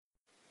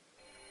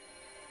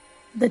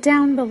The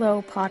Down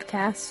Below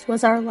podcast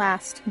was our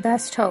last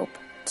best hope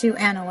to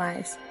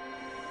analyze.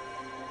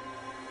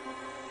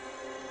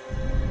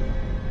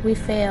 We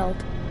failed.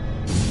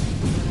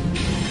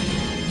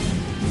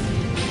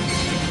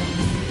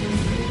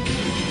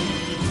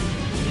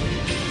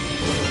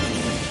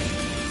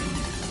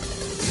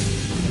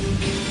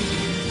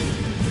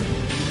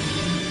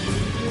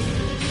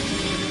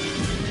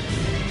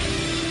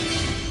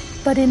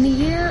 But in the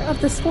year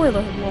of the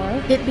spoiler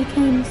war, it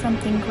became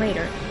something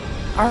greater.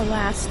 Our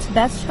last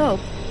best hope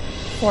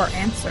for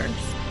answers.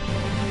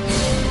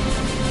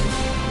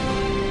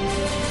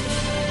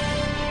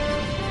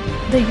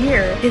 The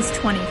year is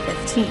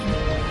 2015.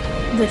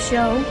 The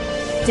show,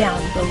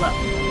 Down Below.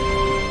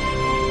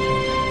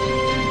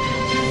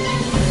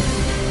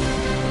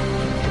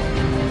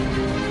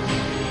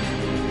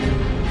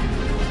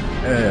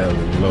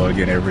 Hello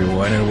again,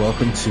 everyone, and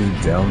welcome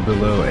to Down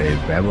Below, a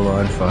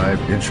Babylon 5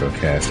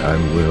 introcast.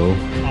 I'm Will.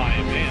 I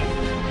am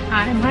Ian.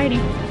 I'm Heidi.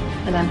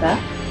 And I'm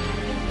Beth.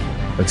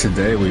 But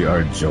today we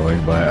are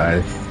joined by,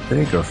 I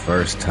think, a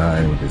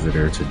first-time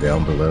visitor to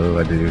Down Below.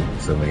 I do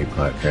so many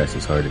podcasts,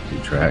 it's hard to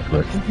keep track,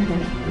 but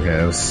we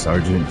have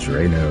Sergeant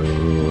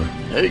Drano.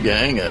 Hey,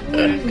 gang.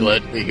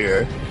 Glad to be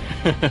here.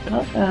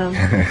 Welcome.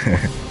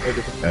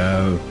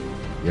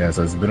 Yeah,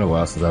 so it's been a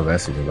while since I've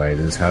asked anybody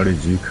this. How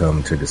did you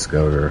come to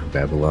discover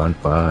Babylon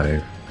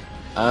 5?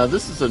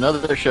 This is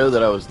another show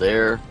that I was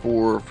there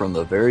for from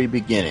the very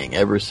beginning,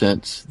 ever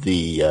since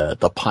the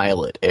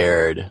pilot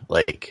aired,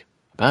 like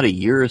about a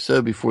year or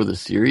so before the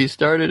series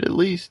started, at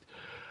least.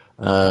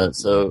 I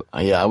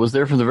was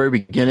there from the very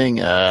beginning.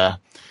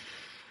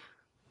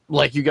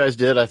 Like you guys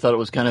did, I thought it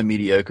was kind of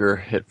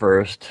mediocre at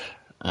first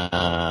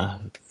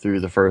through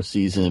the first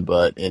season,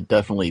 but it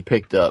definitely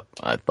picked up,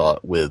 I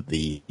thought, with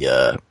the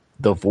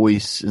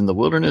Voice in the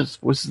Wilderness,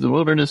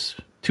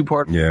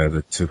 two-part. Yeah,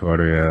 the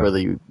two-parter, yeah. Where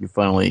you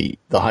finally,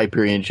 the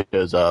Hyperion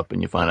shows up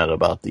and you find out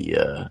about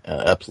the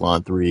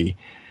Epsilon 3.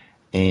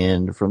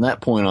 And from that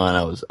point on,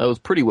 I was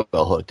pretty well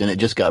hooked, and it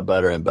just got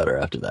better and better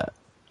after that.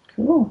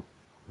 Cool.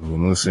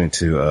 I'm listening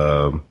to,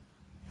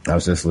 I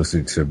was just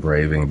listening to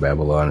Braving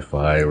Babylon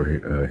 5,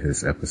 or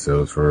his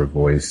episodes for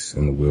Voice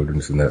in the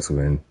Wilderness, and that's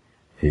when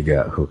he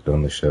got hooked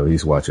on the show.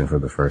 He's watching for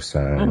the first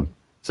time.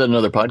 Is that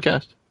another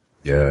podcast?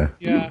 Yeah.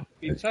 Yeah,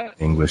 it's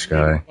English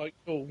guy. quite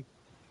cool.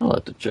 I'll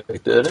have to check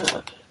that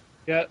out.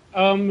 Yeah,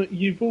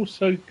 you've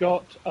also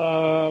got,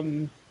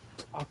 I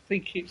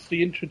think it's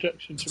the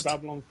introduction to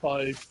Babylon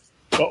 5,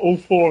 but all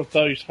four of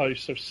those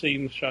hosts have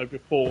seen the show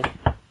before.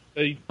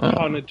 They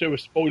kind of do a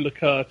spoiler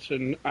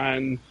curtain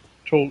and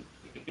talk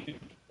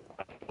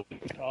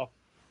stuff,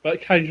 but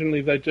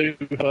occasionally they do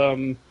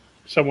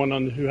someone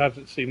on who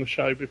hasn't seen the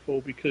show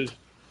before, because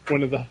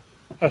one of the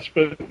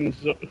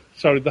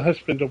the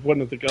husband of one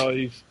of the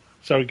girls,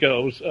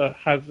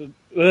 has.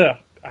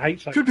 I hate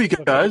saying. Could be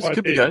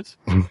guys.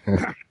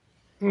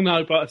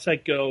 No, but I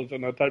said girls,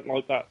 and I don't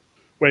like that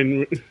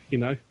when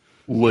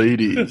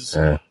Ladies.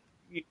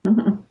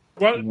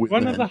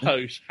 One of the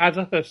hosts has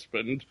a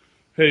husband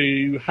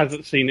who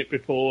hasn't seen it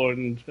before,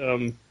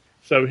 and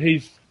so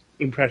his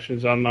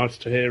impressions are nice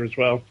to hear as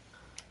well.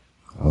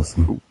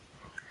 Awesome.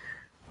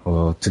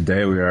 Well,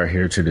 today we are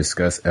here to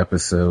discuss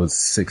episodes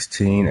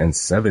 16 and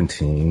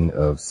 17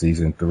 of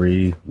Season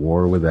 3,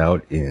 War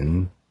Without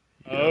End.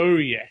 Oh,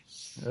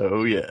 yes.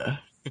 Oh, yeah.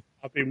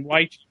 I've been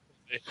waiting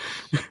for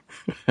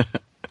this.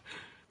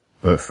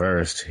 But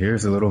first,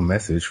 here's a little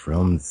message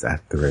from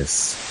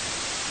Zathras.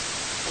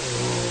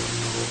 Oh,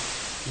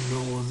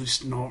 no,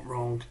 this is not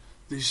wrong.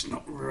 This is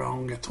not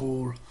wrong at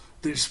all.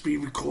 This be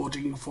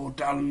recording for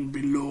Down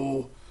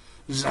Below.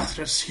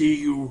 Zathras hear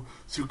you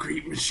through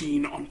Great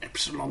Machine on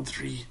Epsilon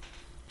 3.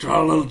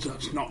 Drallel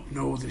does not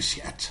know this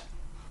yet,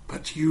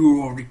 but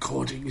your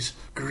recordings,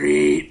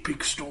 great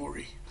big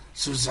story.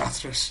 So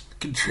Zathras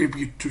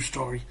contribute to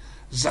story.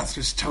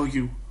 Zathras tell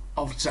you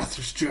of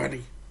Zathras'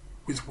 journey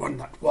with one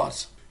that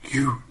was.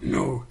 You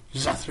know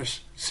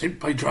Zathras sent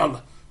by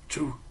Drall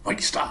to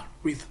White Star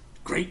with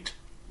great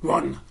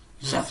one.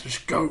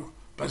 Zathras go,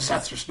 but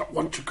Zathras not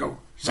want to go.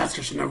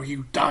 Zathras know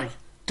you die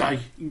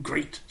in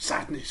great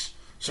sadness.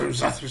 So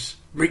Zathras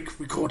make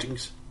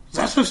recordings.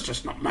 Zathras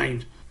does not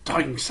mind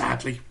dying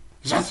sadly.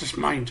 Zathras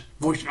mind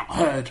voice not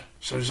heard.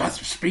 So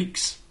Zathras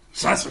speaks.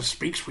 Zathras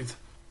speaks with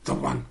the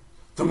one.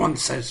 The one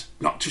says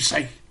not to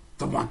say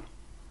the one.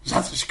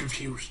 Zathras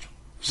confused.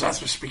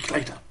 Zathras speak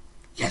later.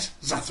 Yes,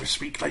 Zathras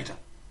speak later.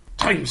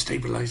 Time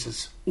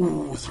stabilizers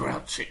all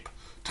throughout ship.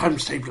 Time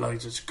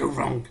stabilizers go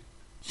wrong.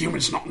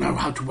 Humans not know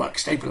how to work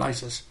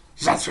stabilizers.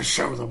 Zathras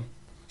show them.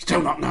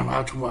 Still not know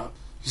how to work.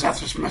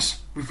 Zathras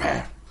must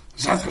repair.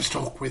 Zathras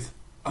talk with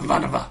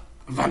Ivanova.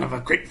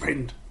 Ivanova, great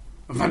friend.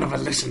 Ivanova,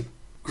 listen.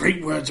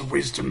 Great words of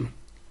wisdom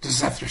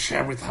does Zathras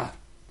share with her.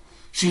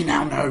 She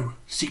now know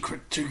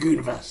secret to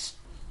universe.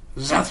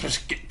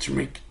 Zathras get to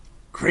make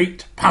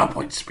great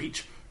PowerPoint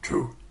speech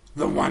to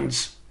the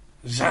ones.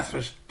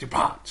 Zathras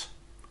depart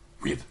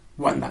with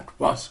one that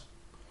was.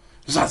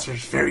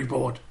 Zathras very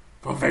bored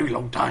for a very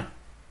long time.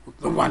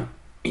 The one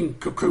in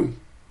Cocoon.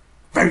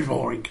 Very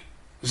boring.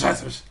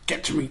 Zathras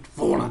get to meet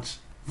Vorlons.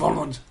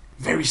 Volans,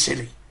 very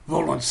silly.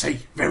 Volans say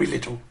very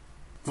little.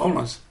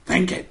 Volans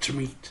then get to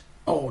meet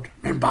Old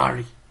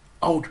Membari.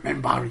 Old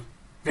Membari,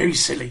 very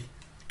silly.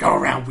 Go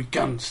around with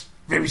guns,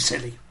 very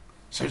silly.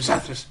 So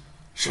Zathras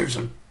shows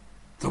them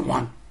the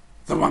one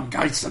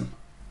guides them.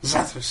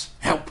 Zathras,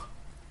 help.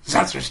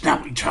 Zathras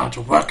now in charge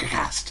of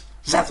Workercast.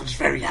 Zathras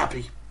very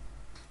happy.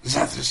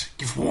 Zathras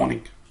give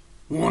warning.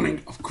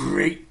 Warning of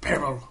great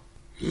peril.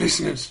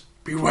 Listeners,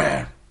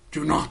 beware.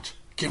 Do not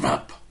give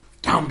up.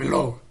 Down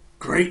below.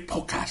 Great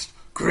podcast.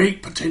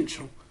 Great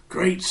potential.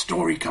 Great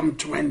story come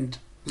to end.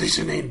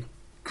 Listen in.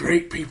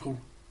 Great people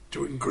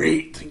doing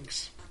great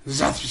things.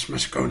 Zathras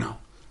must go now.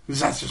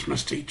 Zathras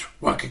must teach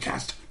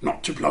Workercast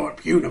not to blow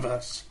up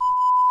universe.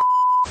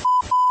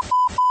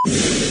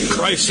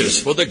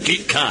 Crisis for the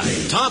geek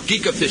kind. Top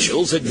geek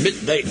officials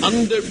admit they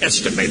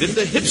underestimated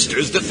the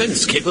hipsters'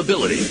 defense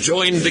capability.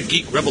 Join the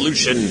geek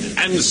revolution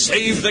and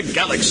save the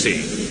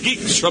galaxy.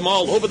 Geeks from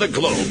all over the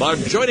globe are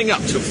joining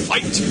up to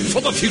fight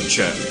for the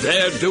future.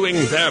 They're doing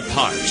their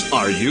part.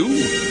 Are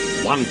you?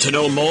 Want to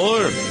know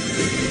more?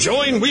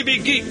 Join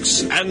Weeby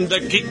Geeks and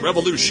the Geek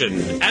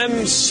Revolution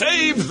and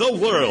save the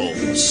world.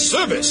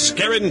 Service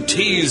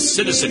guarantees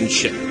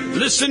citizenship.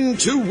 Listen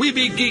to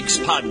Weeby Geeks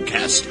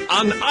podcast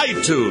on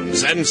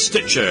iTunes and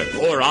Stitcher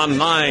or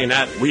online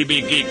at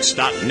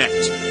WeebyGeeks.net.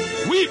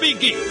 Weeby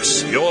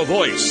Geeks, your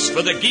voice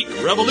for the Geek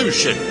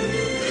Revolution.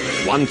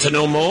 Want to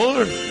know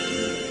more?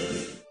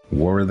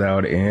 War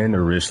Without End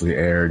originally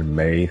aired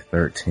May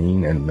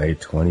 13 and May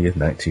 20th,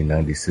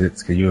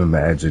 1996. Can you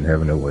imagine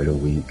having to wait a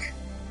week?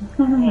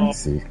 Let's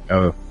see.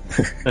 Oh.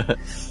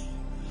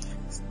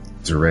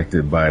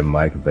 Directed by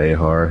Mike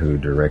Behar, who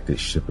directed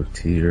Ship of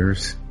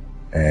Tears,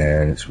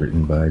 and it's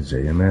written by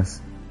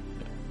JMS.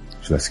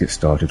 So let's get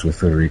started with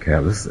the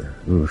recap. This is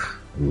a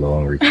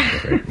long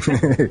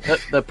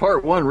recap. that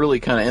part one really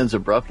kind of ends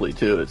abruptly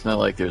too. It's not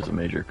like there's a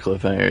major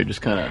cliffhanger. It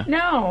just kind of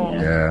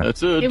yeah.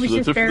 That's it. It was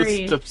just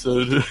very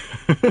episode.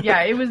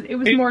 Yeah, it was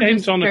more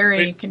just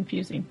very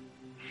confusing.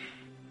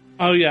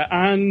 Oh yeah,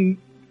 and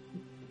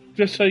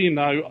just so you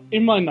know,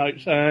 in my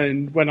notes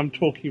and when I'm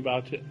talking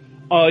about it,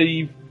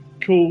 I've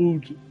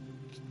called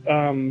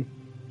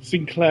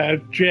Sinclair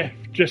Jeff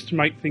just to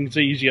make things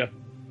easier.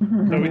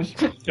 So it's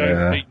going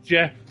to be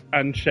Jeff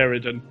and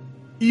Sheridan.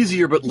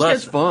 Easier but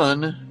less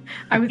fun.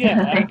 I was going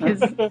to say,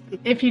 because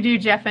if you do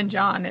Jeff and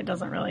John, it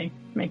doesn't really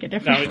make a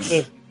difference.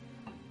 No,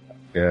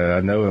 Yeah,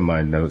 I know in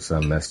my notes I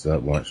messed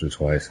up once or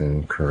twice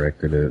and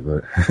corrected it,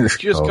 but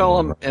just call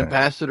them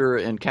Ambassador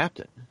and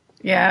Captain.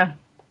 Yeah.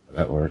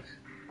 That works.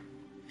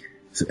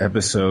 So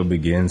episode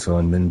begins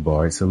on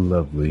Minbar. It's a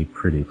lovely,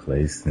 pretty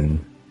place,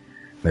 and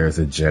there's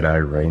a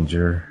Jedi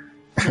Ranger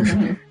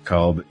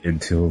called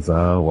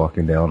Intilza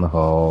walking down the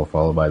hall,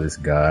 followed by this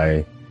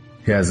guy.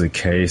 He has a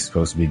case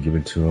supposed to be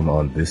given to him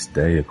on this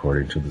day,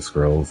 according to the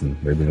scrolls,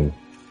 and they've been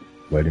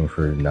waiting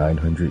for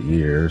 900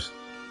 years.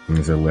 And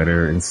there's a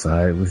letter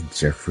inside with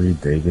Jeffrey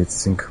David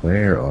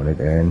Sinclair on it,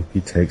 and he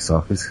takes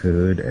off his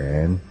hood,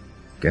 and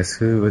guess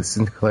who? It's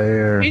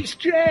Sinclair. it's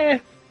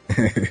Jeff!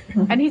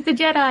 And he's a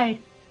Jedi.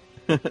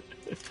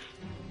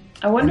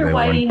 I wonder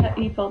why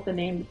he felt the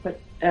name to put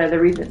the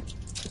reason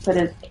to put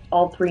his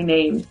all three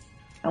names.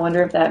 I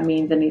wonder if that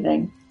means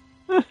anything.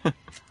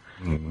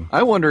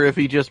 I wonder if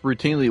he just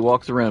routinely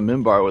walks around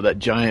Minbar with that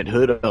giant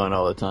hood on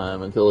all the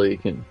time until he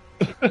can.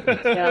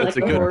 It's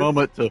a good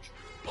moment to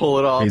pull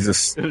it off.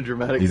 He's in a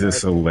dramatic. He's a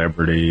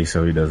celebrity,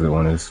 so he doesn't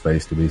want his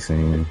face to be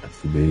seen.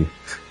 To be.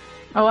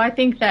 Oh, I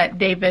think that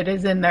David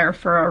is in there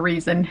for a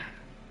reason,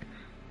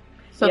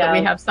 so that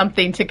we have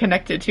something to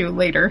connect it to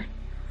later.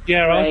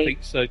 Yeah, right. I think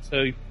so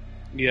too.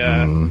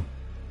 Yeah.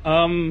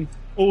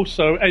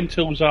 Also,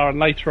 Entilzar, and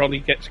later on he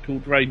gets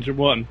called Ranger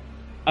 1.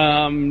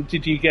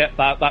 Did you get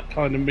that? That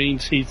kind of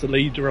means he's the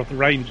leader of the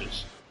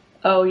Rangers.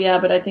 Oh, yeah,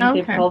 but I think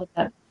they've called it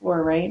that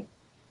before, right?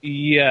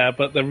 Yeah,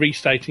 but they're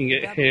restating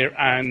it here,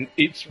 and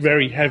it's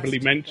very heavily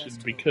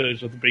mentioned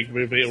because of the big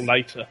reveal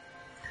later.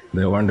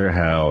 They wonder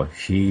how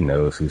he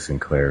knows who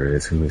Sinclair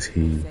is. Who is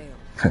he?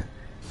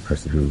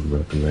 Person who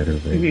wrote the letter,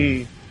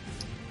 maybe.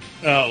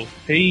 Oh,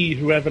 he,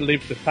 whoever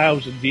lived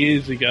 1,000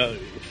 years ago.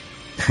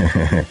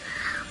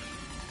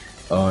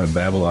 In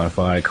Babylon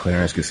 5,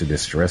 Clarence gets a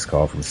distress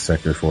call from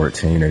Sector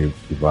 14, and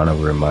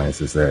Ivanova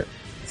reminds us that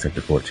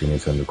Sector 14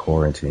 is under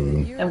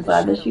quarantine. I'm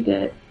glad that she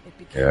did.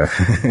 Yeah.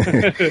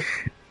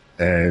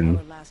 And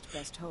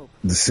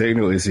the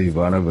signal is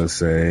Ivanova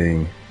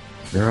saying,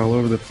 they're all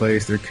over the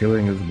place, they're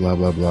killing us, blah,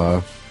 blah,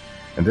 blah.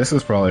 And this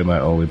is probably my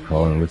only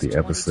problem with the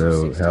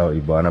episode, how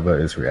Ivanova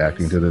is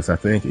reacting to this. I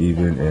think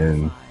even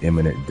in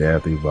Imminent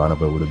Death,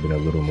 Ivanova would have been a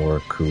little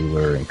more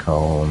cooler and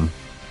calm,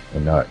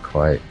 and not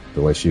quite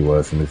the way she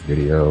was in this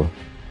video.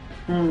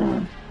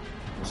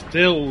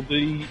 Still,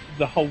 the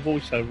whole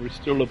voiceover is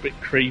still a bit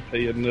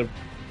creepy and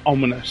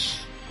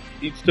ominous.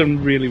 It's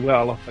done really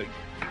well, I think.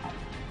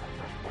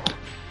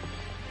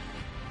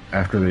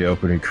 After the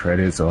opening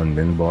credits on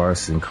Minbar,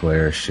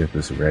 Sinclair's ship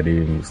is ready,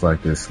 and looks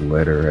like this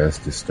letter has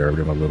disturbed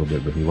him a little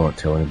bit, but he won't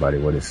tell anybody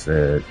what it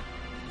said.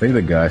 I think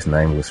the guy's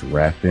name was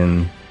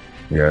Rappin.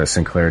 Yeah,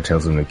 Sinclair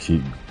tells him to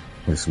keep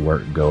his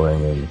work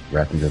going, and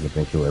Rafton doesn't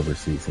think he'll ever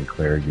see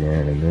Sinclair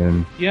again, and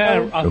then...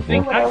 Yeah, I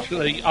think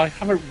actually, I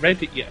haven't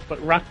read it yet, but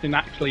Rafton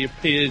actually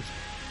appears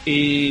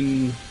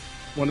in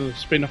one of the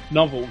spin-off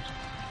novels,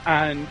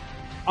 and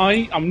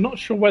I'm not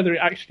sure whether it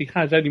actually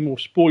has any more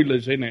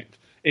spoilers in it.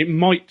 It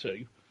might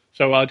do,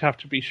 so I'd have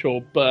to be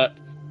sure, but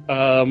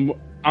I'm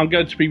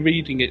going to be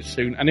reading it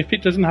soon, and if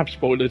it doesn't have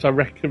spoilers, I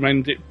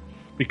recommend it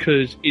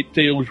because it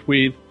deals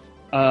with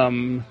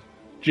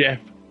Jeff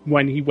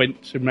when he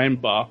went to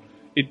Membar.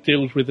 It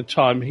deals with the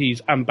time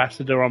he's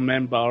ambassador on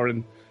Membar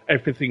and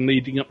everything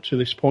leading up to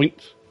this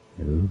point.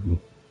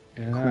 Ooh.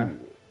 Yeah.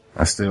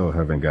 I still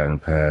haven't gotten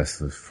past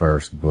the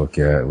first book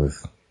yet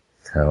with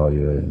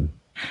Talia and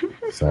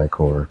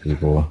Psychor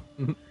people.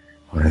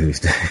 One of these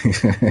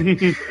days.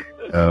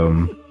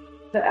 The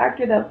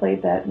actor that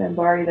played that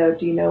Membari, though,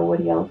 do you know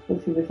what else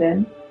he was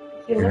in?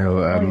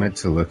 I meant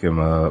to look him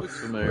up.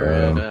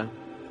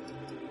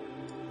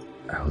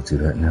 I'll do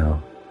that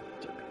now.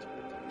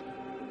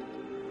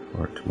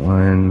 Part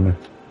 1.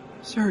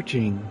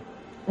 Searching.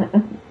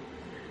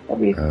 That'll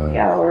be 3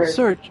 hours.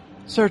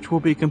 Search will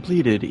be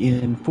completed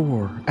in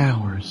 4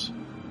 hours.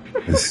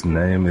 His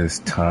name is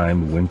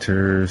Time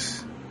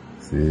Winters.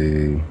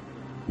 See,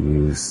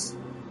 he's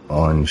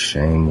on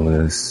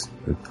Shameless,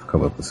 a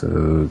couple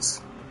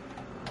episodes.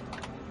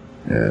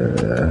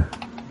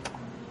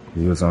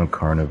 He was on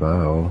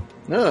Carnival.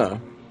 No,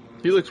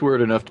 he looks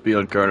weird enough to be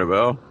on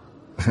Carnival.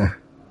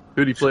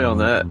 Who'd he play on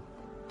that?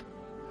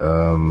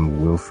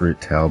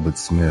 Wilfred Talbot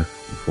Smith,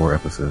 4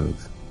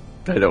 episodes.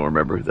 I don't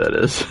remember who that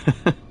is.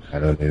 I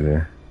don't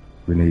either.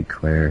 We need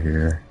Claire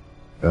here.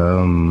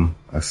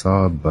 I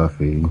saw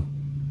Buffy.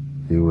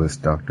 He was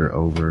Dr.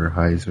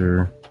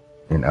 Oberheiser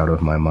in Out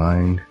of My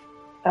Mind.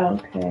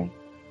 Okay.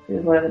 He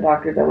was one of the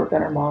doctors that worked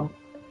on her mom.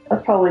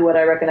 That's probably what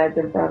I recognized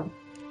him from.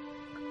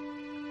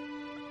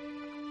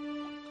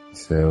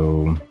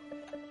 So,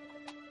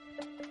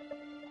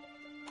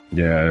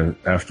 yeah,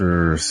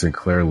 after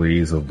Sinclair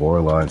leaves,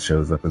 Vorlon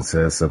shows up and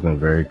says something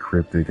very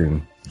cryptic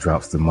and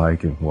drops the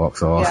mic and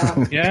walks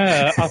off.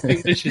 Yeah, I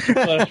think this is the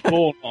first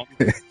Vorlon,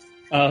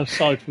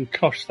 aside from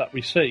Kosh, that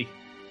we see.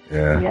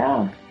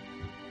 Yeah.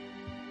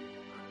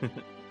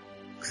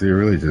 So you're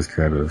really just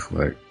kind of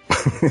like...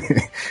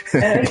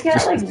 And he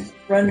can't, like,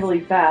 run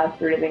really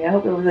fast or anything. I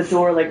hope there was a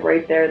door, like,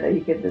 right there that he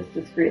could just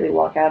discreetly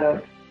walk out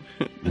of.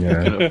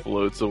 Yeah. Kind of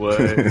floats away.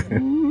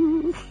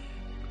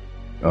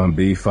 On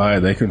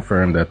B5, they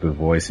confirmed that the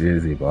voice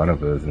is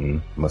Ivanovas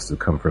and must have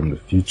come from the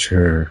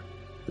future.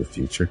 The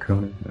future,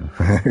 Conan?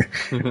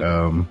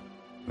 No.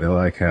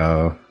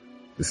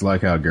 It's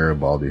like how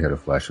Garibaldi had a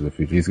flash of the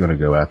future. He's going to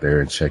go out there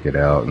and check it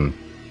out, and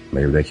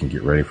maybe they can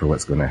get ready for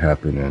what's going to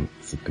happen, and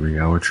it's a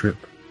 3-hour trip.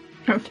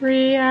 A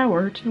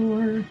 3-hour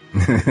tour.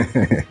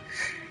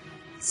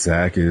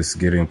 Zach is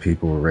getting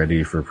people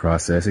ready for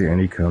processing,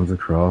 and he comes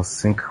across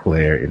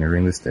Sinclair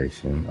entering the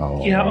station.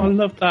 Oh, yeah, I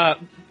love that.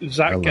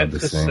 Zach gets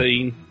a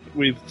scene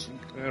with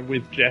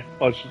Jeff,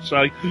 I should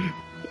say.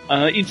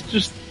 It's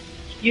just,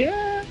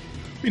 yeah,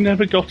 we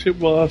never got it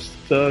whilst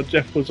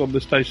Jeff was on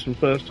the station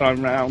first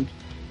time round.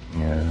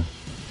 Yeah.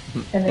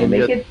 And they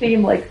make it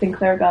seem like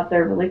Sinclair got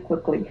there really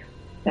quickly.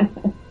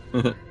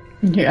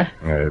 Yeah.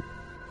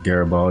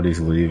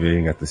 Garibaldi's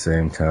leaving at the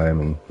same time,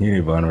 and he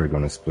and Ivana are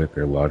going to split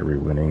their lottery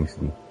winnings,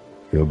 and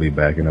he'll be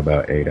back in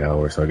about 8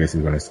 hours, so I guess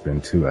he's going to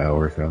spend 2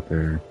 hours out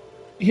there.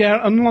 Yeah,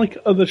 unlike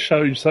other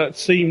shows that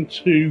seem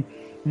to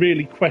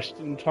really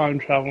question time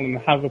travel and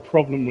have a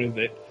problem with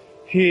it,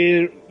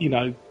 here,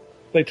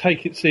 they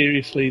take it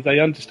seriously,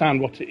 they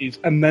understand what it is,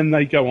 and then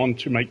they go on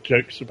to make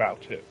jokes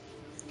about it.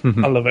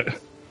 I love it.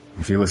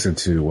 If you listen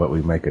to What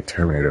We Make a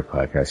Terminator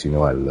podcast, you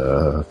know I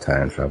love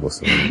time travel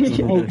so much.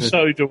 Oh,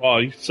 so do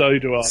I.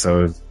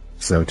 So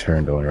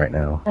turned on right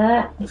now.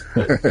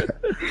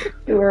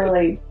 Too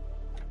early.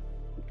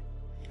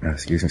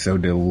 Excuse me. So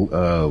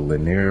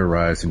Lanier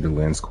arrives in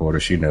Delenn's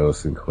quarters. She knows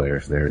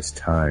Sinclair's there. It's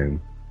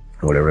time.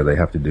 Whatever they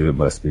have to do, it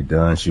must be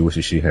done. She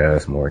wishes she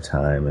has more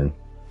time, and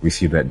we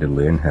see that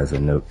Delenn has a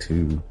note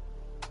too.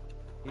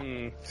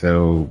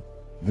 So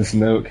this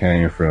note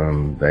came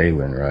from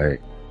Valen, right?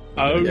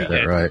 Oh,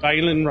 yeah. Right?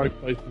 Valen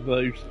wrote both of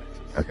those.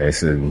 Okay,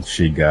 so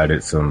she got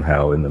it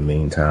somehow in the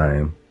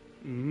meantime.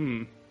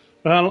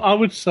 Well, I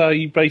would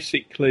say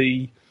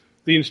basically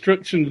the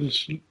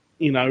instructions,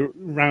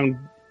 around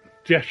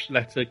Jeff's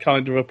letter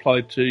kind of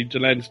applied to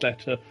Delenn's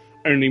letter,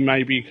 only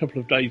maybe a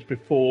couple of days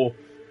before,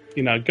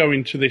 go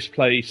into this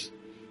place,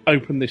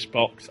 open this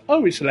box.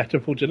 Oh, it's a letter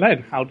for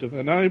Delenn. How do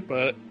they know?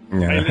 But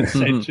Valen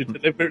said to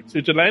deliver it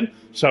to Delenn,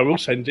 so we'll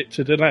send it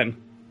to Delenn.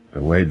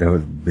 But wait, though,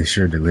 be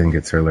sure Delenn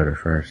gets her letter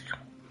first.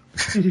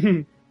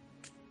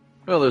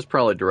 Well, there's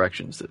probably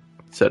directions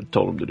that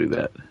told him to do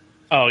that.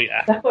 Oh,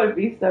 yeah. That would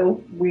be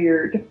so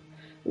weird.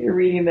 You're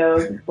reading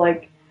those, it's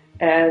like,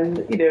 and,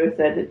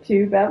 send it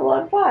to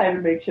Babylon 5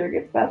 and make sure it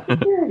gets past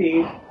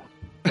security.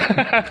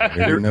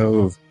 Who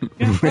knows?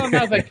 Yeah, well,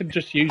 now they can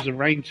just use a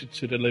ranger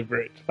to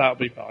deliver it. That'll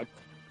be fine.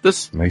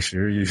 Make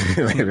sure you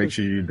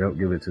don't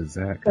give it to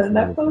Zach. Got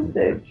enough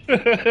postage.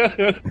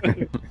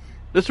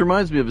 This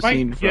reminds me of a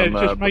scene from...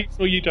 just make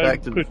sure you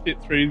don't to... put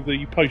it through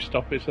the post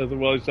office,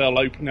 otherwise they'll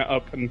open it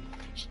up and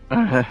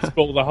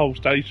spoil the whole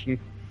station.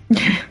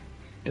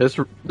 This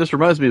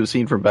reminds me of a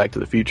scene from Back to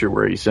the Future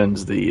where he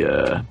sends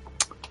the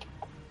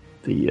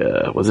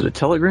was it a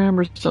telegram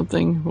or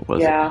something? What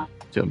was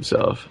it? To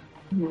himself.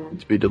 Mm-hmm.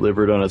 To be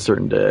delivered on a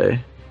certain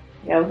day.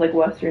 Yeah, it was like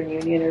Western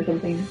Union or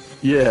something.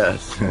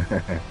 Yes.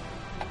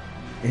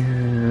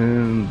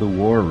 In the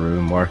war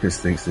room, Marcus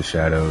thinks the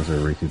Shadows are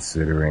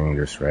reconsidering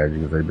their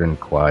strategy. They've been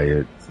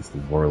quiet since the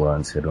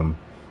Vorlons hit them.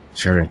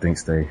 Sheridan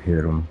thinks they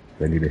hit them.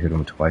 They need to hit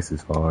them twice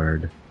as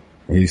hard.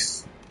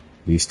 He's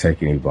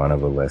taking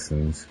Ivanova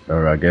lessons.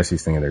 Or I guess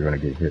he's thinking they're going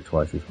to get hit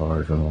twice as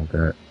hard or something like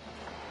that.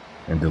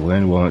 And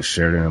Delenn wants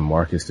Sheridan and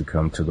Marcus to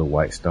come to the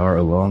White Star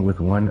along with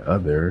one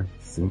other,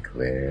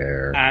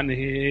 Sinclair. And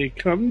here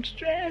comes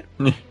Jeff.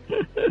 Dun,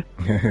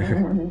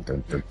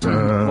 dun,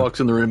 dun. Walks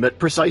in the room at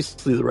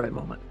precisely the right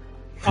moment.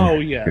 Oh,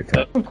 yeah.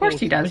 Of course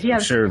he does. He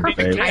has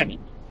perfect timing.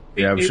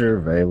 Yeah, I'm sure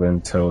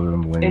Valen told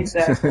him when.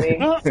 Exactly.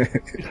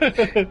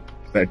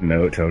 That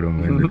note told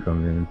him when to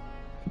come in.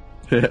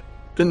 Yeah.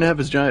 Didn't have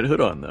his giant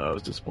hood on, though. I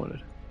was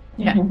disappointed.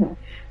 Yeah.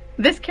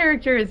 This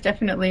character is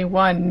definitely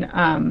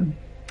one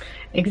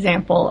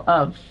example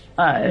of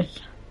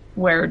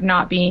where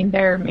not being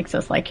there makes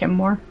us like him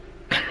more.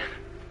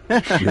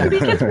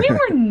 Because we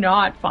were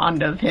not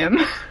fond of him.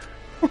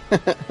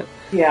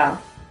 Yeah.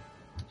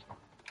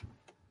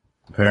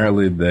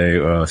 Apparently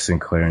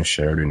Sinclair and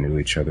Sheridan knew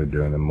each other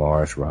during the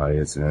Mars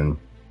riots, and...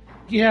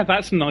 Yeah,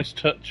 that's a nice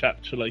touch,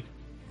 actually.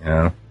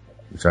 Yeah,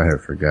 which I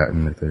had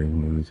forgotten that they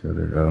knew each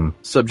other.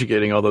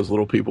 Subjugating all those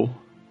little people.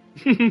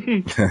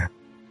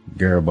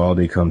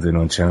 Garibaldi comes in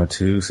on Channel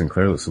 2.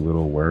 Sinclair looks a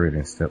little worried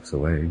and steps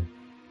away.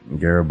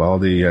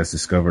 Garibaldi has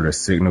discovered a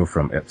signal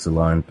from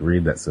Epsilon 3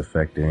 that's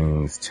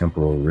affecting his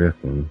temporal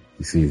rift, and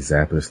you see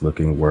Zathras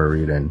looking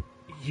worried, and...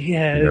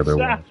 Yeah,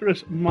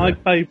 Zathras, my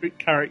favourite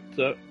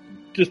character.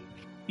 Just,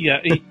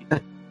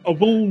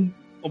 of all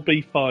of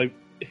B5,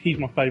 he's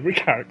my favourite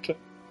character.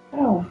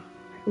 Oh,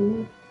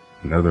 cool.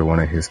 Another one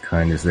of his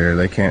kind is there.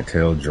 They can't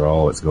tell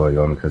Draw what's going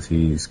on because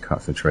he's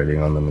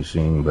concentrating on the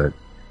machine, but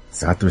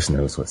Zathras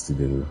knows what to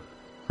do.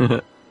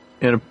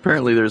 And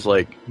apparently there's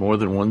more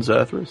than one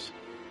Zathras.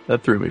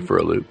 That threw me for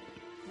a loop.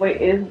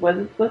 Wait, was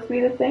it supposed to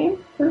be the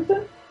same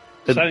person?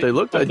 They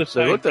looked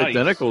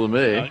identical to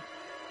me.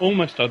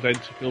 Almost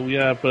identical,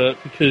 yeah,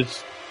 but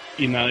because,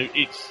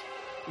 it's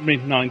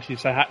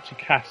mid-90s, they had to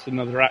cast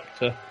another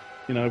actor.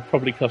 It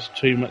probably cost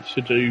too much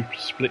to do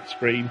split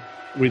screen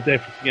with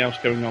everything else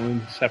going on in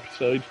this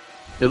episode.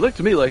 It looked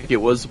to me like it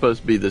was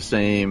supposed to be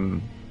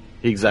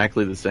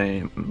exactly the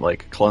same,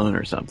 clone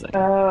or something.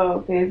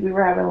 Oh, okay. We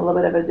were having a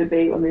little bit of a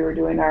debate when we were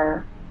doing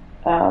our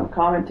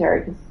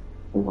commentary because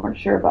we weren't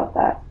sure about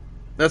that.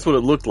 That's what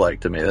it looked like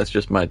to me. That's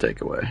just my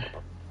takeaway.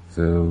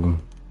 So,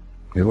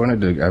 they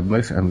wanted to... I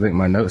think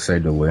my notes say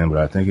Delenn, but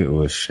I think it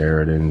was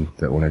Sheridan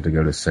that wanted to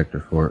go to Sector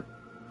 4.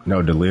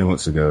 No, Sheridan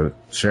wants to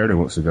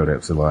go to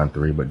Epsilon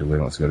 3, but Delenn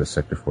wants to go to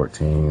Sector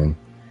 14, and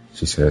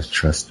she says,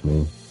 "Trust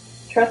me."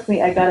 Trust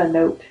me, I got a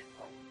note.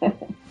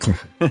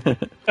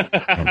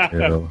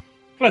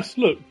 Plus,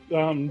 look,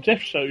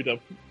 Jeff showed up,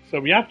 so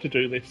we have to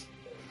do this.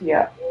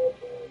 Yeah.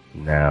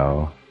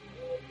 Now,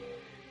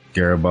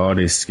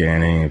 Garibaldi's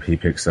scanning, and he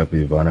picks up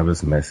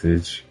Ivanova's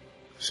message.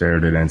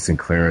 Sheridan and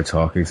Sinclair are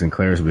talking.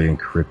 Sinclair's being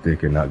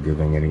cryptic and not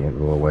giving any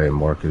info away.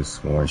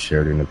 Marcus wants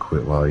Sheridan to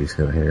quit while he's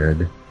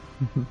ahead.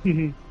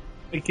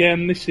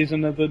 Again, this is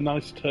another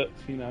nice touch,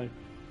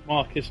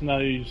 Marcus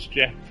knows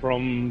Jeff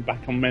from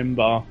back on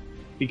Membar.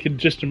 You can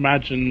just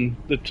imagine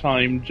the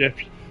time Jeff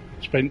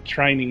spent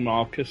training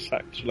Marcus,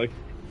 actually.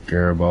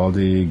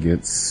 Garibaldi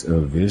gets a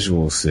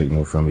visual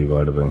signal from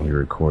Ivanova, and he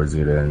records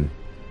it, and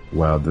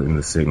while in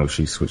the signal,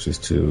 she switches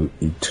to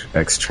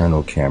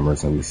external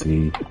cameras, and we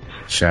see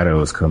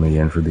Shadows coming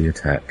in for the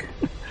attack.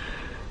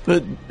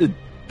 But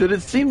did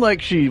it seem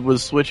like she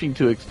was switching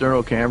to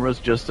external cameras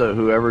just so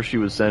whoever she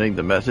was sending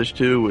the message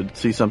to would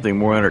see something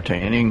more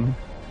entertaining?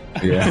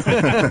 Yeah.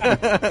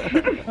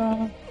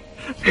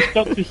 She's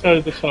got to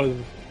show the size.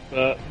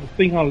 The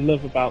thing I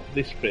love about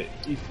this bit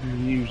is the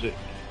music.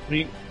 I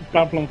mean,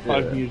 Babylon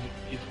 5 music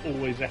is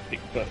always epic,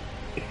 but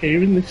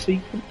hearing this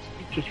sequence,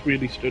 it just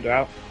really stood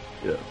out.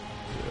 Yeah.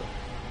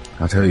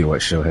 I'll tell you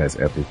what show has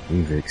epic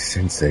music.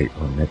 Sense8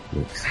 on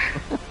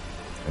Netflix.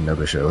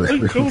 Another show.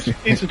 Of course,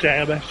 it's a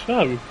JMS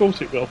show. Of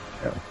course it will.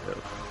 Yeah.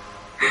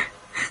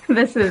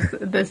 This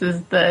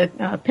is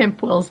the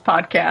Pimp Wills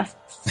podcast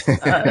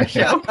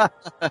show.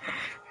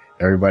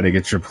 Everybody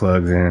get your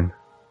plugs in.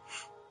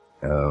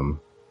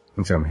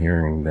 Which I'm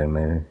hearing they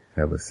may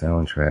have a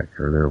soundtrack,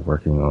 or they're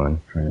working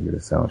on trying to get a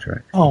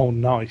soundtrack. Oh,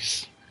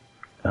 nice.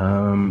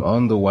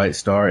 On the White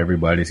Star,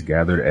 everybody's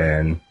gathered,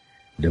 and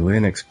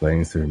Delenn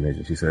explains to her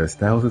mission. She says,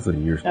 thousands of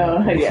years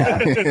Oh,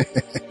 yeah.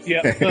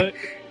 Yeah, but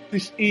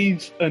this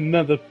is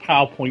another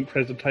PowerPoint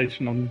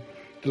presentation on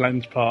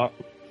Delenn's part.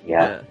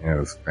 Yeah. Yeah, it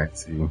was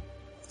fancy.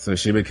 So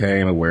she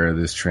became aware of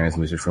this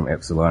transmission from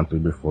Epsilon 3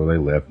 before they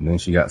left, and then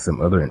she got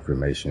some other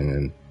information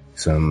and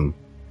some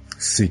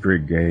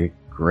secret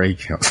Gray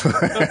Council.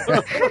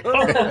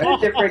 A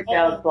different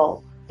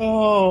council.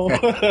 Oh,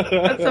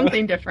 That's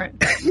something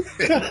different.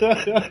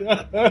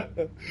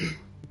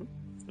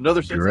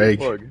 Another Greg.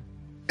 plug.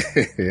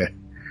 Yeah.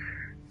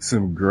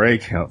 Some Gray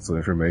Council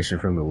information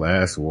from the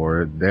last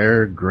war.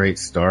 Their great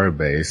star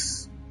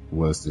base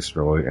was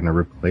destroyed and a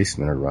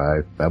replacement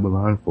arrived,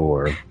 Babylon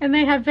 4. And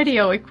they have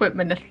video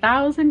equipment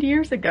 1,000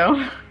 years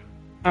ago.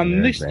 And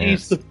They're this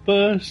advanced. is the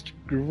first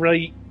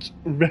great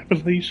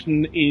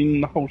revelation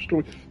in the whole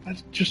story.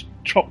 That's just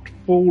chock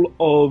full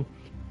of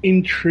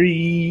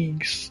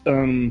intrigues,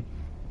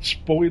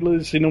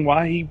 spoilers in a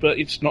way, but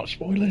it's not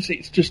spoilers.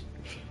 It's just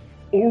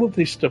all of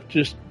this stuff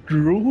just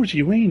draws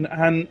you in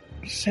and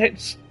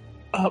sets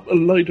up a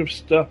load of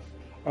stuff.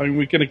 I mean,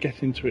 we're going to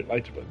get into it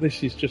later, but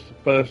this is just the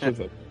first of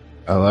them.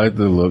 I like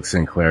the look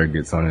Sinclair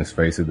gets on his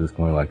face at this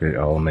point, like it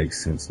all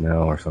makes sense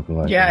now or something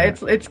like Yeah,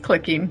 that. it's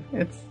clicking.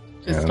 It's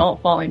just Yeah. all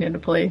falling into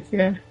place.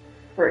 Yeah.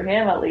 For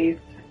him, at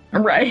least.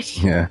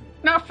 Right. Yeah.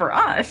 Not for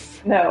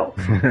us. No.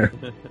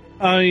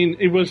 I mean,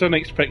 it was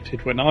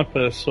unexpected when I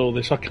first saw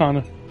this.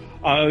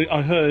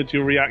 I heard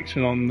your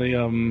reaction on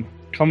the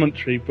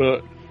commentary,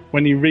 but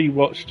when you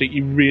rewatched it,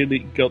 you really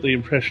got the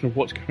impression of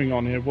what's going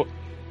on here. What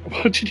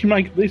did you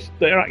make of this?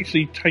 They're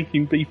actually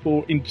taking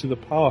B4 into the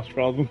past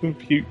rather than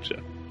the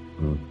future.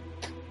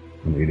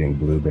 I'm eating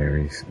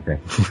blueberries. Okay.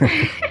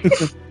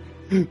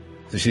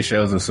 So she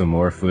shows us some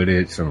more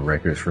footage, some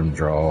records from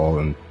Drawl,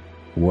 and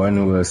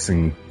one was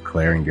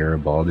Sinclair and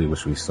Garibaldi,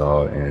 which we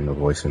saw in A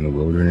Voice in the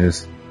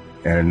Wilderness,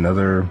 and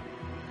another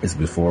is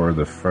before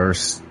the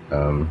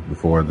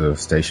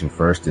station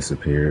first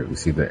disappeared. We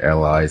see the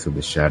allies of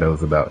the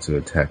Shadows about to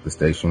attack the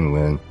station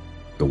when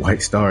the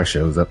White Star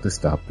shows up to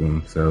stop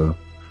them. So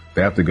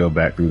they have to go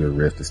back through the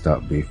rift to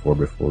stop B4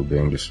 before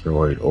being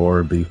destroyed,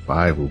 or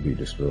B5 will be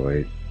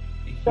destroyed.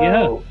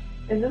 So,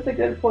 is this a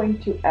good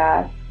point to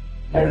ask?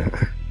 Like,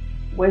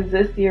 was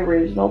this the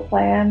original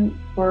plan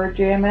for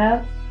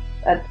JMS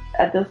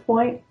at this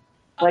point?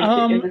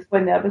 Like, in this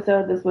point in the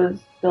episode, this was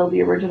still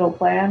the original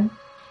plan?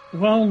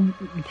 Well,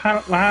 the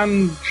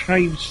plan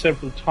changed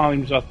several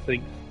times, I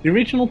think. The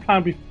original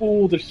plan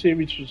before the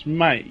series was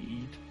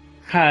made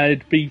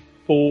had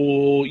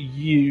B4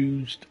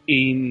 used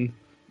in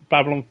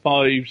Babylon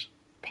 5's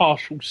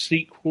partial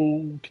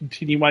sequel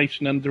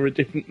continuation under a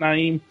different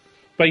name.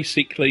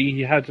 Basically,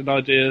 he had an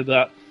idea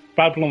that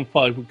Babylon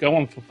 5 would go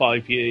on for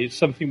 5 years,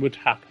 something would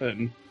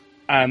happen,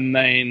 and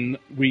then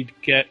we'd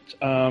get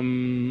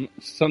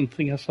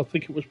something else. I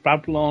think it was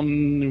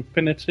Babylon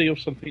Infinity or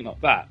something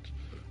like that.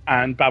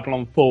 And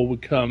Babylon 4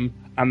 would come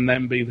and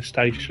then be the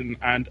station,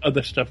 and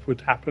other stuff would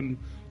happen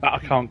that I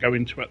can't go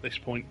into at this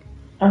point.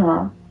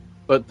 Uh-huh.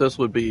 But this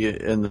would be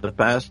in the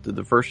past of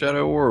the first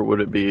Shadow War, or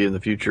would it be in the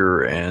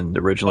future and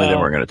originally they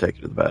weren't going to take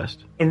it to the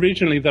past?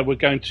 Originally, they were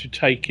going to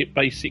take it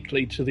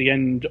basically to the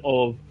end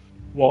of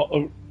what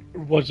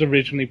was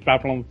originally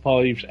Babylon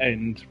 5's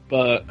end,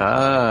 but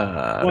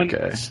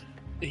once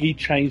he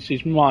changed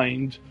his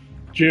mind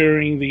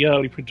during the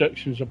early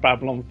productions of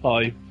Babylon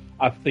 5,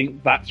 I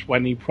think that's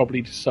when he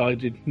probably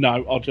decided,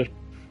 no, I'll just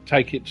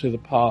take it to the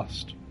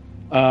past.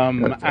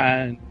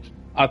 And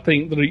I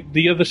think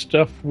the other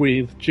stuff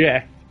with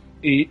Jeff,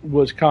 it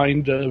was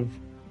kind of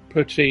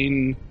put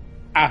in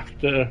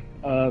after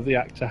the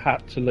actor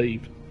had to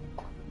leave.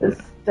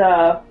 The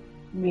stuff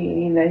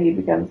meaning that he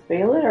becomes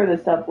Phelan, or the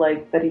stuff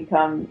like that he's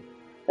on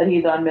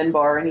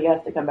Minbar and he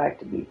has to come back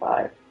to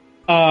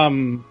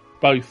B5?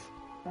 Both.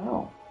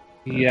 Oh.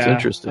 Yeah. It's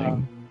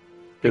interesting.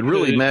 It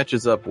really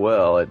matches up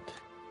well.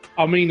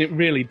 I mean, it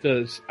really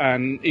does,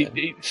 and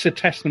it's a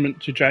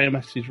testament to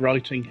JMS's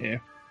writing here.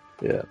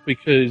 Yeah.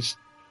 Because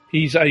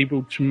he's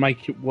able to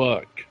make it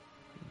work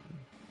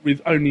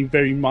with only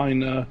very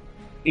minor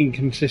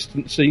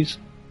inconsistencies.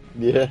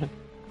 Yeah.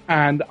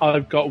 And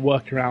I've got a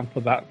workaround for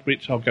that,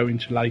 which I'll go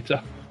into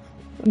later.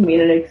 You mean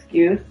an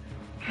excuse?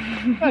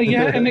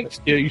 Yeah, an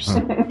excuse.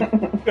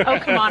 Oh,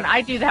 come on.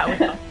 I do that with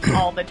them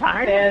all the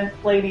time.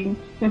 Mansplaining.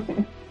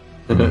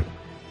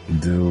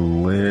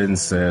 Delin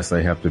says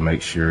they have to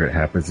make sure it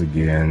happens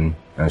again.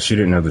 She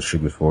didn't know the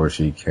truth before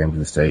she came to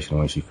the station.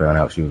 When she found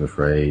out, she was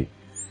afraid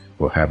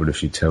what happened if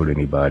she told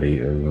anybody.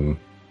 And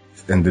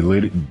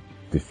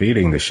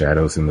defeating the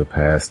Shadows in the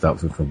past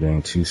stops them from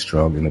being too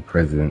strong in the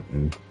present.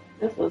 And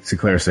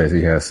Sinclair says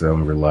he has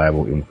some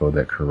reliable info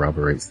that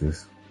corroborates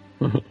this.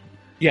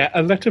 Yeah,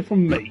 a letter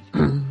from me.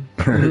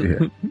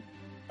 Yeah.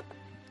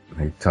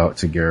 They talked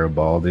to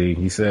Garibaldi.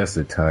 He says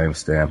the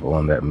timestamp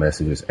on that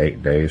message is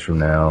 8 days from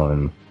now,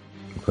 and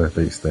Sinclair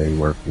thinks they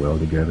work well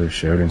together.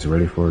 Sheridan's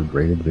ready for a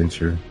great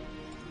adventure.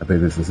 I think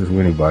this is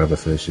when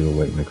Barnabas says she'll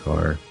wait in the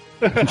car.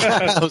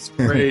 That was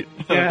great.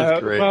 Yeah,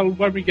 was great. well,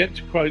 when we get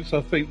to quotes,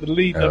 I think the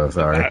lead up to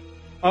that.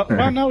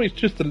 Well, no, it's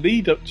just the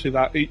lead up to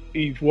that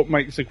is what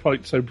makes the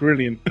quote so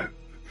brilliant.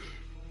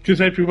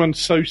 Because everyone's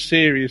so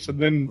serious, and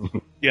then,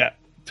 yeah,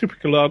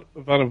 typical of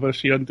Vanova,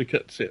 she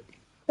undercuts it.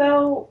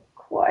 So,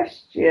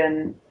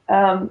 question.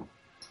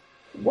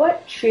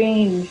 What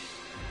changed,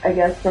 I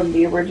guess, from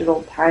the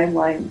original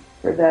timeline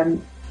for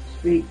them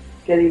to be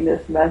getting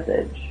this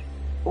message?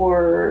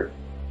 Or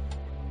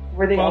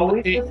Were they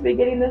always supposed to be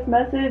getting this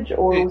message,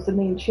 or was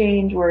something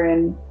change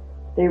wherein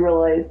they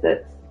realized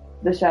that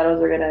the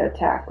shadows are going to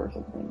attack or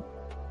something?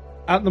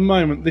 At the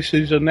moment, this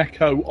is an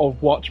echo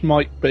of what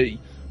might be,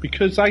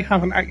 because they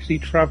haven't actually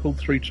travelled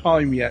through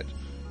time yet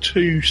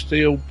to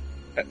steal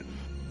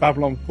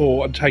Babylon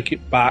 4 and take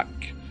it back.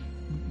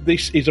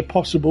 This is a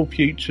possible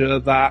future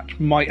that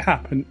might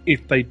happen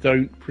if they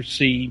don't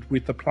proceed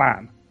with the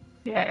plan.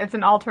 Yeah, it's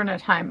an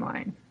alternate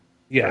timeline.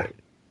 Yeah.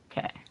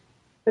 Okay.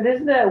 But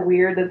isn't that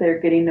weird that they're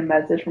getting a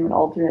message from an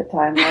alternate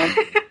timeline?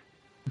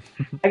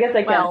 I guess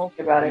I can't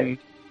think about it.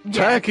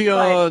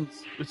 Tachyons!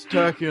 It's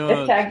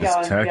tachyons.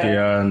 It's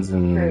tachyons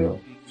and True.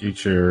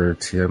 future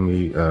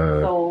Timmy,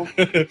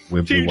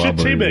 wibbly Future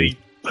wobbly. Timmy!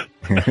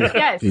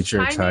 Yes,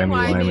 Future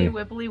timey-wimey, timey-wimey.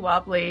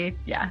 wibbly-wobbly,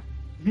 yeah.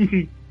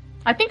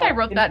 I think I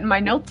wrote that in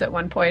my notes at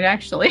one point,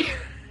 actually.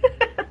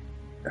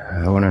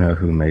 I want to know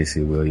who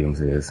Macy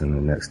Williams is in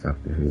the next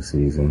Doctor Who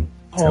season.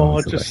 Oh,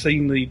 I just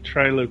seen the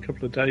trailer a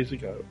couple of days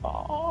ago.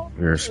 Oh,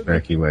 We were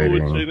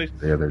speculating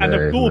the other day. and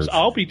of course,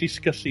 I'll be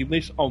discussing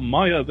this on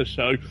my other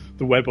show,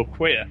 The Web of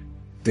Queer.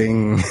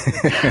 Ding.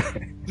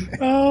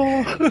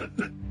 Oh.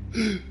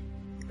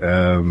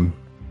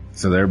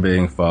 So they're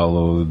being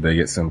followed. They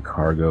get some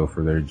cargo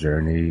for their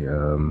journey.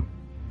 The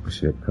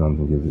ship comes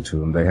and gives it to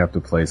them. They have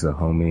to place a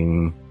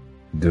homing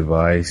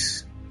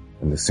device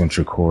in the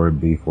central core of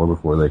B4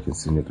 before they can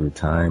send it through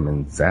time,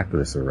 and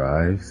Zathras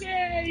arrives.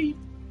 Yay!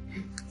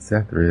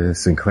 Zathras,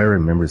 Sinclair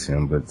remembers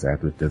him, but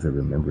Zathras doesn't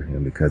remember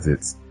him because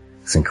it's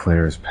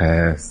Sinclair's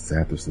past,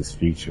 Zathras'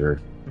 future.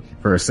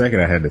 For a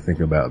second I had to think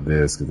about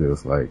this because it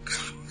was like,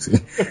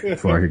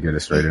 before I could get it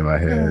straight in my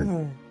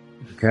head.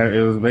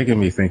 It was making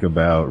me think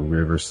about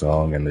River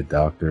Song and the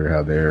Doctor,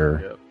 how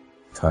their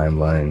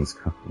timelines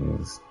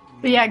is.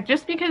 But yeah,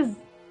 just because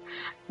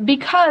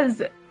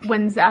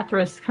when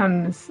Zathras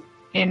comes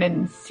in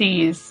and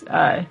sees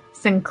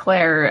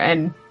Sinclair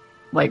and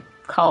like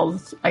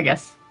calls, I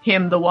guess,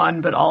 him the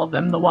one, but all of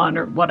them the one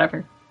or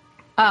whatever.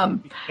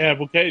 Yeah,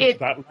 we'll get into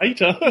that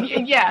later.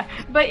 Yeah,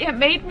 but it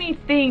made me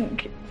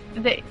think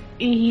that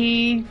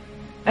he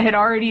had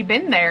already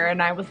been there,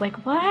 and I was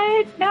like,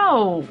 what?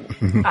 No.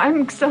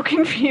 I'm so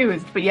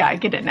confused. But yeah, I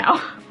get it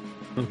now.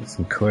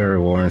 Sinclair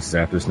warns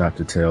Zathras not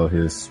to tell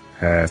his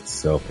past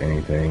self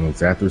anything.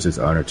 Zathras is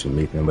honored to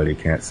meet him, but he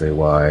can't say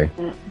why.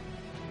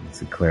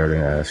 Sinclair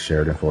then asks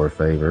Sheridan for a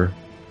favor.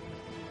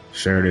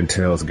 Sheridan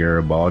tells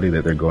Garibaldi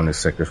that they're going to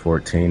Sector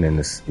 14,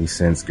 and he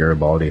sends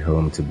Garibaldi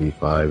home to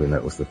B5, and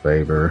that was the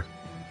favor.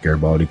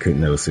 Garibaldi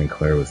couldn't know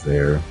Sinclair was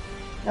there.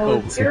 Now,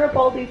 was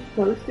Garibaldi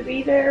supposed to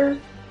be there?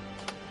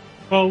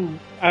 Well,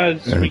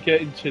 as we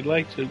get into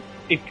later,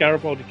 if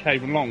Garibaldi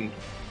came along,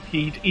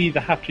 he'd either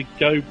have to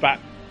go back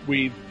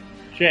with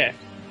Jeff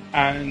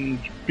and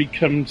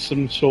become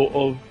some sort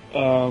of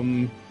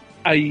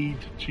aid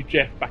to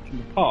Jeff back in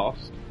the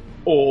past,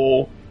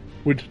 or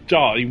would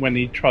die when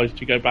he tries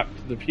to go back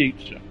to the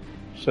future.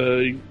 So,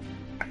 in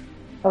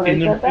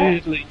a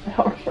really, I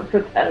don't remember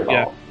that at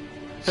all.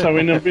 So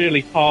in a really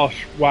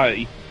harsh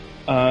way,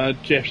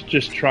 Jeff's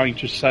just trying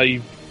to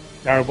save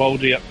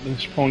Garibaldi at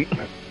this point.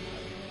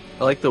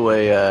 I like the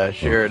way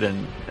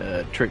Sheridan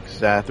tricks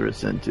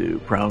Zathras into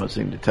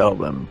promising to tell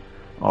them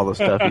all the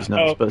stuff he's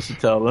not supposed to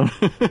tell them.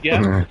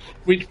 Yeah,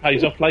 which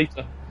pays off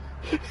later.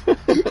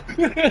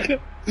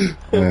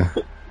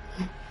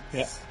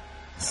 Yeah.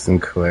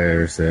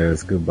 Sinclair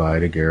says goodbye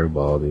to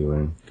Garibaldi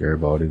when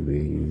Garibaldi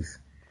leaves.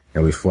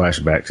 And we flash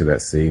back to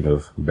that scene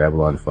of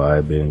Babylon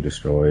 5 being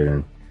destroyed.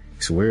 And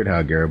it's weird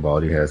how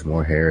Garibaldi has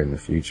more hair in the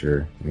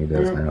future than he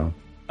does now.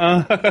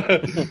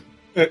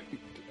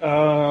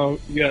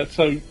 Yeah,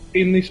 so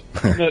in this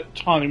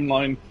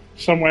timeline,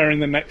 somewhere in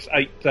the next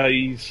 8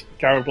 days,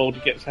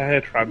 Garibaldi gets a hair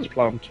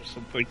transplant or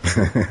something.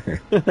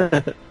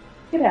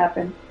 It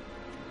happened.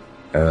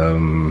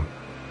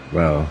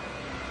 Well,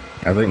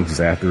 I think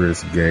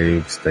Zathras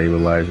gave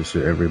stabilizers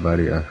to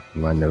everybody.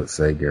 My notes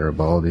say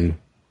Garibaldi.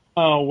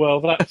 Oh,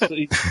 well, that's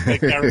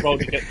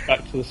Garibaldi gets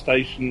back to the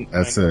station.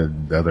 That's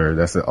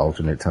an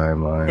alternate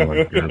timeline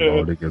where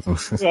Garibaldi gives him.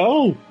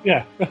 Oh,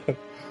 yeah.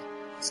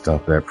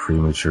 Stop that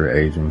premature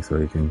aging so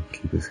he can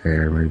keep his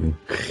hair, maybe.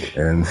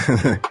 And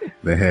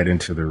they head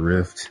into the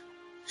rift.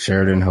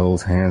 Sheridan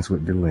holds hands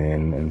with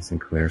Delenn, and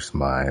Sinclair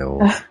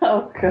smiles.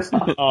 Oh, God.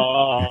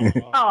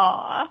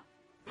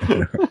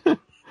 Aww.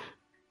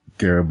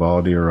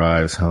 Garibaldi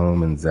arrives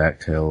home, and Zack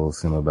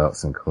tells him about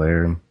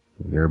Sinclair.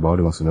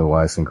 Garibaldi wants to know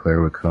why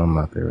Sinclair would come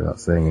out there without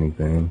saying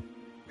anything.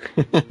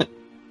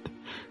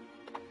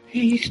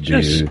 He's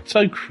just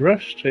so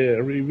crushed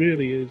here. He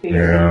really is.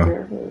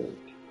 Yeah.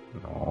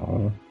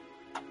 Aww.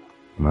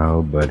 My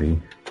old buddy.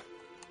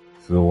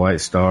 So the White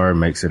Star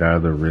makes it out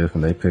of the rift,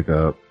 and they pick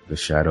up the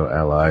Shadow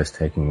Allies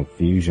taking a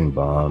fusion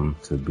bomb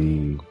to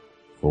B4.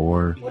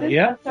 What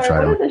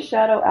are the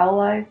Shadow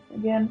Allies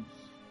again?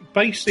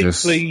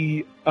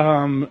 Basically,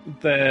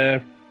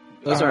 they're...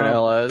 Those aren't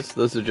allies.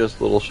 Those are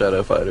just little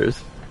shadow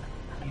fighters.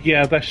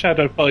 Yeah, they're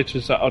shadow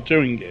fighters that are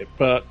doing it,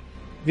 but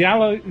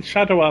the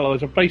Shadow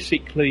Allies are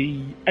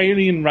basically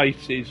alien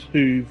races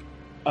who've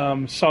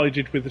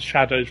sided with the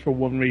Shadows for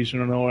one reason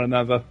or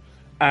another,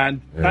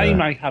 And they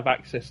may have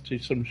access to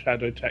some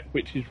shadow tech,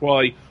 which is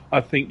why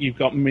I think you've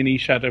got mini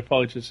shadow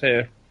fighters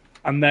here,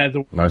 and they're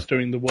the ones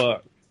doing the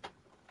work.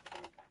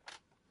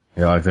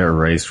 Yeah, like that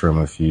race from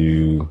a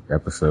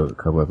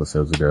couple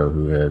episodes ago,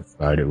 who had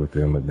sided with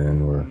them, but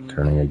then were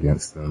turning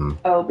against them.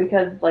 Oh,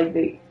 because like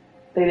they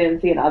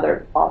didn't see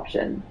another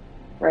option,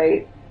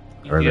 right?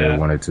 Or they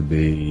wanted to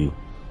be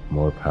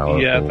more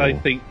powerful. Yeah, they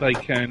think they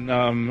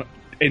can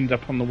end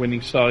up on the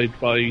winning side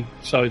by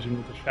siding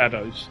with the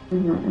shadows.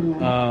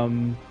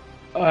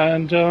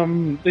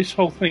 This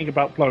whole thing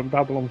about blowing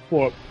Babylon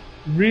 4 up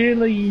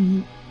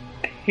really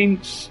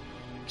hints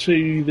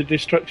to the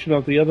destruction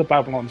of the other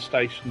Babylon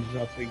stations,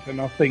 I think.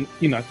 And I think,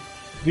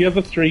 the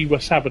other 3 were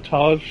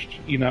sabotaged,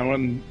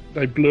 and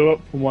they blew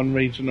up for one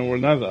reason or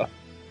another.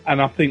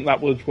 And I think that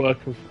was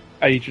work of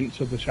agents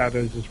of the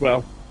shadows as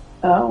well.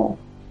 Oh.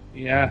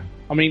 Yeah.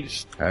 I mean,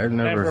 it's I've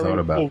never thought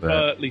about that.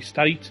 Overtly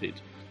stated,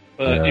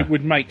 but it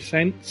would make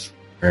sense.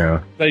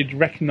 Yeah. They'd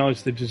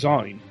recognise the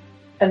design.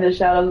 And the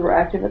shadows were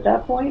active at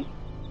that point?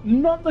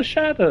 Not the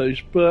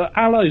shadows, but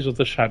allies of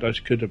the shadows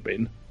could have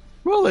been.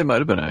 Well, they might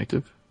have been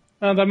active.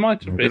 They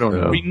might have been. We don't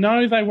know. We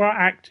know they were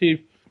active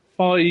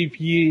 5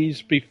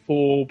 years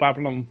before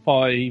Babylon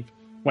 5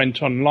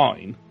 went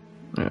online.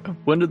 Yeah.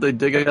 When did they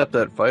dig up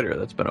that fighter?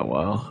 That's been a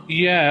while.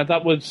 Yeah,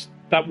 that was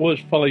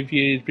 5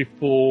 years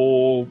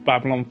before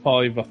Babylon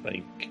 5, I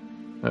think.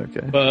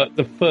 Okay. But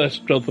the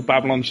first of the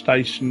Babylon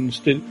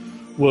stations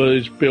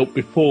was built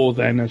before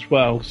then as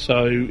well,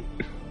 so,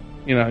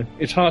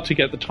 it's hard to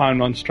get the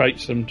timeline straight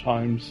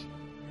sometimes.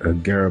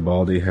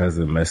 Garibaldi has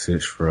a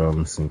message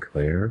from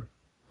Sinclair.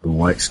 The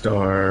White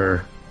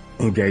Star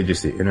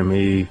engages the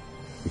enemy.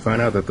 You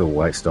find out that the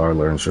White Star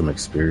learns from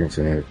experience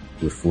and it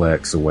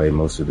reflects away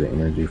most of the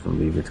energy from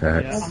these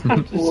attacks. Yeah, I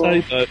have to say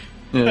that.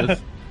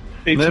 Yes.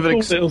 It's a cool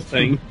little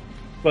thing,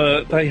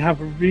 but they have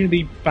a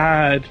really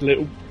bad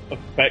little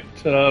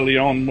effect early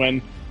on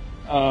when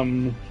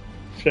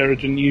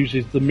Sheridan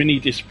uses the mini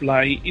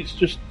display. It's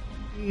just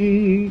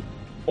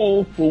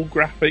awful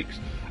graphics,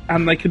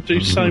 and they could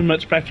do so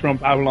much better on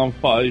Babylon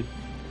 5.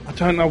 I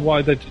don't know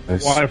why they did the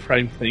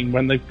wireframe thing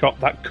when they've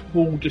got that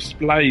cool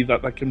display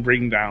that they can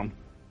bring down.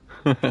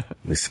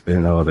 They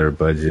spend all their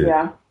budget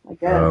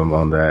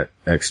on that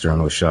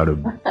external shot of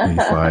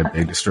B5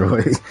 being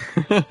destroyed.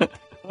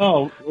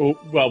 Oh,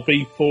 well,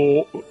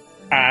 B4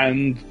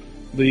 and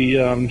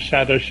the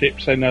shadow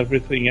ships and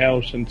everything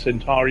else, and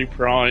Centauri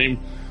Prime.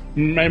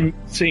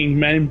 Seeing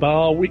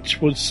Membar, which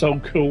was so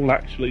cool,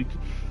 actually.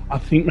 I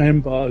think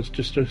Membar is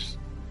just a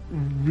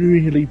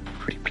really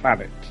pretty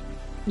planet.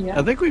 Yeah.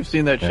 I think we've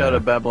seen that shot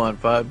of Babylon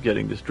 5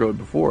 getting destroyed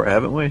before,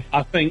 haven't we?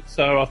 I think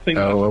so. We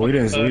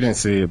didn't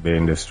see it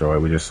being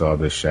destroyed. We just saw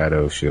the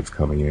shadow ships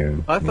coming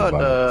in. I thought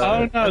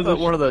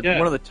one of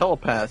the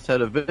telepaths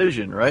had a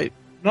vision, right?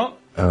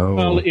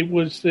 Well, it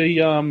was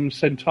the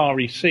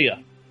Centauri Seer.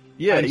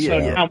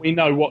 How we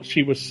know what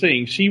she was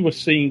seeing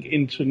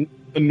into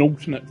an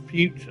alternate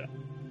future.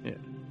 Yeah,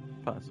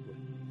 possibly.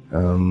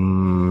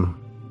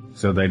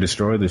 So they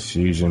destroy the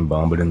fusion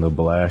bomb, but in the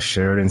blast,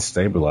 Sheridan's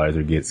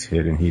stabilizer gets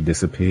hit and he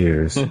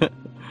disappears.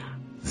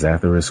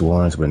 Zathras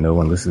warns, but no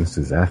one listens to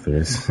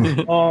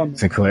Zathras.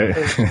 Sinclair.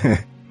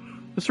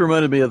 This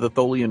reminded me of the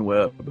Tholian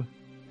Web.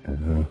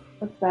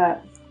 What's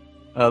that?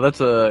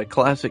 That's a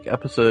classic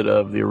episode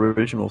of the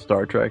original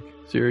Star Trek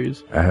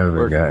series. I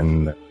haven't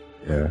gotten that.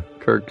 Yeah.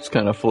 Kirk's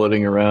kind of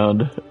floating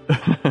around.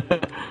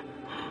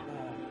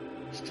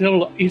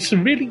 Still, it's a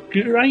really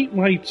great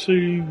way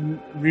to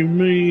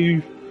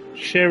remove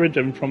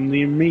Sheridan from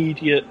the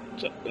immediate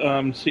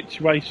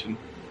situation,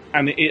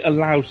 and it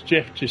allows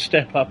Jeff to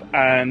step up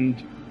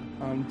and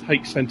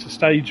take centre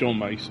stage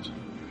almost.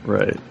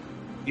 Right.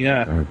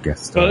 Yeah. Or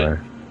guest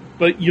star.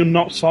 But you're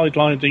not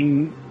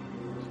sidelining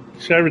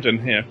Sheridan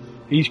here.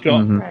 He's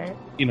got, but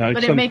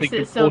it makes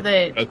it so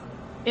that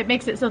it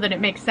makes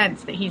it makes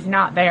sense that he's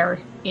not there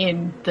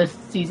in the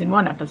season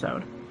 1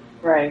 episode.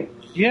 Right.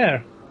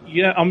 Yeah.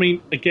 I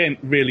mean, again,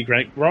 really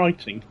great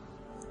writing.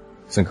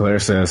 Sinclair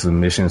says the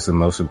mission's the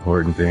most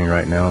important thing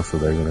right now, so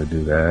they're going to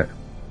do that.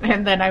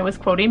 And then I was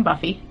quoting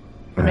Buffy.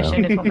 The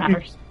mission is what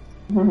matters.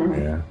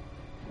 Yeah.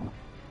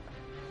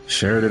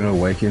 Sheridan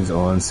awakens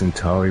on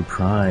Centauri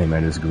Prime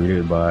and is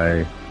greeted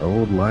by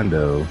old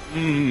Londo,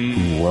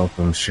 who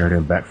welcomes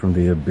Sheridan back from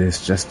the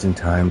abyss just in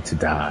time to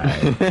die.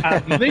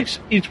 And this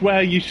is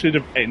where you should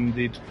have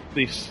ended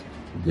this.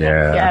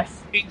 Yeah.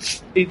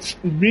 Yes. It's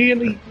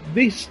really,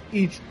 this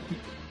is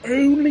the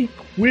only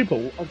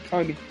quibble I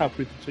kind of have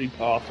with the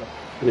two-parter.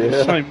 Yeah.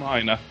 It's so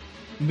minor.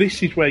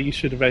 This is where you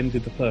should have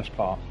ended the first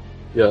part.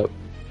 Yep.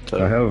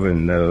 I have a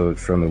note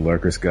from the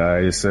Lurkers guy.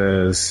 It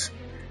says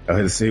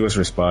he was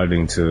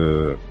responding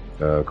to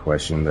a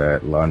question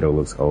that Londo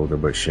looks older,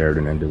 but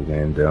Sheridan and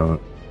Delenn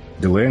don't.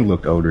 Delenn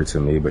looked older to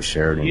me, but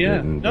Sheridan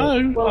didn't.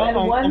 On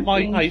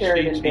my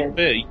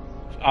HGTV,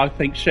 I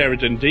think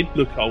Sheridan did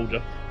look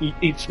older.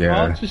 It's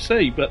hard to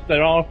see, but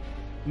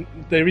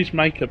there is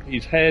makeup.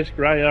 His hair's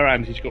greyer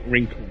and he's got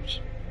wrinkles.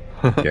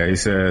 Yeah, he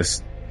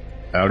says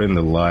out in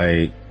the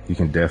light, you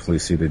can definitely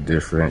see the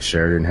difference.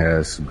 Sheridan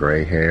has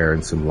gray hair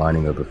and some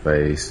lining of the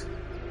face.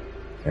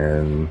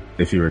 And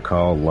if you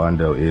recall,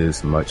 Londo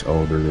is much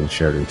older than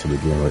Sheridan to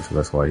begin with, so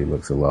that's why he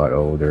looks a lot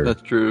older.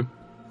 That's true.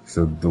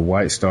 So the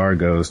White Star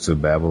goes to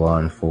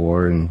Babylon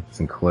 4, and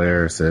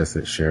Sinclair says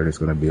that Sheridan's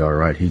going to be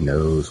alright. He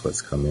knows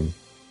what's coming.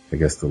 I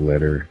guess the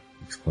letter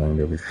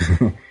explained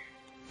everything.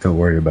 Don't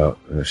worry about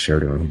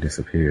Sheridan when he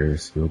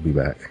disappears. He'll be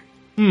back.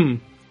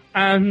 And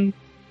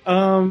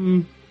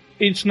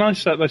it's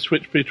nice that they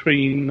switch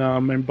between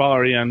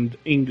Minbari and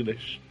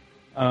English.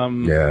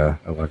 Yeah,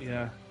 I like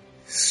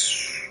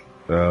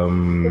So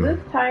this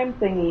time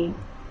thingy,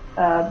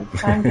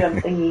 this time jump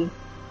thingy,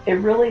 it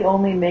really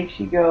only makes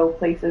you go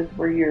places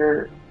where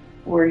you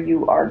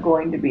are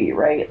going to be,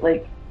 right?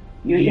 Like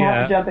you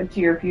have to jump into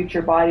your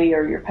future body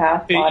or your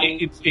past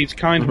body. It's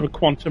kind of a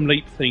quantum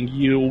leap thing.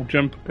 You'll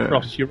jump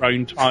across your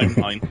own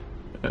timeline.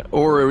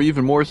 Or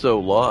even more so,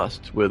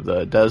 Lost with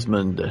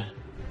Desmond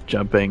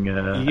jumping.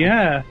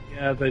 Yeah,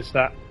 there's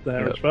that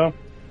there as well.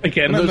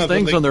 Again, and those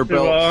things on their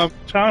belts.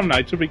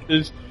 Terminator,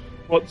 because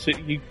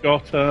you've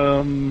got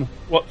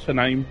what's her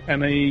name,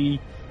 Penny,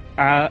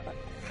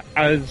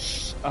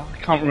 as I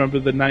can't remember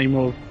the name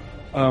of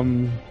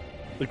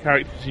the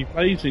character she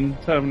plays in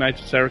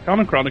Terminator Sarah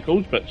Connor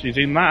Chronicles, but she's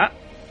in that.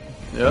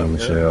 Yeah,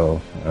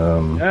 Michelle.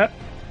 And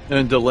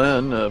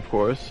Delenn, of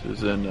course,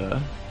 is in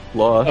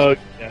Lost. Oh,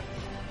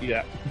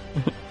 yeah.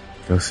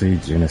 Go see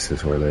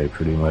Genesis, where they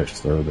pretty much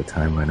throw the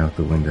timeline out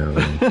the window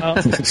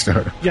and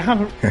start.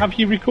 Have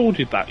you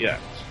recorded that yet?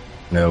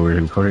 No,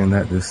 we're recording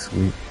that this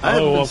week. I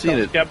haven't seen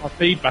it. Get my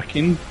feedback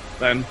in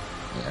then.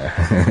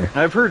 Yeah.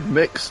 I've heard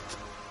mixed.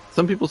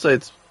 Some people say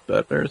it's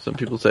better. Some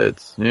people say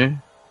it's I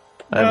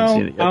haven't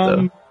seen it yet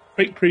though.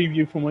 Quick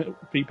preview for my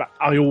feedback.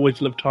 I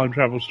always love time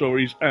travel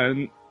stories,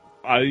 and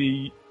whenever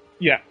you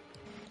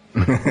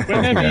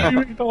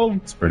involve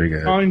It's pretty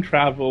good. time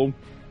travel,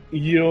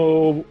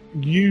 you're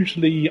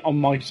usually on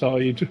my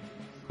side.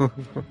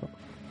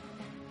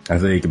 I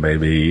think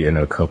maybe in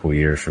a couple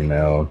years from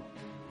now,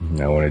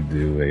 I want to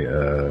do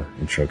a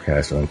intro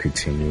cast on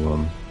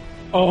Continuum.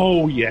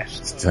 Oh yes,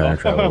 It's time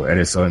travel, and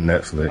it's on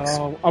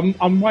Netflix.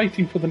 I'm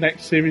waiting for the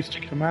next series to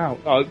come out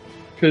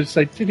because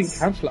they didn't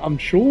cancel it. I'm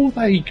sure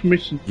they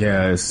commissioned.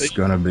 Yeah, it's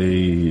gonna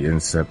be in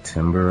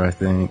September, I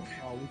think.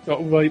 We've got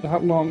to wait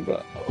that long,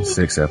 but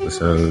 6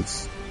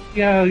 episodes.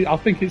 Yeah, I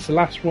think it's the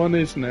last one,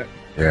 isn't it?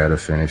 Yeah, to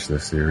finish the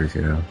series.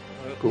 Yeah.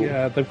 Cool.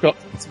 Yeah, they've got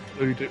to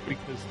include it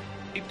because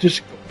it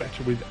just got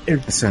better with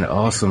everything. It's an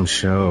awesome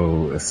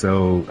show. It's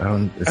so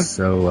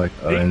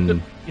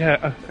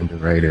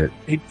underrated.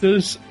 It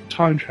does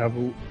time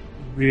travel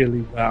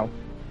really well.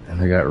 And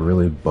they got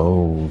really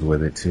bold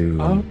with it too.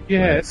 Oh,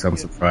 yeah. Like, I'm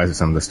surprised at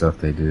some of the stuff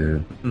they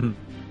did.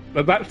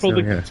 But that's for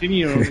the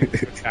Continuum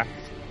cast.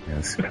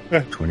 Yes,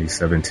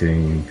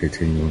 2017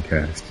 Continuum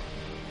cast.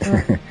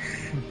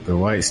 The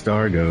White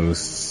Star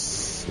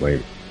goes.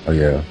 Wait. Oh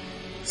yeah.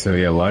 So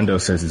yeah, Londo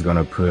says he's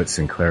gonna put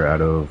Sinclair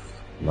out of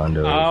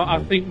Londo.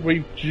 I think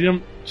we've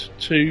jumped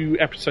to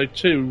episode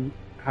 2,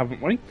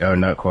 haven't we? Oh,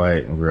 not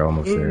quite. We're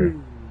almost there.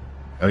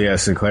 Oh yeah,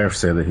 Sinclair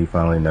said that he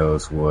finally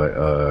knows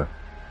what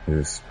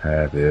his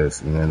path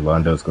is, and then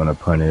Londo's gonna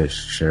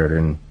punish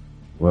Sheridan.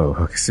 Whoa,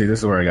 okay, see, this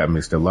is where I got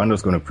mixed up.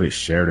 Londo's gonna put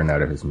Sheridan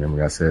out of his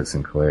memory. I said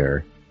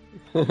Sinclair.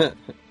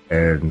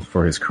 And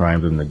for his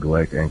crimes of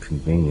neglect and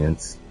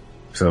convenience.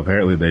 So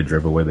apparently they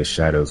drove away the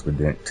shadows but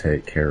didn't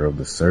take care of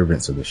the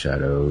servants of the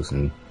shadows,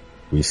 and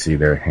we see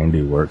their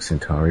handiwork.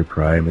 Centauri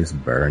Prime is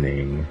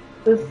burning.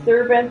 The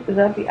servants, is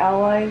that the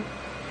allies?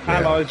 Yeah.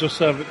 Allies or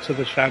servants of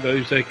the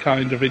shadows, they're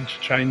kind of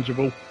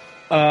interchangeable.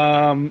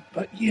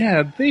 But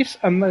yeah, this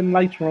and then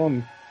later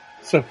on,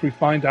 so if we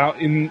find out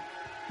in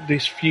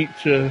this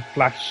future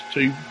flash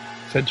to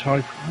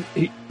Centauri Prime,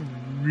 it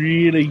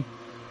really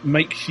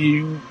makes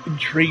you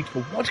intrigued for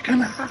what's going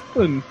to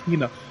happen. You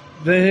know,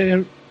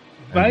 they're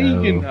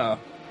vague enough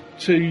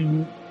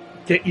to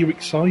get you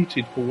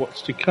excited for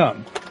what's to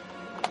come.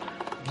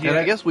 Yeah, and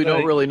I guess we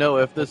don't really know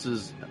if this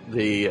is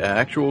the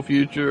actual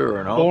future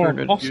or an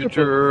alternate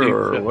future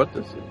or what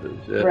this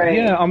is. Yeah. Right.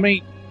 Yeah, I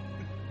mean,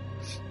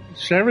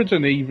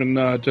 Sheridan even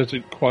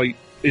isn't quite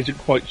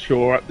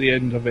sure at the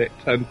end of it,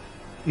 and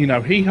you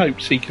know he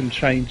hopes he can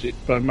change it,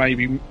 but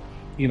maybe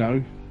he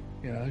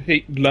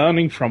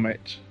learning from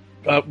it.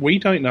 But we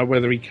don't know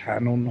whether he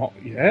can or not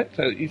yet.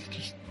 It's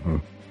just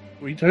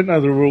we don't know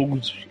the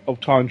rules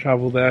of time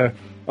travel they're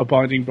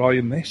abiding by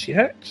in this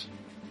yet.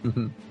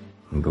 Mm-hmm.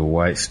 The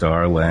White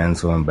Star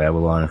lands on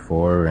Babylon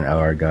 4, and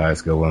our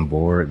guys go on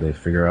board. They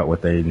figure out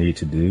what they need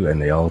to do,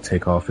 and they all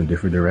take off in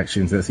different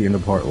directions. That's the end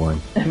of part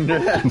 1.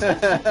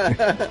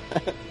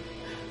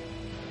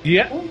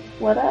 Yeah.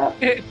 What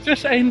up? It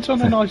just ends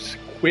on a nice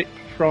quip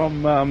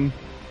from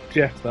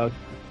Jeff, though.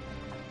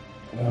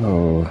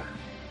 Oh,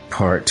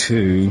 part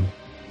 2,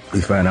 we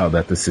find out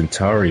that the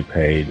Centauri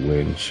paid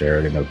when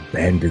Sheridan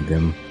abandoned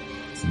them.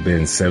 It's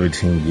been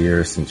 17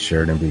 years since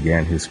Sheridan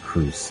began his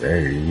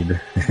crusade.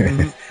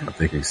 I'm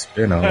thinking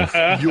spin-off.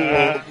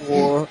 Your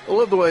war. I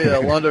love the way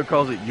Londo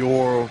calls it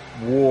your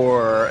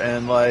war,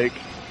 and like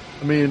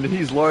I mean,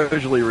 he's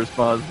largely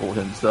responsible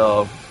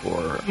himself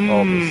for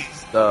all this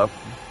stuff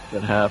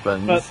that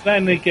happens. But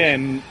then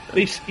again,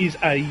 this is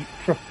a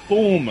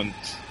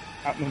performance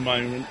at the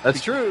moment.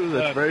 That's true.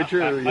 That's very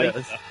true.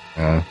 Yes.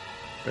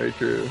 Very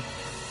true.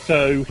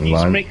 So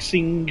he's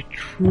mixing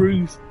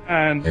truth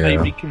and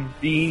maybe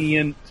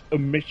convenient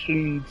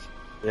omissions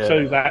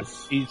so that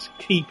his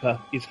keeper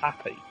is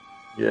happy.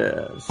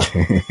 Yes.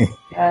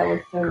 That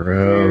was so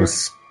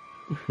Gross. Weird.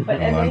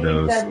 But and then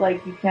you said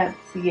like you can't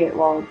see it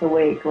while it's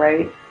awake,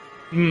 right?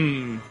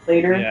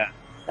 Later. Yeah.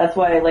 That's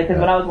why, like, because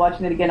when I was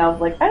watching it again, I was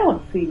like, I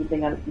don't see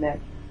anything on his neck.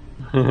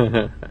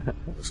 I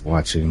was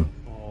watching.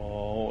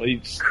 Oh,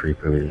 it's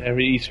creepy.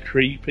 It's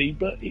creepy,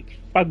 but it's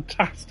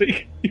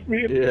fantastic.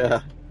 Really.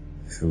 Yeah.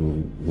 So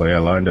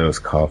Lando's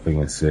coughing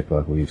and sick,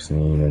 like we've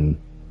seen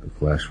in the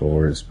flash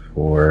forwards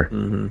before.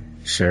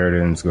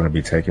 Sheridan's going to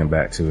be taken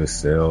back to his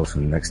cells,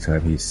 and next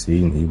time he's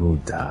seen, he will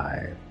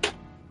die.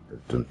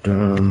 Dun, dun,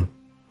 dun.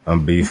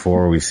 On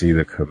B4, we see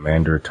the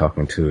commander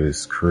talking to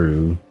his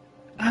crew.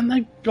 And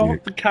they've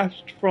got the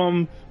cast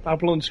from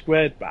Babylon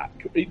Squared back,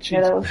 which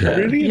is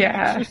brilliant.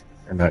 Yeah.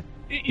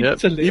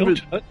 It's a little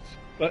touch,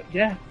 but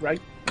yeah, right.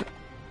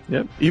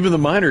 Yep. Even the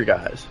minor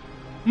guys.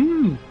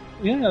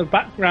 Yeah,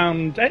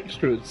 background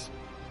extras.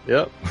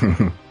 Yep.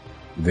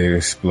 The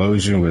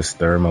explosion was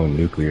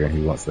thermonuclear, and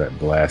he wants that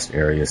blast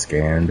area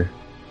scanned.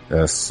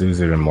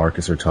 Susan and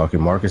Marcus are talking.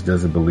 Marcus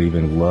doesn't believe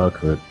in luck,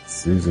 but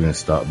Susan has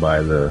stopped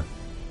by the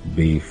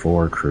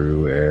B4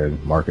 crew,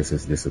 and Marcus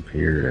has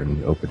disappeared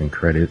in the opening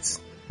credits.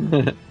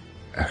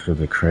 After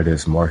the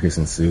credits, Marcus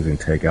and Susan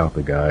take out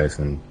the guys,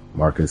 and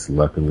Marcus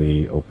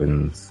luckily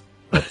opens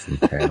up some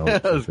panels.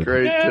 That was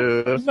great,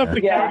 too. Love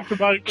the character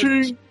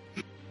moment.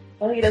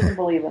 Well, he doesn't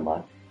believe in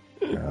luck.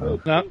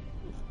 No.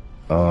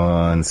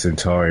 On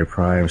Centauri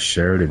Prime,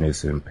 Sheridan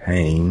is in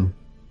pain.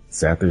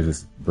 Sathers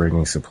is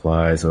bringing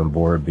supplies on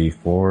board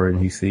B4, and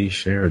he sees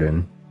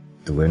Sheridan.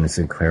 Delenn and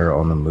Sinclair are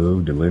on the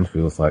move. Delenn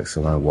feels like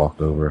someone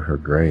walked over her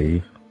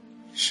grave.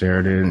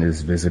 Sheridan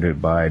is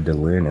visited by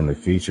Delenn in the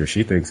future.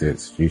 She thinks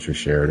it's future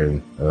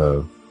Sheridan.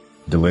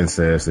 Delenn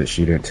says that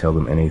she didn't tell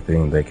them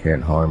anything. They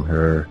can't harm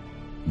her.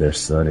 Their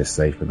son is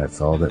safe, and that's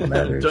all that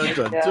matters. Dun,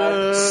 dun,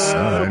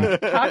 dun.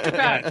 Talk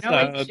about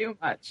knowing too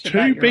much.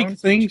 Two big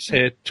things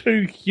here.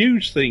 Two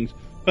huge things.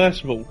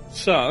 First of all,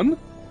 son.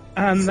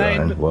 And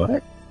then...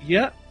 What?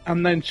 Yeah,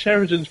 and then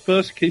Sheridan's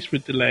first kiss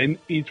with Delenn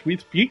is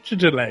with future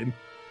Delenn.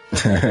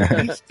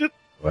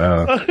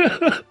 Wow.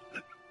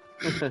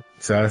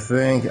 So I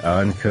think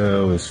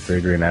Anka was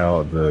figuring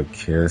out the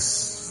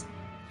kiss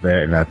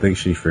that, and I think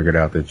she figured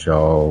out that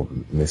y'all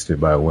missed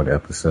it by one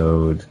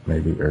episode,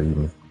 maybe, or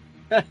even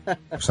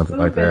something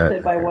like that. Missed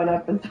it by one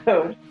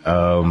episode.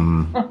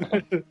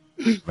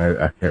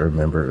 I can't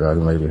remember.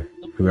 Maybe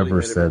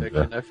whoever said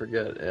that. I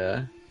forget.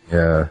 Yeah.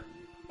 Yeah.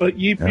 But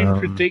you've been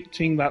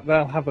predicting that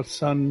they'll have a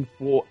son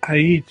for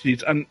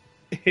ages, and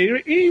here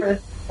it is.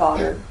 First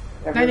daughter.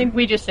 I think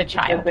we just said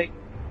child.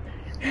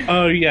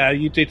 Oh yeah,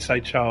 you did say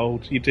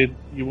child. You did.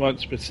 You weren't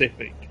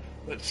specific,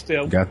 but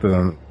still. Got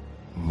the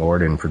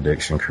Morden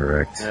prediction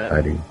correct,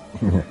 Heidi.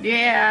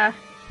 Yeah.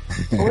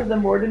 What was the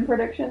Morden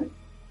prediction?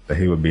 That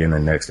he would be in the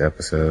next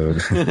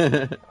episode.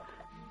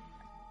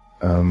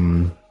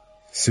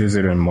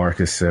 Susan and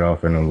Marcus set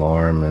off an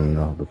alarm, and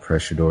all the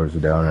pressure doors are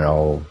down, and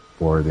all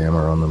four of them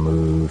are on the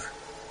move.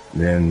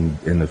 Then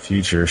in the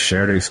future,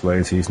 Sheridan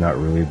explains he's not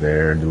really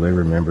there. Delenn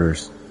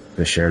remembers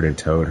that Sheridan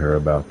told her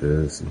about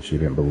this, and she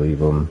didn't believe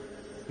him.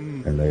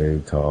 And they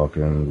talk,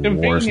 and the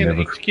war's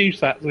never... excuse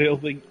that little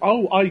thing.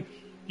 Oh,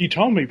 you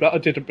told me, but I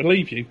didn't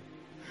believe you.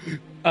 You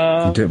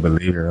didn't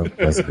believe your own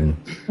husband.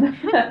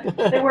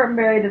 They weren't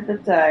married at the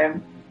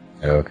time.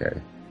 Okay.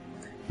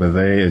 But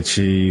they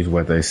achieved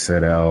what they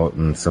set out,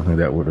 and something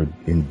that would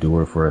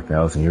endure for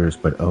 1,000 years,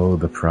 but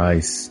the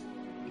price.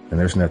 And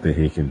there's nothing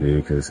he can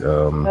do, because... she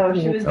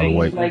was being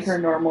like her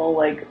normal,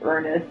 like,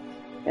 earnest.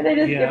 And they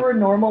just give her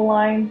normal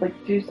lines, like,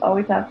 you just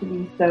always have to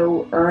be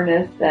so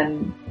earnest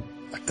and...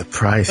 The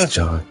price,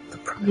 John. The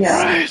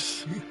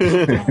price.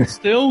 Yeah.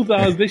 Still,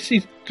 though, this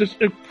is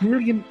just a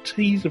brilliant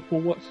teaser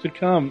for what's to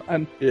come.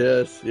 And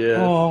yes.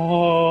 It's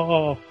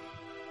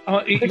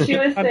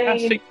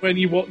fantastic when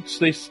you watch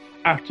this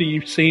after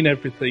you've seen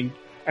everything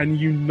and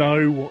you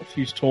know what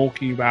she's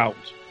talking about.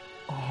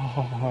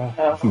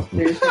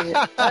 Seriously.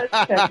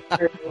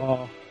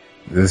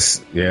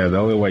 The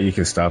only way you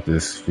can stop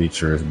this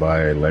feature is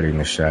by letting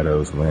the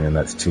shadows win, and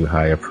that's too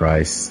high a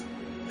price.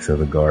 So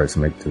the guards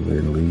make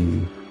Delenn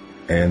leave.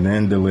 And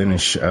then Delenn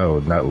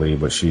and not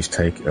leave, but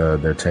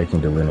they're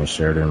taking Delenn and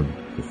Sheridan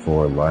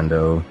before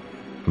Londo.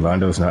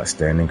 Londo's not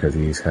standing because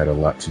he's had a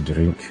lot to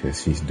drink,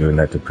 because he's doing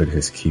that to put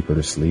his keeper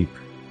to sleep.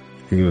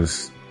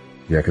 Because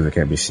it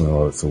can't be seen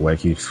while it's awake.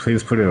 He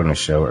was put it on the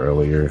show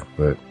earlier,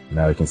 but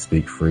now he can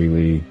speak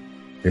freely.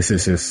 This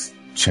is his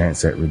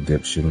chance at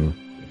redemption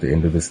at the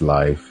end of his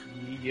life.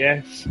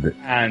 Yes,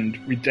 and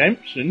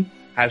redemption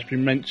has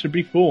been mentioned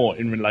before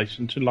in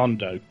relation to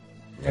Londo.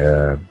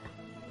 Yeah,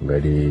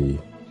 Lady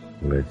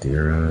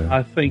Ladira.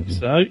 I think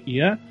so,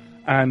 yeah.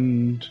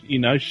 And,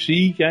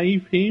 she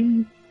gave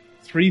him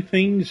 3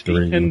 things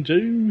he can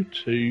do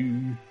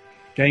to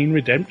gain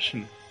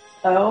redemption.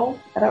 Oh,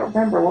 I don't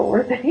remember. What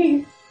were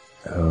they?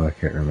 Oh, I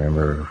can't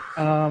remember.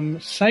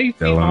 Save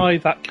the eye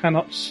that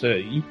cannot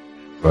see.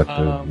 But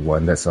the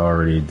one that's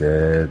already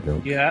dead.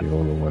 Kill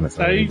the one that's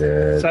already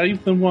dead.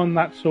 Save the one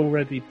that's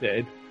already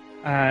dead.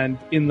 And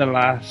in the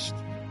last,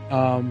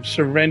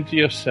 surrender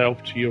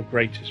yourself to your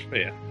greatest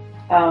fear.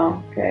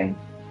 Oh, okay.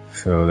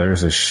 So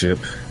there's a ship,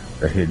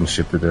 a hidden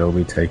ship that they'll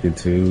be taken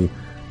to.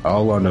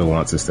 All Londo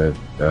wants is that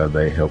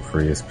they help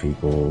free his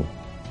people.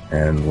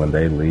 And when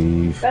they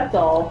leave... That's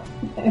all.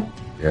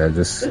 Yeah,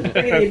 just free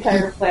the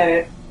entire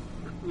planet.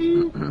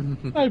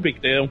 No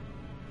big deal.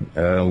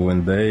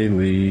 When they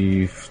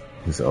leave,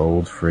 his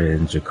old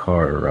friend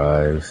Jakar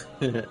arrives.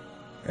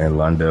 And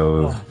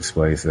Londo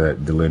explains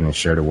that Delenn and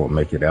Sheridan won't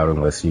make it out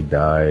unless he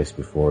dies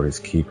before his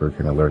keeper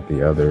can alert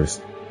the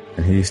others.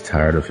 And he's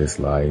tired of his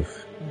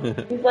life.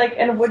 He's like,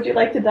 and would you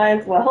like to die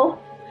as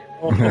well?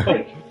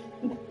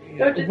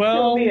 Don't just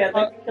kill me, I'd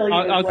like to kill you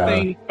as well. I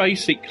think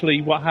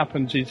basically what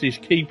happens is his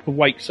keeper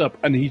wakes up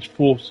and he's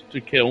forced to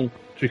kill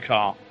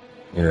Jakar.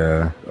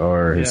 Yeah,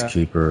 or his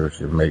keeper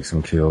makes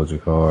him kill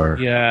Jakar.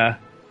 Yeah,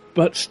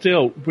 but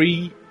still,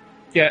 we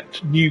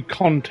get new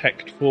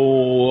context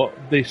for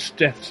this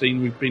death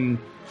scene we've been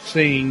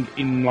seeing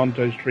in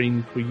Londo's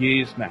dream for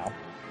years now.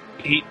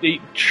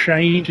 It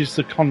changes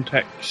the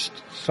context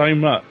so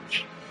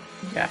much.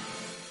 Yeah.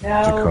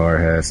 Now, Jakar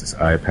has his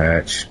eye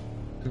patch.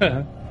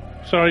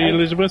 Sorry,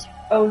 Elizabeth?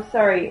 Oh,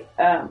 sorry.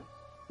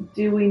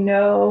 Do we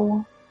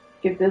know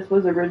if this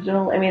was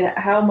original? I mean,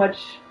 how much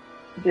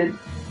did,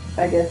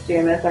 I guess,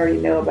 JMS already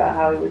know about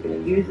how he was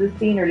going to use this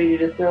scene, or did you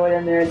just throw it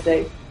in there and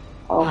say,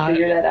 I'll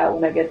figure that out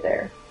when I get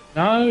there?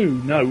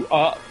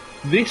 No.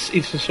 This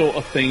is the sort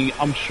of thing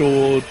I'm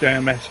sure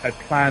JMS had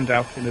planned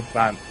out in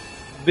advance.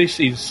 This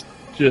is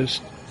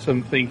just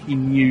something he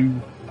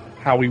knew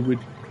how he would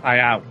play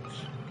out.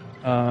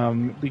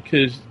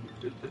 Because,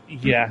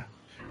 yeah.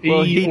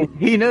 Well,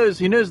 he knows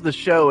the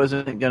show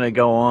isn't going to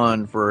go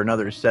on for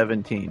another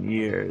 17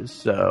 years,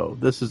 so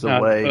this is a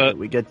way that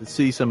we get to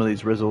see some of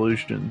these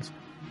resolutions.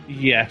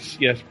 Yes,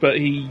 but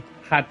he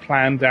had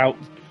planned out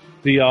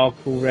the arc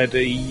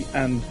already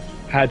and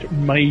had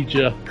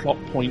major plot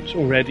points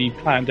already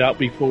planned out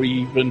before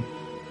he even,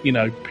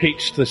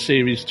 pitched the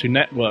series to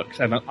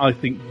networks, and I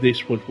think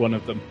this was one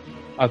of them.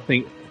 I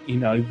think,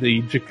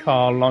 the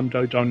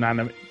Jakar-Londo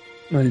dynamic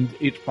and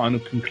its final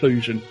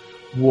conclusion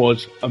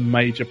was a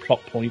major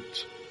plot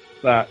point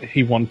that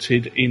he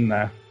wanted in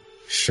there.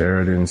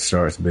 Sheridan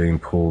starts being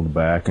pulled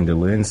back, and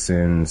Delenn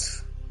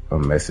sends a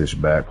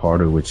message back,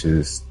 part of which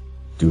is,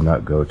 do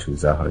not go to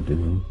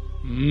Zahadin.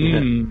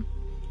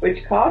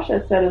 Which Kosh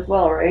has said as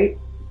well, right?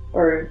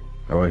 Or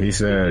he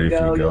said, if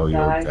you go,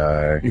 you'll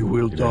die. You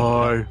will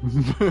die.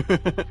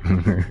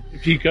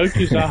 If you go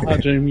to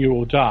Zahadin, you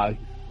will die.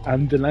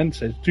 And Delenn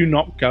says, do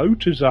not go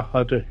to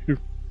Zahadin.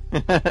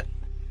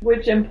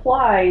 Which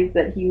implies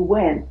that he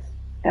went,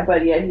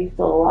 but yet he's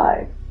still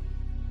alive.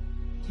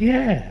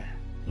 Yeah.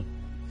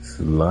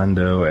 So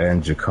Londo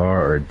and Jakar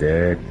are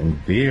dead,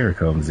 and Beer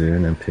comes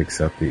in and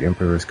picks up the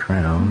Emperor's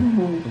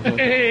crown.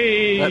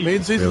 Hey! That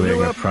means he's Really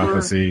new a Emperor.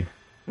 prophecy.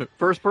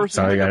 First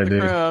person to get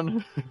the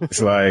crown.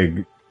 It's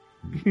like,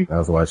 I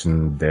was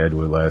watching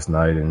Deadwood last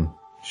night, and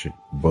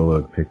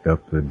Bullock picked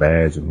up the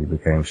badge, and he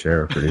became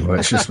sheriff pretty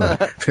much just by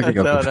picking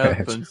up the badge.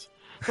 Happens.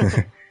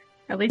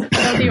 At least it's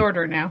know the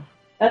order now.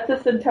 That's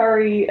a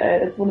Centauri,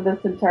 it's one of the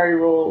Centauri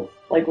rules,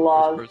 like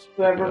laws.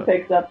 Whoever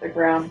picks up the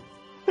crown.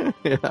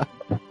 Yeah.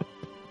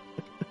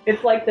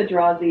 It's like the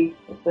Drazi.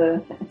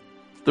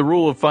 The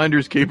rule of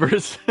finders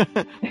keepers.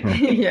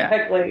 Yeah.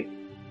 Exactly.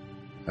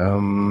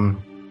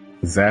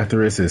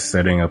 Zathras is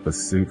setting up a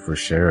suit for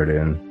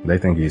Sheridan. They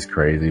think he's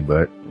crazy,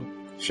 but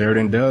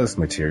Sheridan does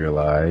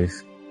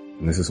materialize.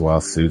 And this is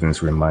while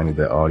Susan's reminding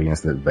the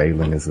audience that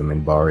Valen is a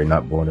Minbari,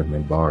 not born of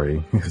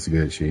Minbari. It's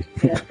good she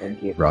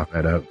brought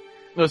that up.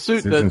 A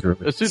suit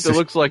that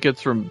looks like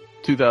it's from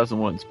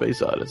 2001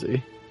 Space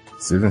Odyssey.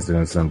 Susan's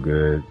doing some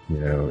good,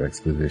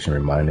 exposition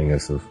reminding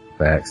us of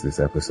facts this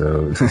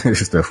episode.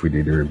 Stuff we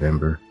need to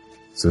remember.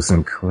 So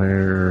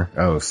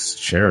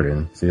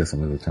Sheridan. See, that's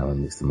another time I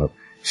mixed them up.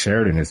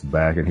 Sheridan is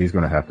back, and he's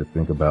going to have to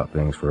think about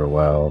things for a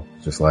while,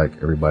 just like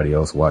everybody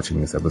else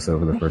watching this episode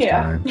for the first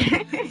time.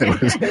 There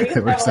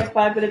was like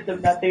 5 minutes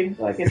of nothing,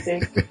 so I can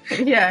think.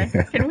 Yeah.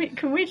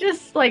 Can we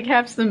just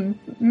have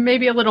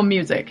maybe a little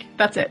music?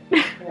 That's it.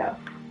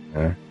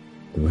 Yeah.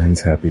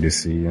 Delenn's happy to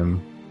see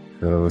him.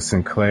 So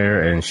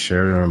Sinclair and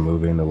Sheridan are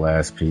moving the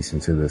last piece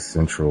into the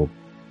central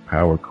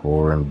power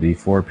core, and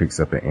B4 picks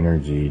up an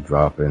energy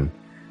drop, and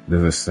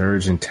there's a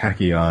surge in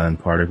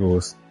tachyon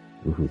particles.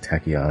 Ooh,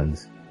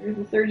 tachyons. There's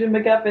a surge in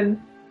MacGuffin.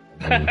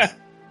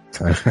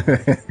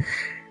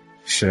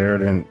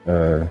 Sheridan,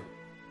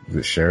 was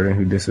it Sheridan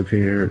who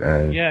disappeared?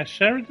 And yeah,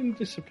 Sheridan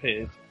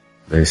disappeared.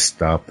 They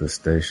stopped the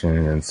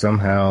station, and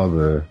somehow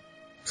the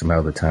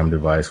time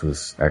device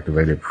was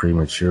activated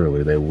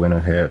prematurely. They went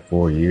ahead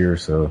 4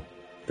 years, so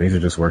things are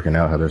just working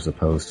out how they're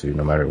supposed to,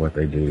 no matter what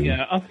they do.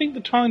 Yeah, I think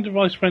the time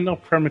device went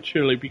off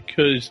prematurely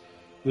because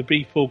the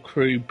B4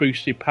 crew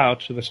boosted power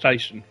to the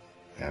station.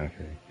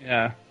 Okay.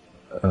 Yeah.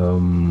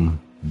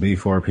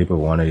 Before people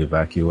want to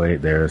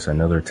evacuate, there's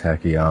another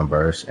tachyon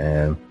burst,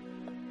 and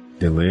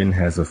Delenn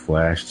has a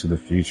flash to the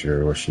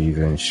future where she's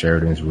in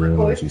Sheridan's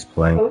room and she's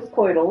playing.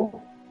 Post-coital,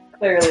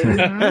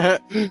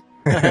 clearly.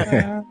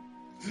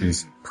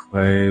 She's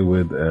playing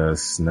with a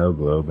snow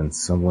globe, and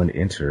someone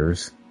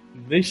enters.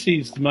 This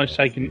is the most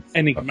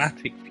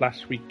enigmatic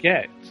flash we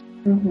get.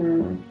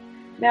 Mm-hmm.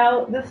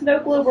 Now, the snow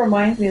globe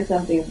reminds me of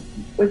something.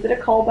 Was it a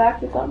callback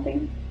to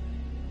something?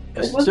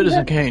 Yes,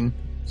 Citizen Kane.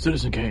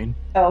 Citizen Kane.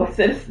 Oh,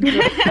 Citizen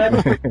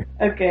Kane.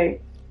 Okay.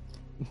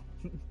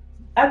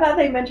 I thought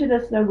they mentioned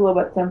a snow globe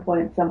at some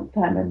point,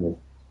 sometime in this.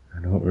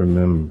 I don't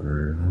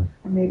remember.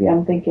 Maybe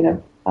I'm thinking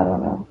of, I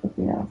don't know, if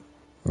you know.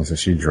 And so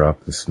she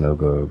dropped the snow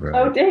globe, right?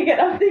 Oh, dang it,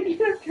 I'm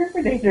thinking of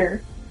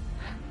Terminator.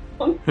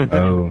 Oh.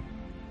 The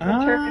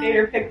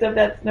Terminator picked up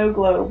that snow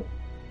globe.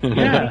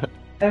 Yeah.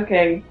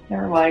 Okay,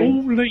 never mind.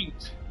 All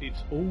linked.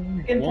 It's all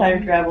In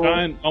time travel.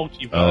 giant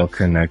multiverse. All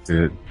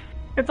connected.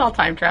 It's all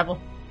time travel.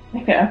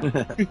 Yeah.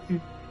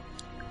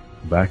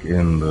 Back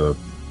in the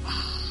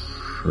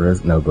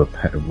back on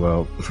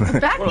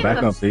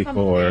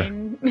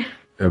B4.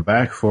 They're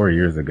back 4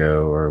 years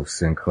ago, where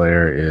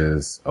Sinclair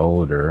is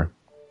older,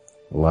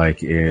 like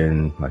he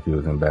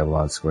was in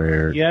Babylon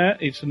Squared. Yeah,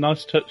 it's a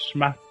nice touch to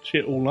match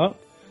it all up,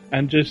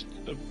 and just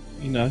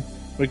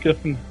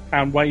MacGuffin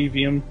hand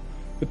waving him.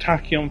 The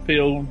tachyon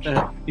field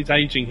is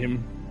aging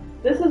him.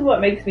 This is what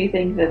makes me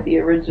think that the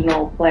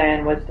original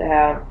plan was to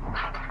have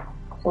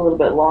a little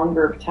bit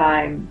longer of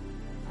time.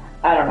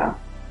 I don't know.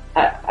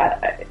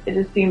 It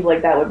just seems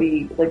like that would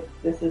be like,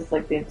 this is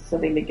like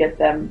something to get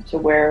them to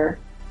where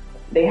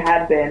they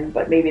had been,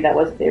 but maybe that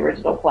wasn't the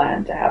original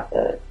plan, to have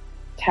the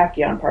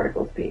tachyon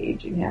particles be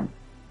aging him.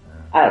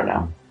 I don't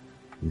know.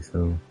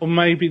 So, Or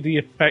maybe the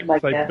effect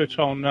Like they that. put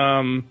on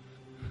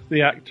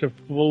the actor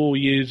 4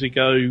 years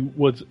ago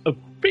was a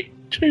bit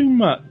too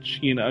much,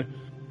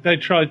 They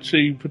tried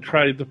to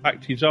portray the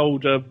fact he's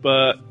older,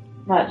 but...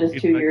 Not just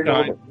 2 years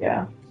older,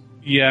 yeah.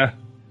 Yeah.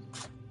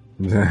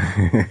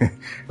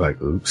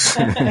 like, oops.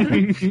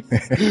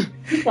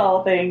 It's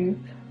all things.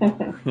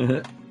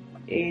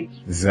 Age.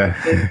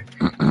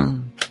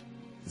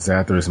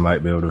 Zathras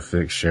might be able to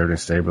fix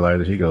Sheridan's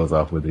stabilizer. He goes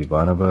off with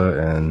Ivanova,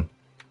 and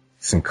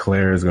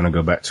Sinclair is going to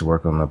go back to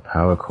work on the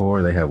power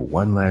core. They have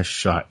one last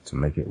shot to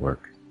make it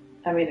work.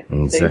 I mean, if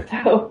you think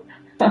so.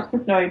 I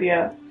have no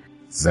idea.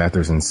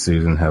 Zathras and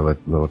Susan have a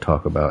little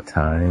talk about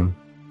time,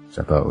 which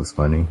I thought was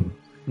funny.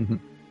 On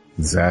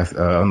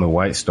the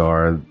White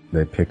Star,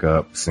 they pick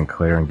up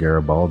Sinclair and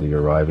Garibaldi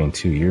arriving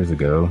 2 years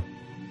ago,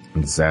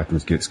 and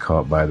Zathras gets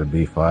caught by the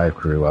B5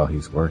 crew while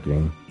he's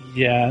working.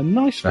 Yeah,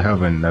 nice. I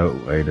have a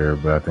note later,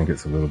 but I think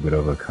it's a little bit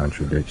of a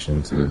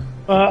contradiction to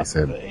what they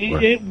said.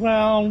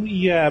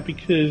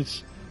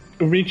 Because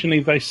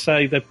originally they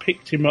say they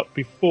picked him up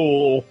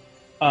before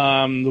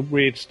the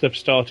weird stuff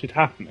started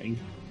happening.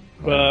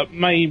 But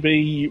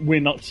maybe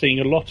we're not seeing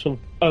a lot of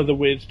other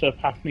weird stuff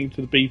happening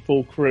to the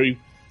B4 crew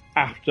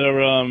after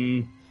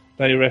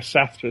they arrest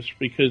Zathras,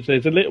 because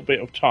there's a little bit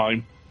of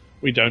time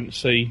we don't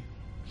see.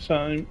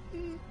 So,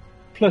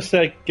 plus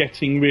they're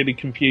getting really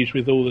confused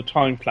with all the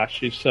time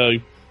flashes, so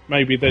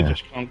maybe they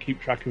just can't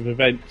keep track of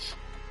events.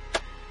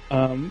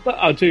 But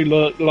I do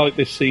like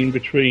this scene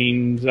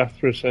between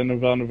Zathras and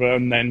Ivanova,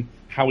 and then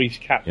how he's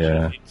captured.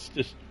 Yeah. It's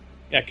just,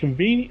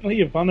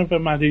 conveniently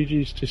Ivanova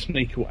manages to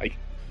sneak away.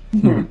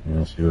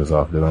 Yeah, she was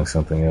off doing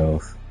something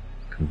else,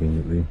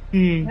 conveniently.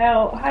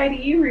 Now, Heidi,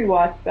 you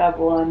rewatched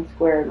Babylon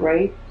Squared,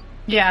 right?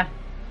 Yeah.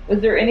 Was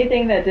there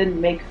anything that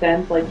didn't make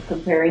sense, like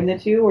comparing the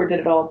two, or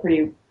did it all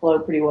flow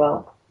pretty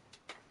well?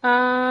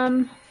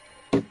 I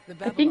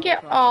think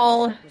it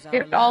all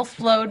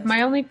flowed.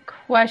 My only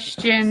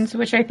questions,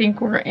 which I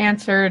think were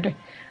answered,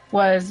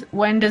 was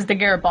when does the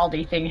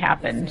Garibaldi thing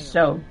happen?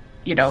 So,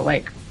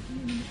 that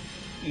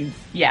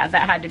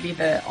had to be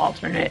the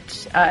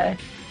alternate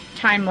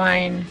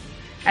timeline.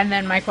 And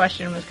then my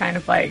question was kind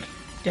of like,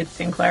 did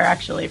Sinclair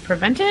actually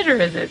prevent it, or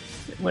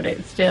would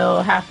it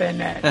still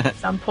happen at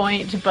some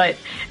point? But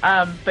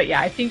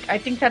yeah, I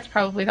think that's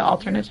probably the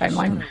alternate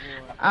timeline.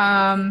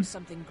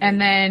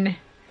 And then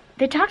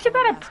they talked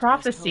about a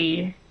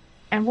prophecy,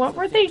 and what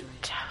were they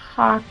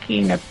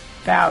talking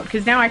about?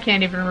 Because now I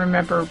can't even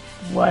remember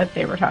what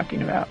they were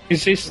talking about.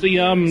 Is this the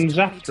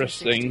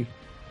Zathras thing?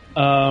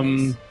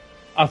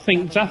 I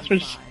think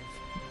Zathras,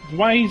 the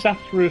way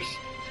Zathras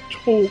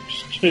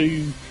talks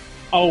to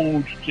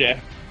old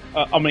Jeff,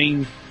 4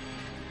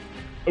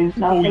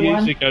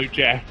 years ago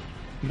Jeff,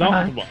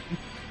 not the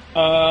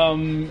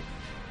one.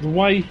 The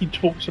way he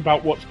talks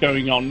about what's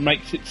going on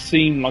makes it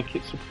seem like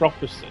it's a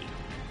prophecy.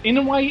 In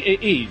a way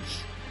it is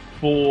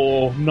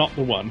for not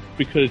the one,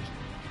 because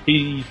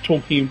he's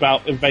talking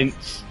about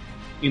events,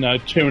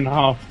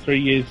 2.5, 3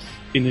 years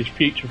in his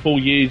future, 4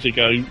 years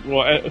ago.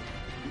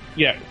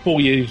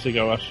 4 years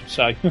ago, I should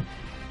say.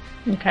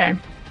 Okay.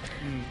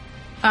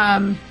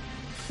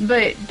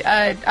 But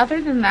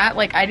other than that,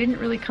 I didn't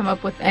really come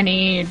up with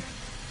any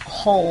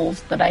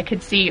holes that I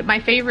could see. My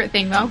favorite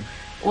thing, though,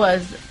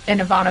 was an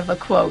Ivanova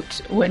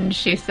quote when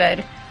she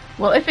said,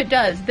 "Well, if it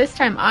does, this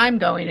time I'm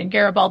going and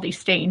Garibaldi's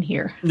staying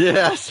here."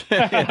 Yes.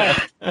 If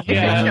it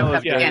showed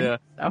up again.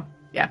 So,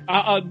 yeah.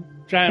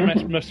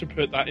 JMS must have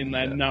put that in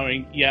there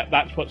knowing,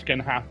 that's what's going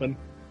to happen.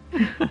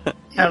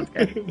 Sounds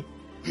good.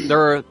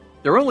 There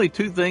are only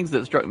two things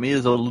that struck me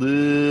as a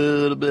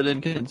little bit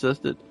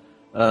inconsistent,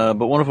 but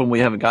one of them we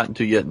haven't gotten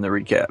to yet in the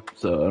recap,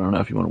 so I don't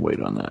know if you want to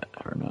wait on that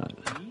or not.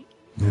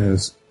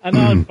 Yes. I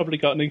know I've probably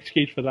got an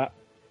excuse for that.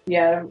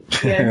 Yeah,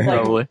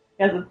 Probably.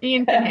 He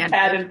has a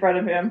pad in front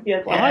of him. He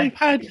has I've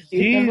had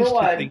years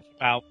to think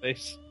about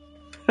this.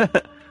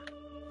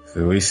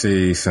 So we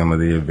see some of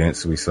the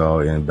events we saw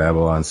in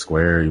Babylon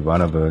Square.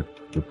 Ivanova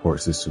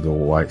reports this to the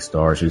White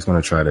Star. She's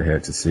going to try to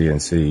head to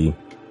CNC.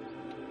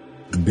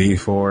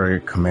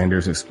 B4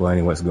 commander's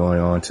explaining what's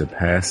going on to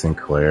Paz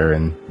Sinclair,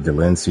 and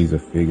Delenn sees a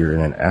figure in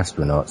an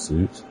astronaut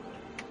suit.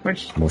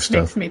 Which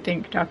makes me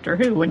think Doctor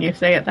Who when you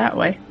say it that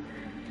way.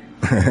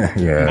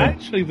 Yeah.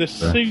 Actually, the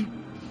suit's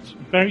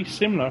very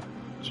similar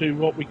to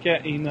what we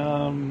get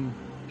in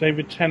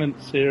David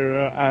Tennant's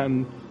era,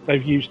 and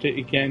they've used it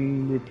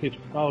again with Peter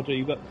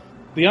Capaldi. But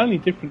the only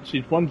difference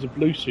is one's a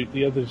blue suit,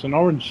 the other's an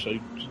orange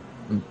suit.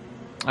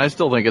 I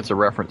still think it's a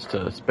reference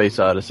to Space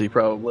Odyssey,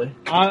 probably.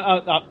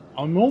 I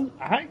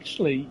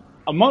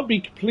might be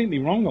completely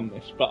wrong on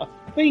this, but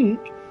I think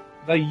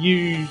they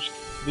used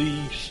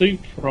the suit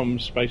from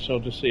Space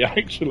Odyssey,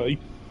 actually.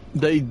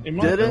 They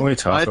didn't. We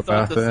talk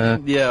about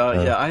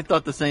that. I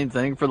thought the same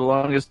thing for the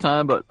longest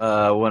time, but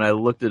when I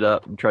looked it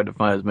up and tried to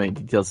find as many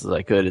details as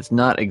I could, it's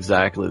not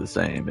exactly the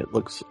same. It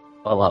looks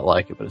a lot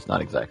like it, but it's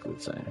not exactly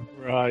the same.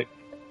 Right.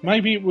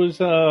 Maybe it was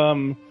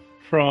from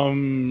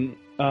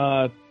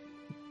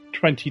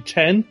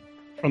 2010,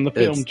 from the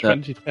film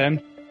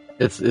 2010.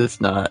 It's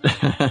not.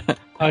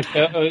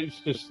 It's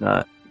just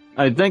not.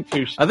 I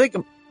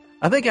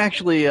think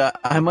actually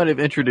I might have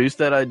introduced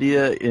that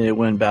idea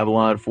when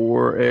Babylon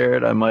 4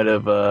 aired. I might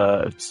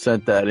have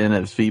sent that in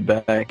as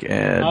feedback,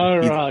 and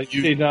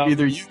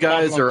either you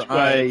guys or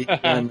I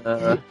and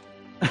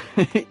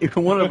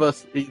one of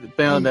us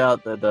found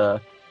out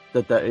that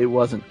it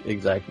wasn't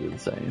exactly the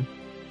same.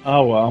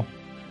 Oh well.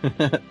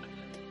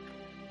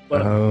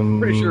 But I'm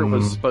pretty sure it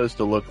was supposed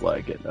to look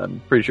like it. I'm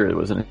pretty sure it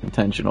was an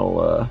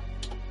intentional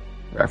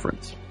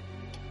reference.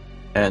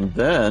 And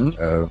then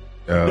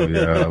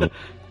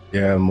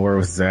yeah, more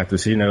with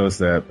Zathras. He knows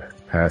that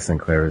Paz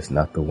Sinclair is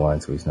not the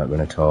one, so he's not going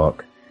to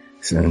talk.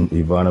 And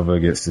Ivanova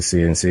gets to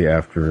CNC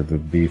after the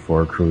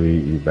B4 crew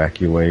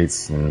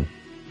evacuates, and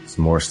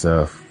some more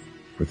stuff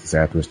with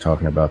Zathras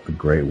talking about the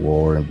Great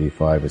War, and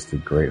B5 is the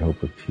Great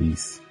Hope of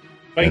Peace.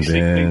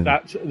 Basically,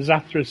 that's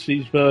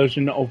Zathras'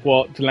 version of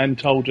what Delenn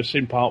told us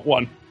in part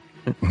 1.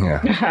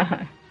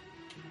 Yeah.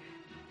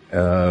 The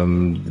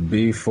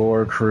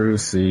B4 crew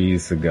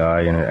sees a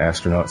guy in an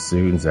astronaut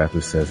suit, and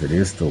Zathras says it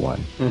is the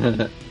one.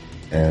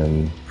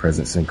 And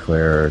President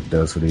Sinclair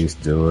does what he's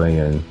doing,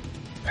 and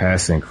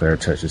Paz Sinclair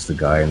touches the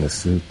guy in the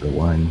suit, the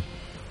one,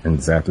 and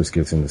Zathras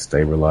gives him the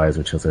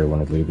stabilizer, tells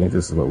everyone to leave. I think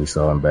this is what we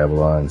saw in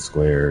Babylon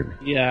Squared.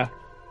 Yeah.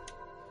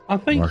 I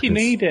think you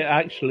need it,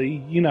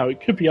 actually. You know, it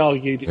could be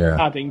argued it's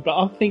padding, but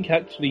I think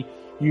actually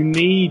you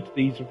need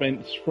these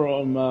events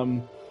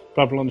from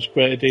Babylon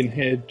Squared in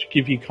here to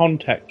give you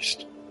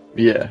context.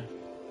 Yeah.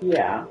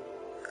 Yeah.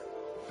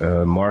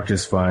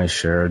 Marcus finds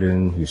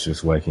Sheridan. He's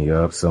just waking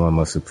up. Someone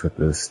must have put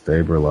the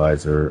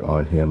stabilizer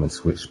on him and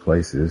switched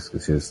places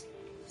because his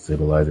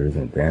stabilizer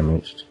isn't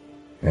damaged.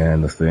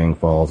 And the thing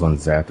falls on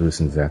Zathras,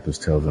 and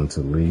Zathras tells him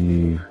to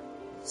leave.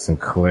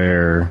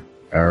 Sinclair,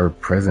 our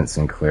President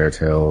Sinclair,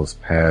 tells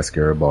Paz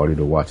Garibaldi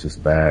to watch his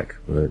back,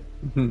 but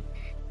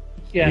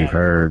we've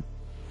heard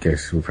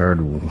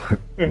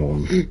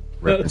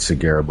reference to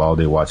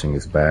Garibaldi watching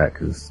his back.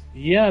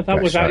 That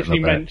was actually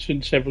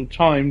mentioned several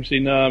times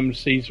in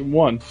season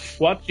 1.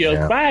 Watch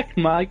your back,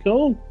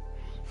 Michael.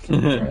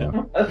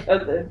 That's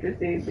an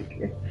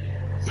interesting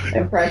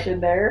impression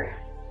there.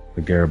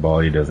 But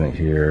Garibaldi doesn't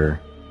hear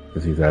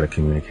because he's out of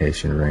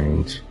communication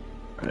range.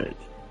 Right.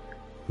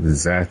 The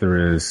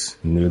Zathras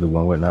knew the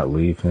one would not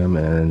leave him,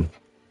 and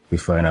we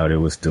find out it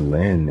was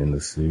Delenn in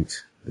the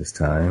suit this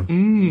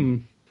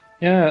time.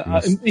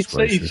 Yeah,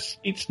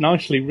 it's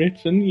nicely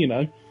written, you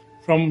know.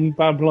 From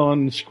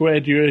Babylon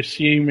Squared, you're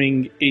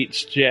assuming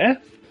it's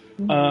Jeff.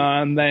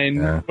 And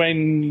then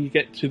when you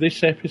get to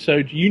this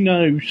episode, you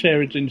know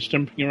Sheridan's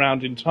jumping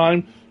around in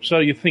time, so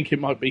you think it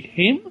might be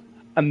him.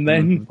 And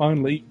then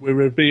finally we're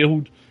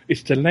revealed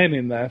it's Delenn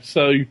in there.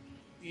 So,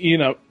 you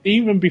know,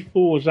 even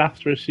before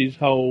Zathras'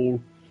 whole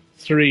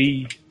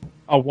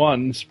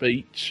 3-1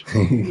 speech,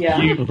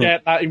 you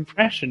get that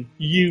impression.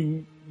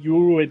 You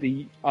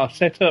already are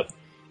set up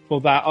for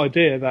that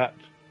idea that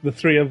the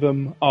three of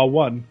them are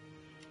one.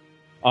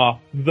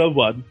 The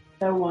one.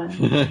 The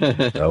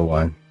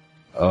one.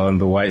 On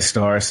the White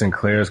Star,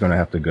 Sinclair's going to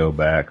have to go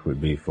back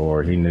with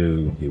B4. He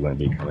knew he wouldn't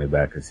be coming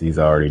back because he's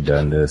already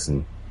done this,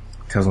 and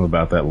tells him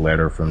about that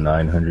letter from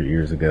 900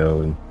 years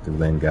ago, and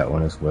Delenn got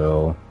one as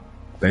well.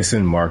 They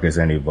send Marcus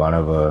and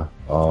Ivanova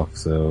off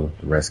so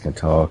the rest can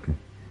talk.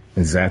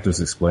 And Zathras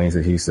explains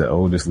that he's the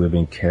oldest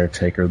living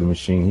caretaker of the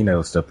machine. He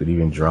knows stuff that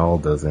even Drawl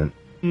doesn't.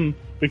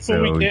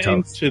 Before we get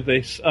into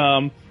this,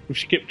 we've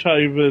skipped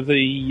over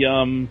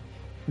the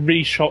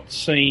reshot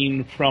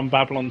scene from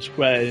Babylon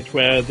Squared,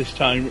 where this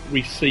time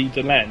we see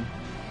Delenn.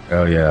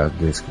 Oh yeah,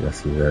 I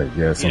see that.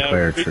 Yeah,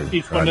 Sinclair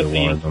he's tried one to of the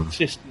warn them.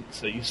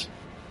 inconsistencies.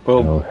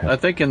 Well, I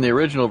think in the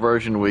original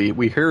version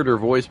we heard her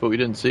voice, but we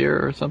didn't see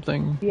her or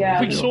something.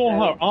 Yeah, We saw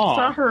her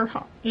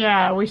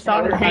arm. We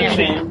saw her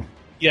hand.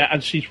 Yeah,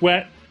 and she's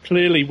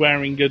clearly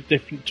wearing a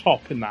different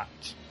top in that.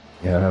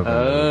 Yeah, I have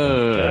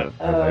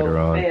that later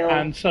on.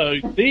 And so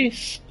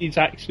this is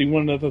actually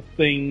one of the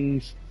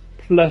things,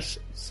 plus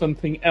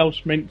something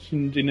else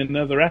mentioned in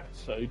another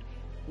episode,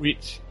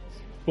 which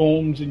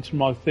forms into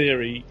my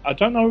theory. I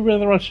don't know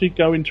whether I should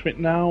go into it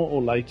now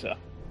or later.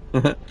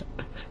 I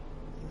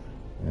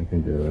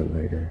can do it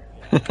later.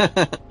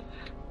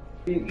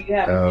 You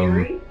have a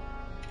theory?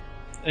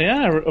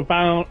 Yeah,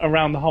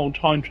 around the whole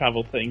time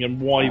travel thing and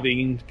why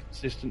the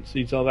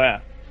inconsistencies are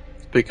there.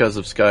 It's because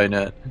of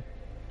Skynet.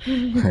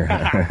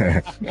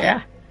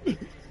 Yeah.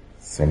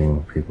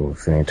 Sending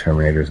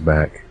Terminators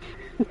back.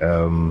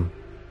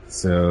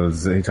 So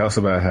he talks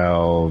about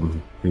how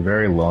he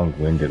very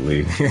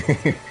long-windedly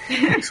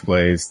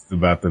explains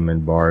about the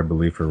Minbari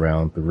belief for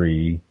round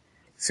 3.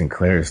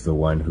 Sinclair is the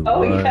one who was.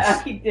 Oh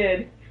yeah, he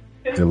did.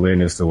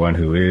 Delenn is the one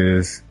who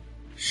is.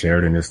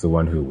 Sheridan is the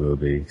one who will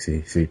be.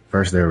 See,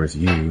 first there was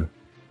you,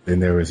 then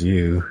there was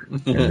you,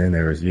 and then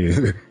there was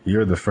you.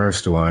 You're the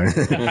first one,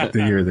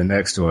 then you're the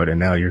next one, and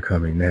now you're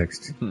coming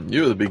next.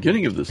 You're the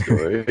beginning of the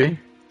story.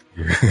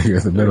 You're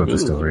the middle of the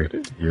story.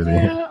 You're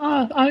the...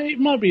 it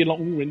might be a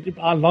long-winded,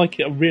 but I like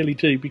it. I really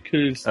do,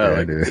 because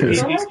I do.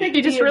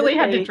 You just really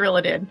had to drill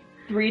it in.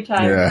 3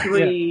 times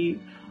 3,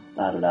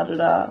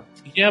 da-da-da-da-da.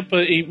 Yeah,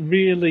 but it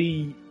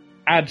really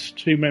adds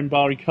to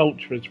Minbari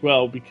culture as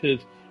well, because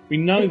we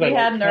know that... We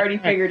hadn't already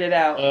figured it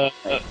out.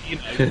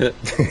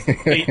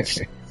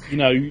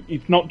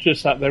 It's not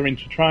just that they're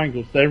into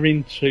triangles, they're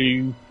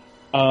into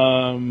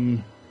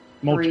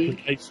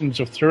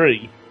multiplications of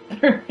 3.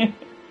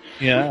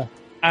 Yeah.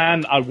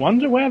 And I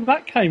wonder where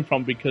that came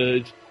from,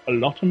 because a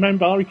lot of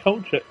Minbari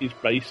culture is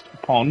based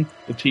upon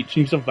the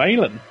teachings of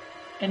Valen.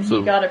 And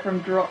he got it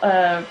from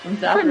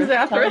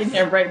Zathras. Telling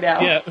him right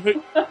now. Yeah,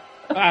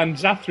 and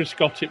Zathras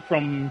got it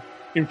from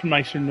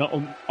information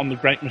on the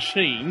Great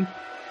Machine.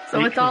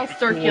 So it's all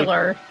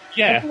circular.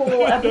 Yeah. The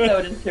whole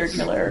episode is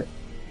circular.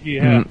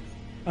 Yeah.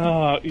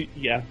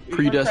 Yeah.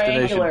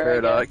 Predestination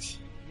paradox.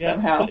 Yeah.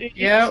 Somehow.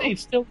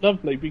 It's still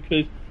lovely,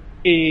 because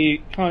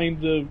it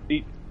kind of...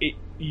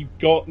 You've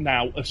got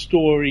now a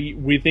story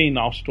within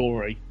our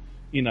story.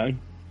 You know,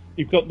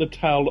 you've got the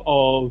tale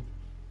of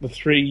the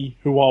 3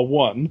 who are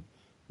one,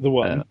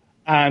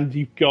 and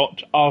you've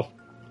got our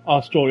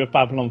story of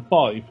Babylon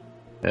 5.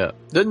 Yeah.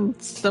 Didn't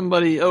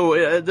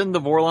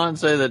the Vorlon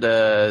say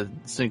that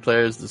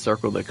Sinclair is the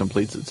circle that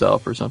completes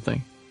itself or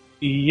something?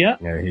 Yeah.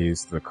 Yeah,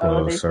 he's the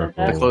closed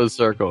circle. The closed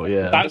circle,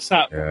 yeah. That's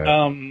that.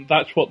 Yeah.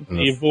 That's what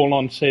the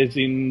Vorlon says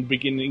in the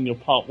beginning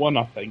of part 1,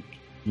 I think.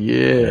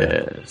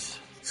 Yes.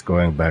 It's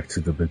going back to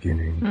the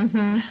beginning.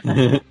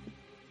 Mm-hmm.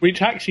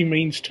 Which actually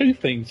means 2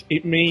 things.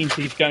 It means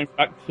he's going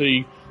back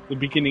to the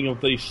beginning of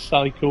the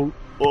cycle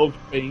of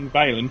being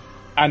Valen,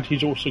 and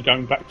he's also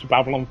going back to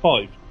Babylon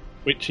 5,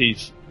 which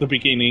is the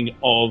beginning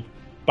of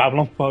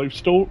Babylon 5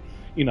 story,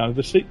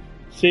 the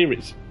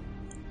series.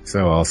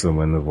 So awesome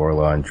when the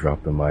Vorlon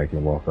drop the mic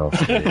and walk off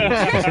stage.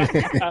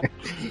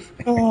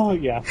 Oh,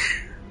 yeah.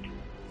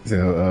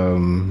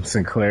 So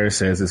Sinclair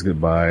says his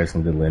goodbyes,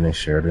 and Delenn and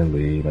Sheridan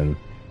leave, and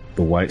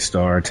the White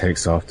Star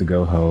takes off to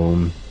go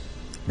home.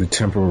 The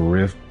temporal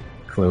rift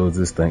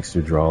closes thanks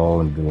to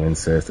Drawl, and Delenn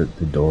says that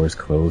the door is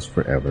closed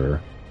forever.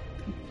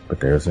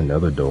 But there's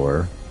another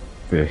door.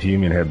 The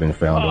human had been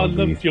found on I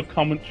loved your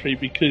commentary,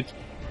 because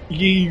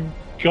you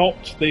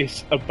got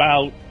this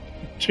about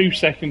 2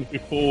 seconds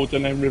before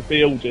Delenn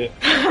revealed it.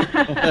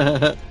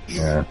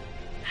 Yeah.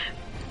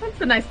 That's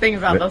the nice thing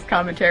about those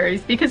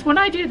commentaries, because when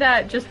I do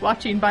that just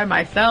watching by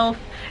myself,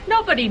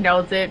 nobody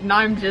knows it, and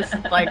I'm just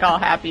like all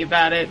happy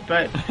about it.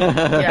 But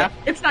yeah,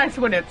 it's nice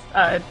when it's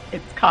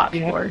caught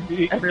for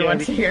everyone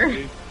to hear.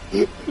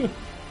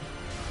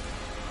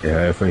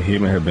 Yeah, if a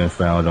human had been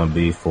found on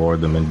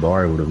B4, the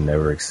Minbari would have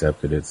never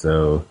accepted it.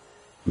 So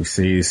we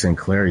see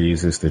Sinclair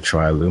uses the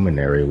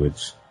Triluminary,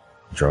 which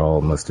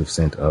Drawl must have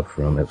sent up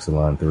from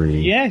Epsilon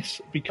 3. Yes,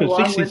 because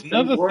this is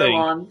another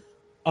thing.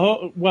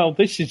 Oh, well,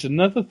 this is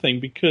another thing,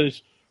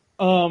 because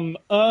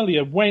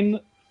earlier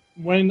when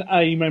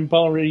a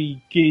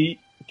Minbari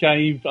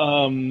gave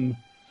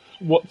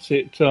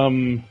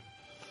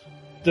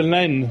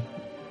Delenn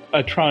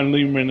a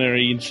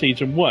Triluminary in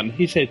season 1,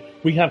 he said,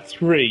 we have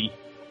 3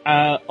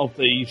 of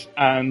these,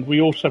 and we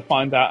also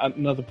find out at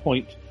another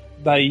point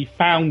they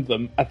found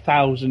them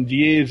 1,000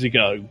 years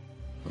ago.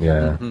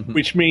 Yeah.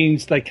 Which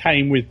means they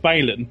came with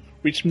Valen,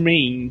 which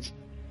means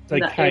they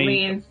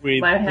came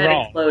with my head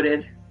Drawl.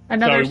 Exploded.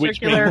 Another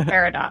circular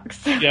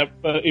paradox. Yeah,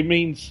 but it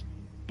means...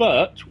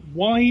 But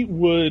why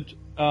would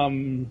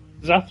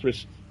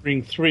Zathras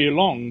bring 3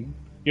 along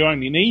You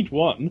only need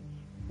one,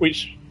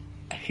 which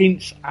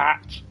hints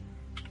at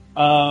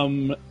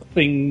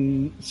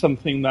something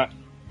that's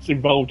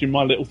involved in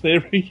my little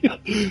theory.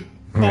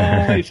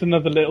 It's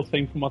another little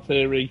thing for my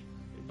theory,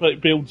 but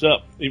it builds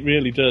up. It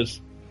really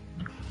does.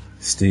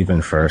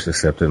 Stephen first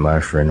accepted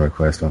my friend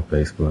request on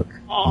Facebook.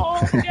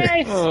 Oh,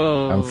 yes!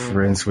 I'm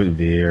friends with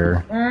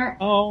Veer.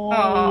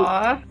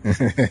 Oh,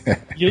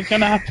 you're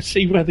gonna have to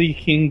see whether you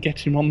can get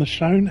him on the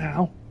show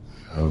now.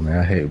 Oh man,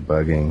 I hate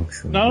bugging.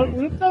 So No,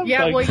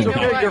 Yeah, well, you know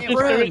what? You're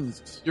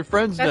friends. You're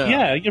friends now.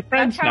 Yeah, you're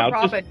friends That's how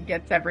now. Robin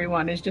gets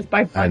everyone, is just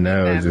by bugging I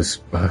know, them. it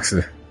just bugs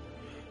it.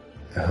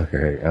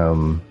 Okay,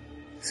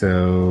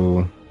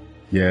 so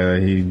yeah,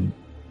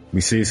 we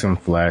see some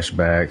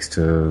flashbacks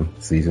to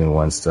season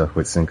 1 stuff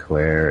with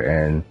Sinclair,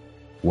 and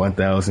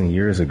 1,000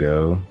 years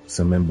ago,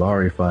 some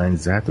Minbari find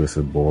Zathras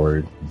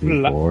aboard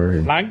before.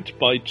 And, Flanked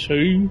by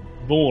 2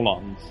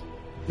 Vorlons.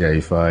 yeah,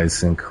 he finds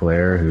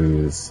Sinclair,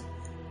 who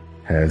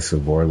has a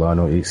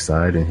Vorlon on each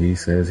side, and he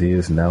says he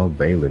is now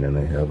Baylan, and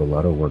they have a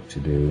lot of work to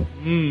do.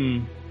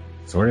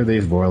 So where do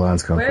these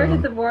Vorlons come Where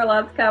from? did the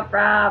Vorlons come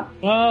from?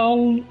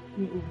 Well,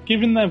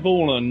 given their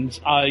Vorlons,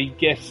 I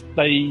guess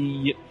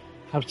they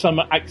have some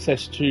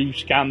access to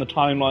scan the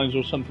timelines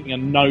or something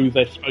and know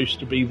they're supposed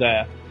to be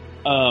there.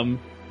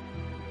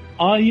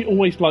 I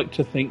always like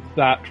to think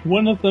that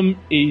one of them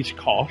is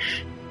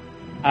Kosh,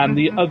 and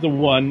the other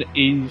one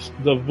is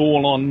the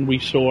Vorlon we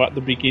saw at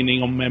the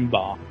beginning on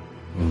Membar.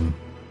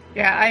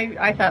 Yeah,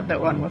 I thought that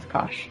one was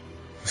Kosh.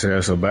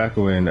 So back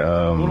when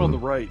One on the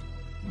right.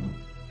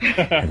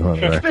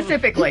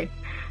 Specifically.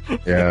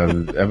 yeah,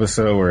 the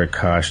episode where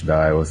Kosh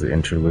died was the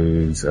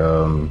interludes.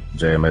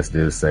 JMS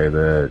did say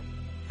that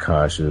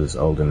Kosh is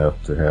old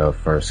enough to have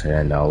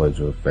first-hand knowledge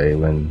of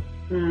Phelan.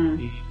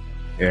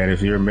 And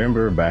if you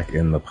remember back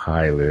in the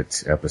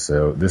pilot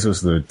episode, this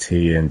was the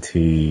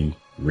TNT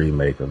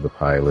remake of the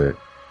pilot,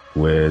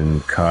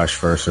 when Kosh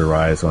first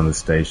arrives on the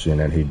station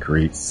and he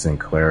greets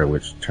Sinclair,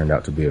 which turned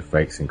out to be a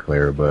fake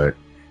Sinclair, but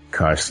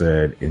Kosh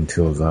said,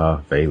 "Until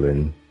Za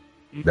Phelan."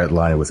 That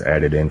line was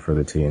added in for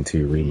the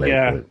TNT remake.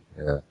 Yeah. But,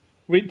 yeah.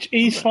 Which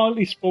is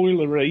slightly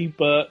spoilery,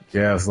 but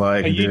Yeah, it's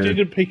like you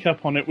didn't pick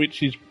up on it,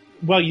 which is...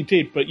 Well, you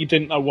did, but you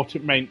didn't know what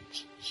it meant.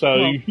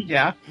 So,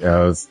 Yeah.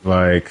 Yeah, it's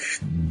like,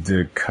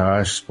 did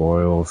Kosh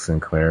spoil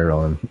Sinclair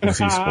on? Was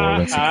he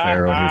spoiling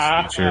Sinclair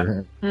on his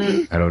future?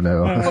 I don't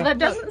know. Well, that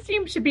doesn't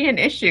seem to be an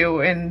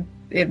issue in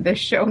this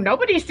show.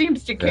 Nobody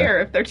seems to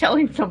care if they're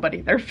telling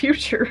somebody their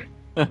future.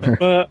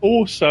 but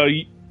also,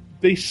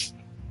 this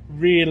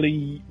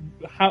really...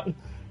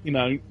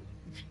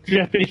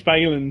 Jeff is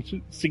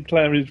Phelan,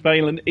 Sinclair is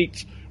Phelan.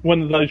 It's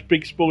one of those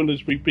big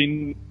spoilers we've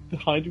been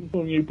hiding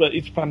from you, but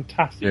it's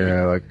fantastic.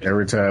 Yeah, like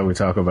every time we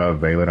talk about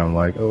Valen, I'm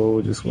like,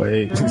 oh, just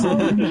wait.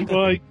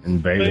 Right.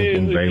 in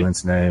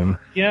Valen's name.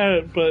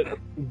 Yeah, but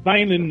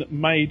Valen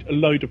made a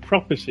load of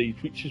prophecies,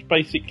 which is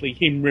basically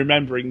him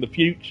remembering the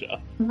future.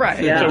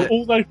 Right. Yeah. So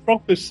all those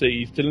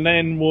prophecies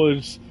Delenn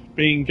was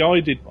being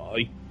guided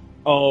by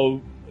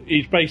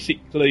is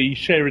basically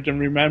Sheridan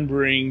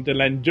remembering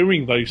Delenn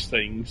doing those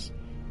things.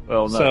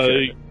 Well, no. So,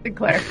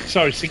 Sinclair.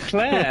 sorry,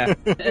 Sinclair.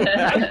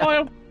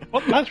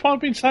 That's why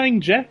I've been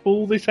saying Jeff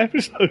all this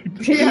episode.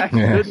 Yeah.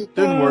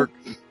 Didn't work.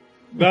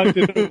 No, it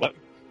didn't work.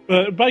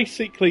 But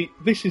basically,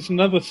 this is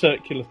another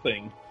circular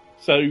thing.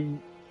 So,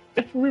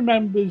 Jeff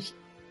remembers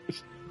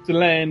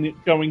Delenn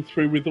going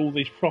through with all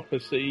these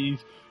prophecies,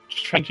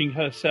 changing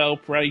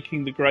herself,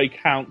 breaking the Grey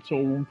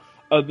Council,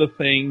 other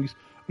things,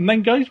 and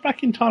then goes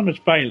back in time as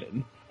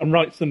Valen and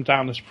writes them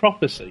down as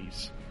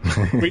prophecies.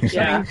 Which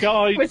then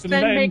guides Which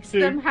then Delenn makes to...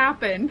 them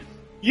happen.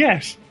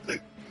 Yes.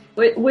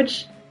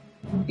 Which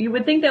you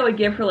would think that would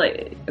give her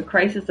like a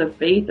crisis of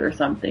faith or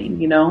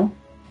something, you know,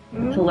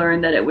 to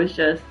learn that it was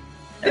just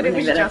That it everything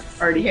was that just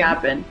had already him.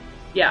 happened.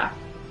 Yeah.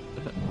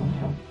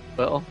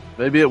 Well,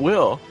 maybe it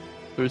will.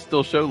 There's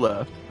still show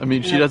left. I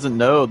mean, she doesn't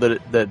know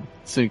that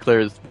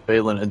Sinclair is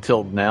Valen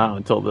until now,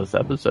 until this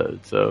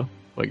episode. So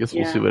I guess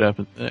we'll see what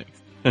happens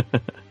next.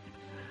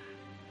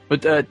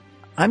 But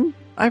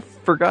I've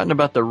forgotten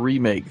about the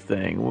remake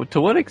thing.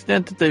 To what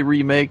extent did they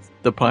remake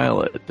the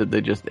pilot? Did they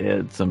just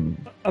add some?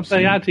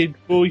 They added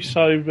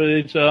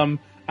voiceovers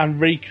and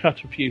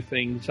recut a few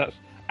things.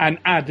 And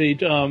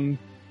added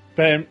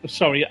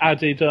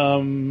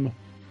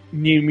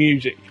new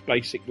music,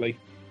 basically.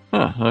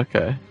 Huh,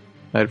 okay.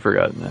 I'd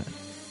forgotten that.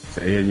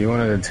 So, yeah, you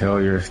want to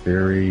tell your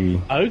theory?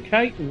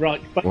 Okay,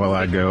 right. But, Well,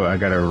 I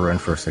gotta run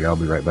for a second. I'll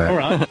be right back. all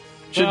right.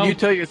 Should Well, you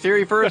tell your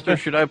theory first, or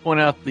should I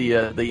point out the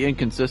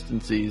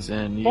inconsistencies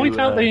and you, point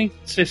out the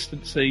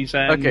inconsistencies,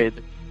 and Okay,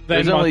 then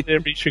there's my only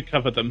theory should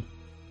cover them.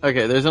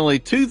 Okay, there's only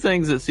two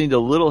things that seemed a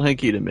little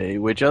hinky to me,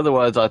 which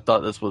otherwise I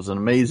thought this was an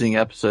amazing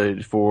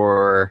episode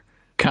for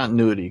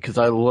continuity, because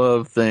I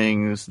love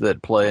things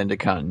that play into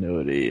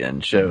continuity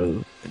and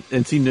show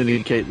and seem to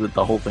indicate that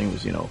the whole thing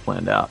was,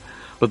 planned out.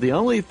 But the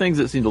only things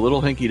that seemed a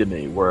little hinky to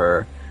me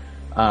were,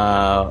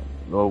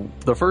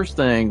 the first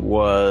thing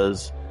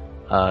was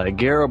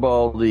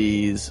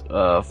Garibaldi's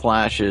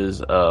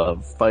flashes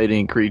of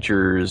fighting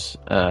creatures,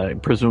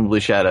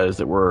 presumably shadows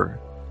that were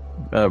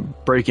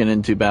breaking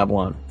into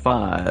Babylon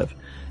 5,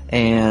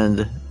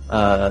 and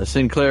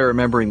Sinclair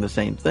remembering the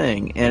same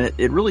thing. And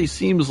it really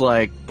seems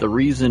like the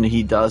reason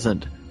he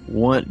doesn't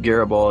want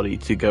Garibaldi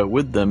to go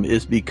with them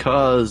is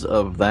because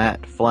of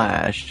that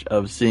flash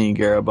of seeing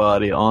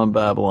Garibaldi on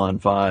Babylon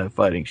 5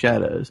 fighting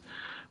shadows.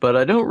 But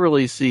I don't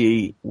really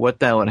see what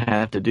that would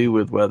have to do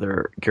with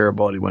whether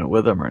Garibaldi went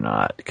with them or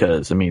not,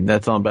 because, I mean,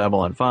 that's on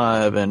Babylon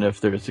 5, and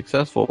if they're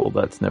successful,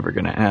 that's never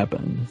going to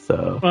happen.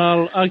 So,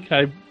 well,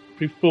 okay,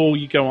 before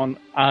you go on,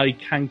 I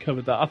can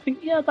cover that. I think,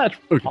 yeah, that's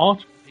part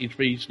of his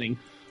reasoning,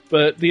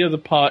 but the other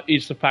part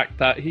is the fact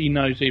that he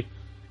knows if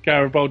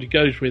Garibaldi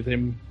goes with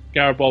him,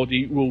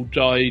 Garibaldi will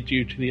die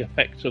due to the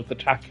effects of the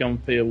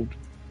tachyon field.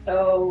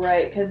 Oh,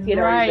 right, because he'd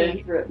already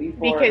been through it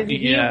before. Because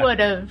he would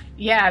have,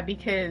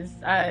 because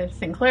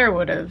Sinclair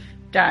would have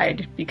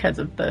died because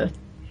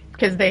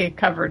they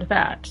covered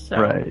that. So.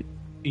 Right.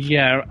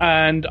 Yeah,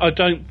 and I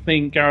don't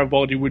think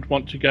Garibaldi would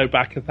want to go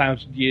back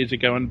 1,000 years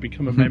ago and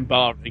become a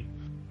Minbari.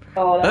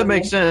 Oh, that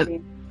makes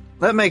sense.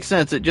 That makes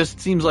sense. It just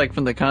seems like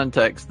from the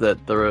context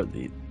that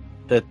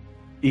that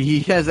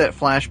he has that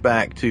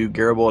flashback to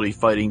Garibaldi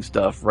fighting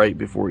stuff right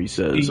before he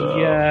says, "You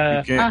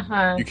can't come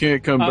back. You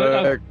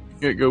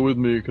can't go with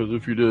me because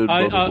if you did,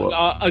 blah, blah,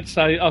 blah." I'd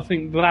say I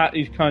think that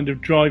is kind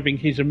of driving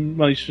his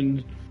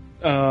emotions,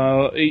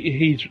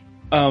 his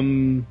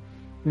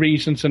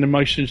reasons and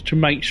emotions to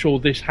make sure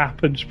this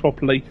happens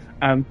properly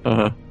and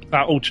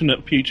that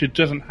alternate future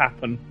doesn't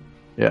happen.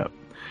 Yeah.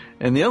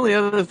 And the only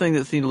other thing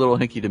that seemed a little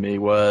hinky to me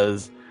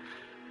was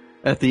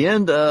at the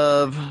end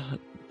of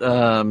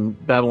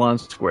Babylon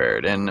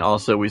Squared, and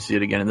also we see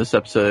it again in this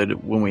episode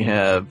when we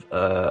have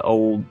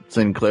old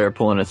Sinclair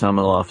pulling his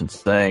helmet off and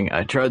saying,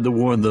 "I tried to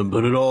warn them,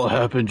 but it all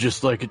happened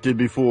just like it did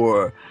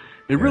before."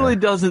 It really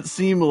doesn't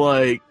seem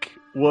like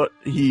what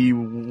he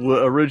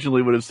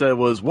originally would have said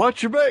was,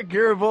 "Watch your back,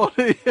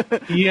 Garibaldi."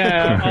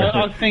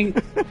 I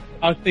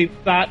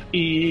think that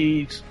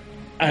is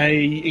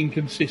a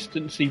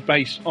inconsistency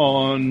based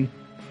on,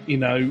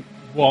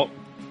 what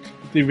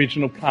the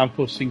original plan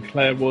for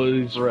Sinclair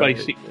was,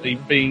 basically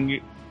being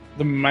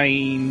the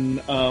main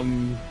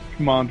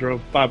commander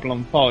of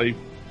Babylon 5,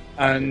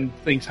 and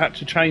things had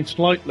to change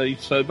slightly,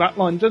 so that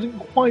line doesn't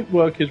quite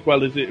work as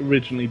well as it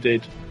originally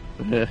did.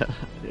 Yeah.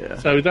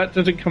 So that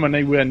doesn't come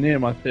anywhere near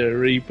my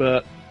theory,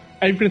 but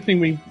everything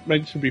we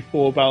mentioned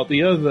before about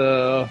the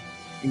other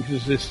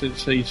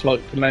inconsistencies,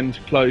 like the lens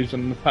close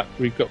and the fact that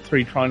we've got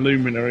 3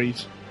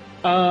 triluminaries,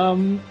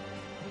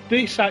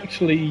 this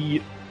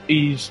actually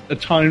is a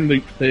time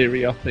loop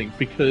theory, I think,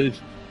 because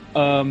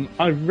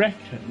I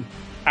reckon,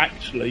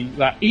 actually,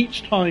 that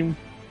each time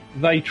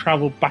they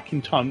travel back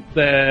in time,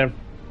 they're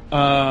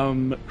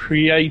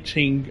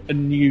creating a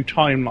new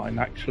timeline,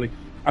 actually.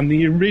 And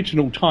the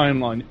original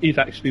timeline is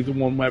actually the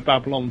one where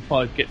Babylon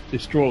 5 gets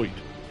destroyed.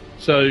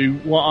 So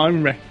what I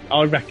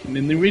reckon,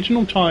 in the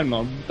original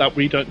timeline that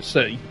we don't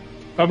see,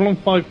 Babylon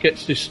 5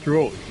 gets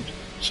destroyed.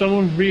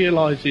 Someone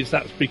realises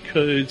that's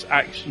because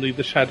actually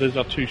the shadows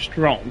are too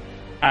strong.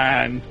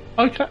 And,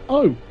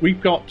 we've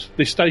got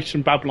this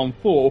station Babylon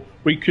 4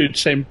 we could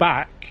send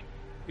back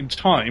in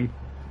time.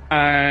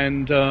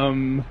 And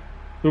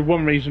for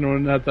one reason or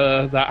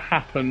another that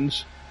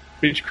happens,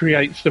 which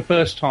creates the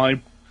first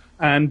time,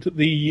 and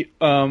the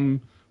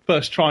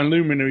first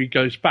Triluminary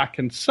goes back,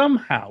 and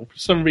somehow, for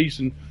some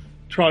reason,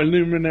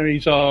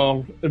 Triluminaries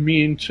are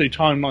immune to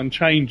timeline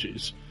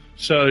changes.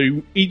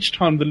 So each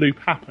time the loop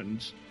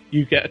happens,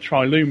 you get a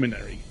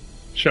Triluminary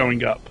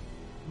showing up.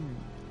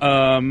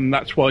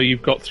 That's why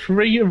you've got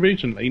 3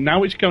 originally.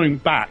 Now it's going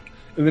back,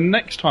 and the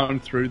next time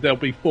through there'll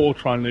be 4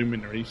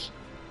 Triluminaries.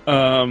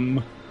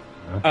 And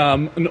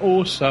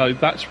also,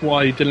 that's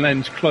why the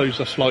lens close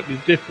are slightly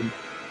different.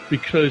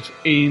 Because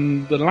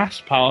in the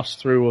last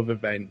pass-through of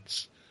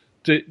events,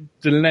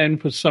 Delenn,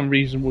 for some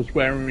reason, was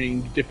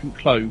wearing different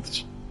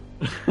clothes.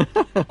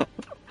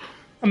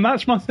 And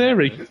that's my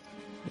theory.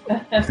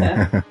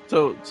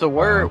 So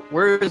why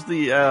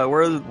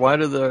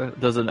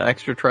does an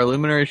extra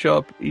Triluminary show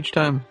up each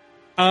time?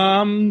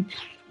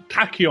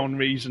 Tachyon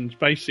reasons,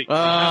 basically.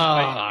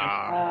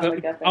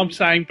 I'm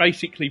saying,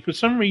 basically, for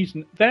some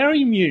reason, they're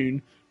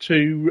immune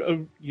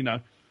to,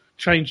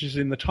 changes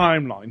in the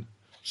timeline.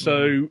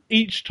 So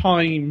each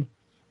time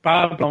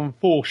Babylon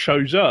 4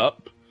 shows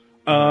up,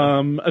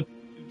 the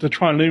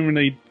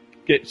Triluminary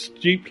gets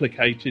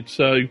duplicated.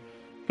 So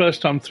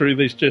first time through,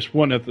 there's just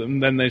one of them,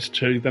 then there's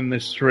 2, then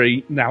there's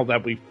 3, now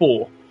there'll be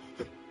 4.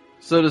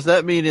 So does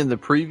that mean in the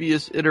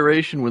previous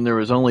iteration, when there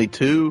was only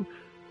 2,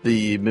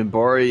 the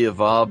Minbari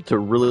evolved to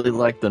really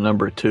like the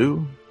number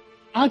 2?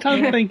 I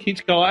don't think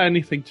it's got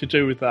anything to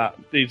do with that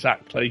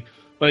exactly.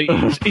 But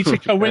it's a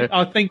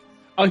coincidence.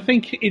 I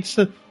think it's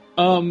the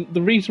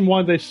reason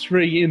why there's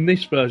 3 in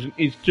this version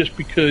is just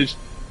because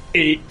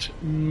it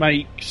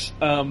makes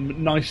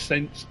nice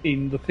sense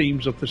in the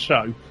themes of the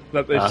show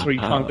that there's 3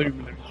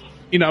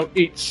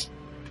 Triluminaries.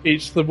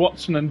 It's the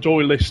Watson and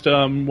Doylist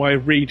way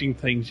of reading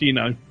things.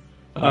 Doylist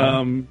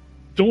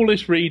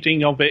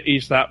reading of it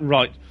is that,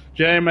 right,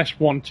 JMS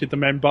wanted the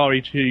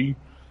Minbari to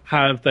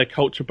have their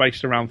culture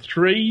based around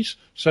threes,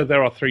 so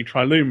there are 3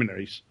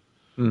 triluminaries.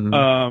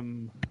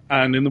 Mm-hmm.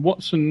 And in the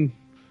in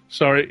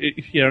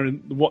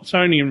the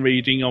Watsonian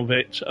reading of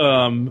it,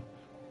 the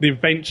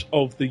events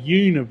of the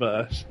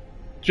universe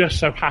just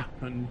so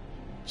happen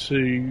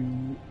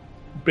to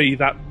be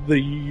that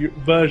the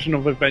version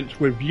of events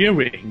we're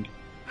viewing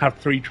have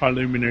 3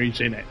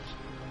 triluminaries in it.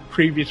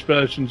 Previous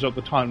versions of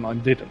the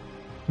timeline didn't.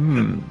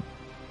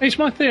 It's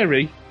my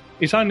theory.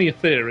 It's only a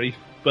theory,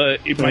 but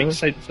it makes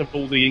sense of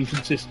all the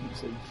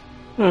inconsistencies.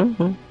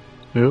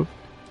 Yep.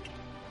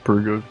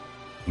 Pretty good.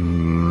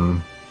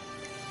 I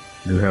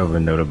do have a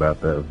note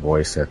about that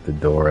voice at the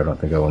door. I don't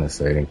think I want to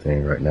say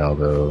anything right now,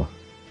 though.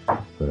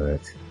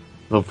 But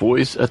the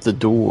voice at the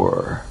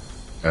door.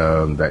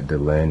 That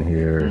Delenn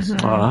hears. I've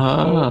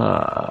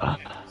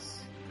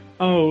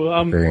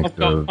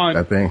got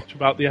much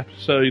about the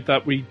episode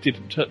that we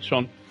didn't touch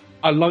on.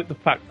 I like the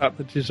fact that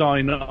the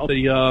design of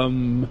the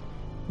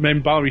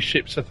Minbari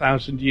ships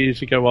 1,000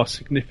 years ago are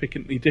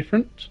significantly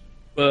different,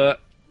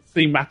 but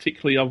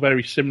thematically are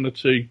very similar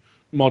to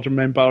modern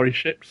Minbari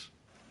ships.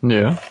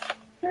 Yeah.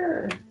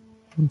 Sure.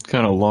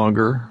 Kind of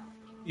longer.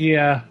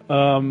 Yeah.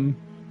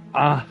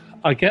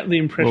 I get the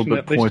impression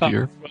that this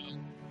pointier.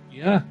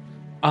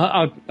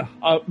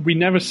 We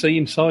never see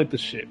inside the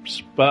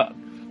ships, but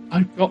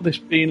I've got this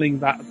feeling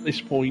that at this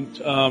point,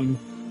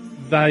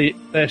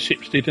 their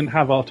ships didn't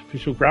have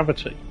artificial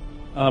gravity.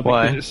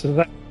 Why? It's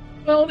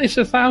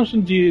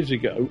 1,000 years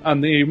ago,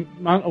 and the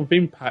amount of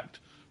impact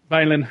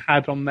Valen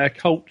had on their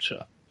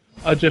culture.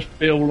 I just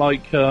feel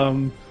like,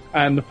 and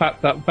the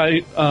fact that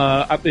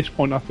at this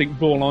point, I think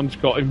Vorlon's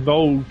got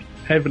involved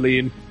heavily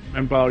in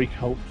Minbari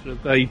culture.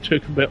 They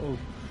took a bit of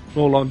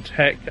Vorlon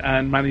tech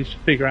and managed to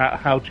figure out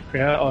how to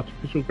create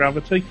artificial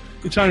gravity.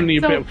 It's only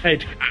a bit of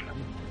headcanon.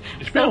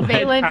 So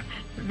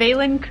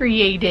Valen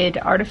created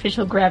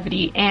artificial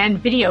gravity and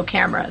video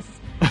cameras.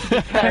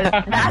 Because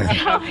that's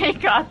how they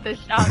got the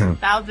shot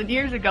 1,000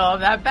 years ago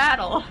of that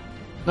battle.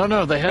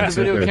 No, they had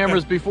the video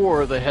cameras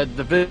before. They had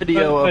the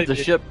video of the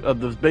ship, of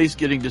the base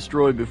getting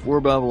destroyed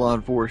before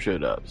Babylon 4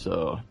 showed up.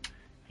 So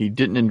he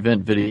didn't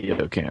invent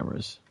video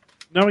cameras.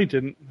 No, he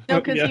didn't.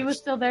 No, because he was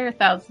still there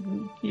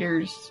 1,000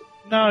 years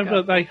No, ago.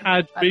 but they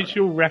had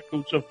visual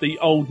records of the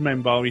old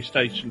Minbari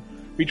station,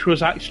 which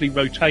was actually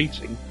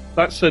rotating.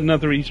 That's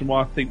another reason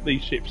why I think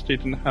these ships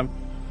didn't have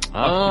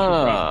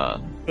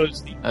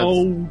because the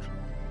old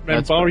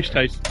Minbari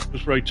station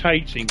was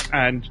rotating,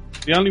 and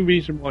the only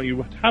reason why you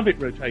would have it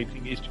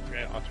rotating is to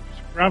create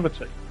artificial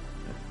gravity.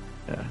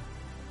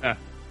 Yeah.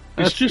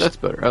 That's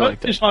better. I like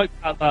that. Just like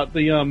that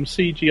the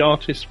CG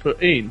artists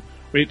put in,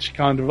 which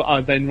kind of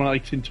I then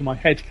write into my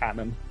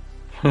headcanon.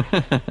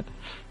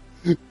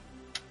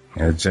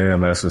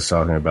 JMS was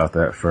talking about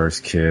that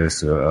first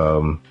kiss.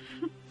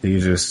 He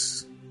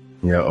just,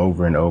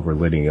 over and over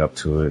leading up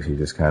to it, he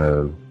just kind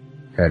of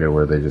had it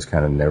where they just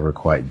kind of never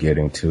quite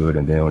getting to it.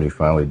 And then when he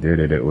finally did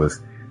it, it was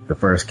the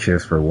first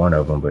kiss for one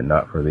of them, but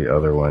not for the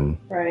other one.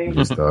 Right. He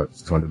just thought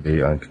it's going to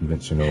be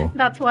unconventional.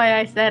 That's why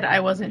I said I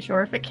wasn't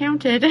sure if it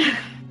counted.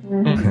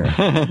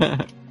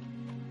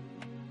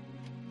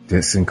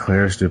 Did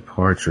Sinclair's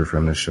departure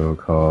from the show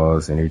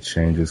cause any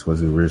changes?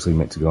 Was it originally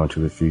meant to go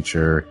into the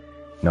future?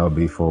 No,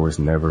 B4 was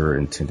never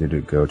intended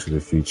to go to the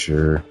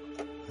future.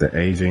 The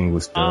aging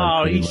was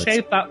done. He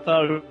said that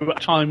though at the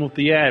time of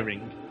the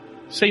airing.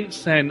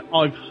 Since then,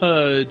 I've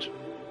heard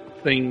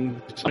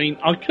things. I mean,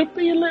 I could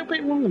be a little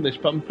bit wrong on this,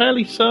 but I'm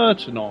fairly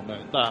certain on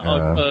it that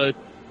I've heard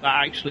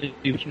that actually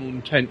the original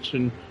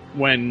intention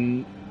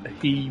when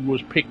he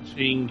was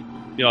pitching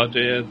the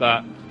idea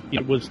that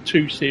it was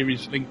 2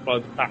 series linked by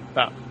the fact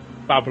that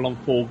Babylon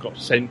 4 got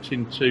sent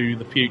into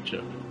the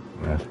future.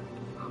 Yeah.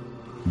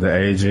 The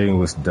aging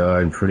was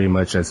done pretty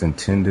much as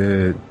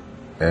intended,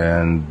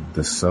 and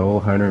the Soul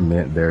Hunter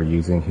meant they're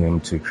using him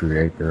to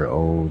create their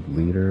old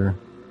leader.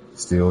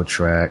 Steel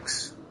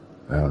Tracks.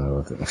 I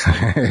don't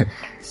know.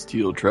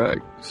 Steel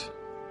Tracks.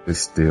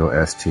 It's still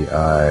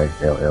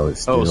STILL.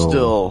 It's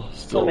still.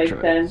 Still makes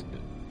sense.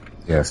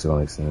 Yeah, still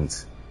makes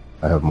sense.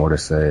 I have more to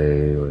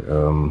say.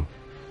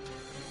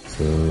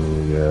 So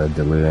yeah,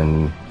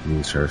 Delenn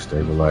used her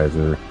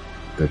stabilizer.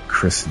 The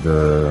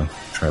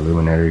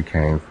Triluminary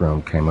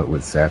came up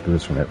with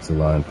Zathras from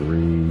Epsilon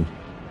 3.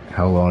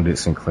 How long did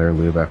Sinclair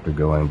live after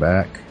going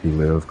back? He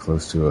lived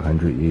close to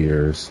 100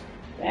 years.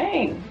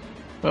 Dang.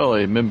 Well,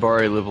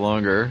 Minbari live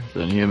longer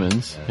than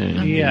humans.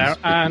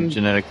 And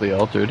genetically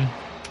altered.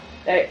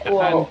 I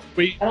don't think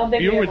we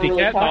already ever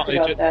get talked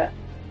about that.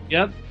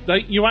 Yeah,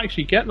 you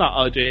actually get that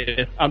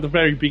idea at the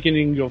very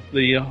beginning of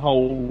the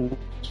whole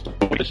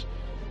story.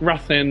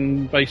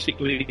 Rathen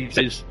basically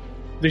says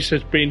this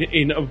has been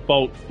in a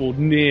vault for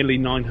nearly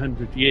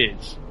 900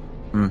 years.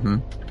 Mm-hmm.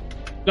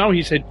 No,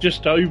 he said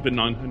just over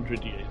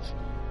 900 years.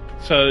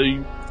 So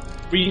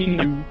we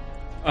know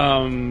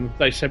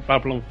they said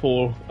Babylon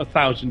 4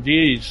 1,000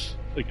 years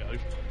ago.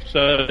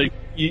 So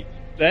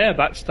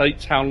that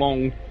states how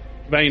long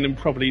Valen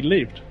probably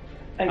lived.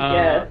 I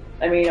guess.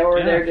 I mean,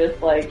 or they're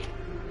just like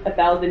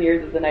 1,000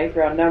 years is a nice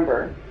round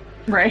number.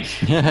 Right.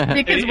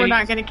 Because we're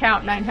not going to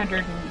count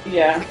 900.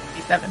 Yeah.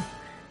 67.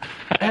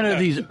 And are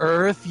these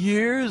Earth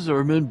years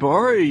or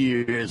Minbari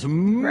years?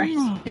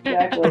 Right.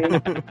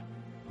 Exactly.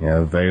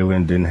 Yeah,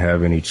 Valen didn't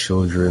have any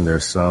children.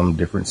 There's some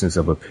differences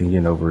of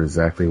opinion over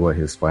exactly what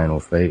his final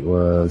fate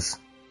was.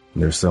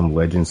 There's some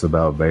legends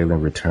about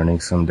Valen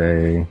returning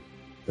someday.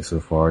 But so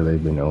far,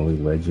 they've been only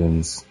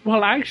legends.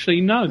 Well,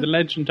 actually, no. The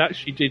legend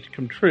actually did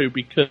come true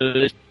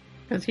because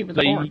He was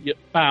they born.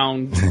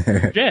 found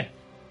Jeff.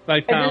 They I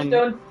just found.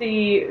 don't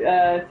see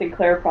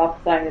Sinclair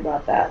prophesying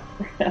about that.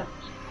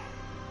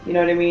 You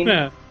know what I mean?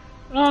 Yeah.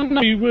 Oh,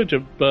 no, you would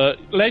have, but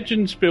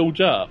legends build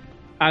up,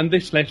 and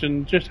this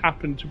legend just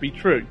happened to be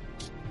true.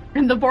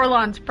 And the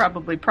Borlons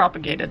probably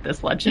propagated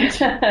this legend.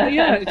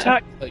 Yeah,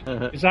 exactly.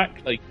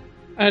 Exactly.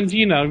 And,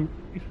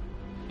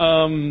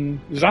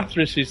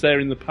 Zathras is there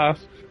in the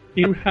past.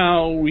 You know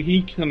how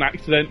he can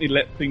accidentally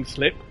let things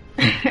slip?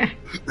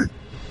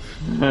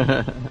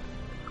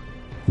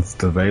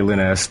 The Valen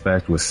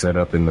aspect was set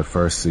up in the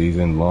first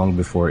season, long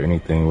before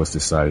anything was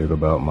decided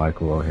about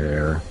Michael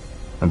O'Hare.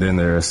 And then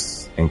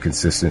there's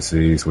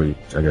inconsistencies, which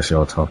I guess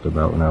y'all talked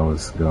about when I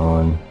was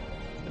gone.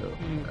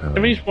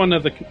 There is one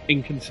other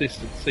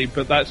inconsistency,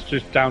 but that's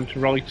just down to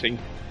writing.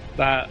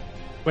 That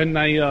when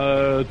they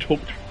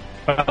talked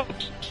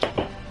about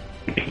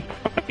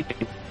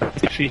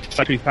actually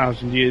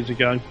 2,000 years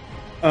ago,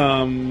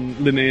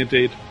 Linnea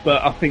did,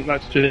 but I think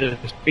that's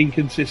just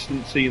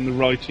inconsistency in the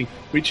writing,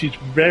 which is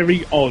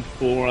very odd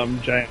for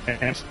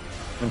JS.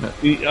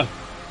 Yeah.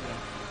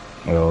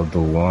 Well,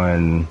 the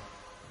one,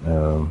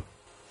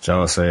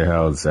 y'all say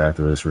how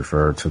Zathras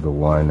referred to the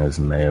one as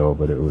male,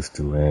 but it was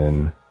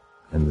Delenn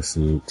in the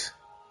suit.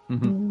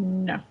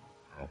 No.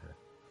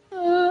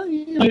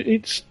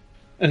 It's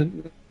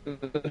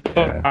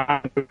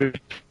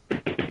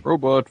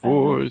Robot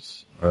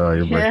voice. Oh,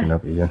 you're breaking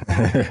up again.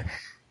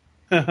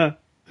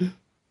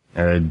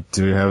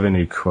 Do you have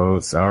any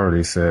quotes? I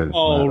already said.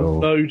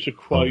 Loads of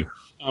quotes.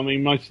 I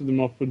mean, most of them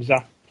are from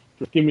Zap.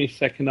 Give me a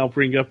second, I'll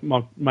bring up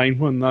my main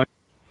one, though.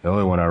 The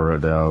only one I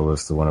wrote down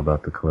was the one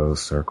about the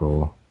closed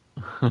circle.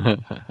 The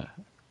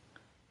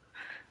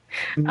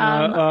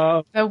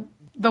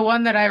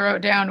one that I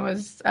wrote down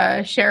was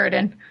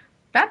Sheridan.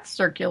 That's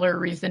circular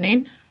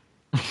reasoning.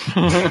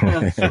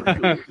 Thought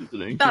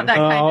that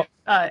kind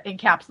of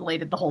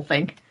encapsulated the whole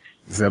thing.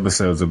 This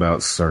episode's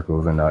about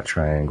circles and not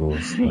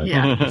triangles.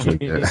 Yeah.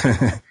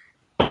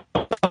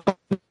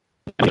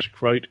 This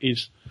quote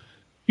is,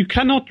 "You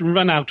cannot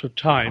run out of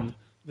time.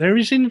 There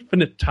is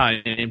infinite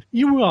time.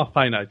 You are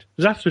finite.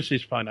 Zathras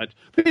is finite.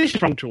 This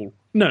is wrong tool.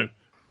 No.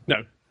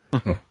 No,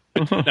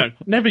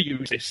 never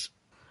use this."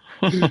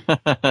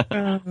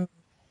 I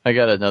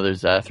got another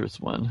Zathras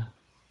one.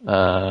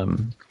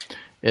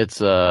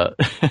 It's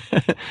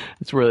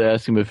it's where they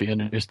ask him if he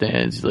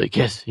understands. He's like,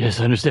 yes,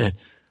 I understand.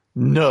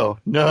 No,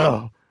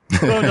 don't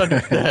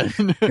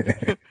understand.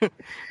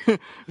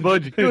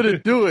 But good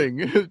at doing.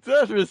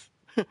 Zathras,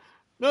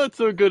 not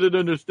so good at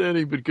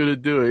understanding, but good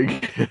at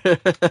doing.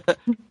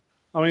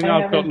 I mean,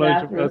 I've got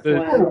loads of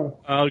others.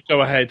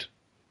 Go ahead.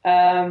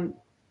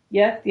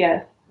 Yes.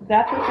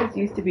 Zathras is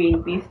used to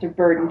being beast of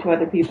burden to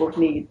other people's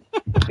needs.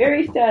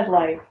 Very sad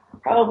life.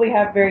 Probably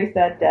have very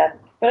sad death,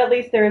 but at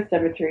least there is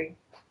symmetry.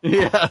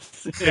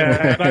 Yes.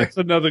 Yeah, that's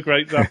another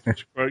great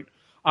Zathras quote.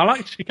 I'll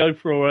actually go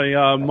for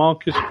a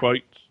Marcus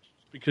quote,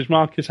 because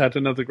Marcus had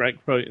another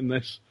great quote in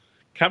this.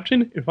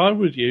 "Captain, if I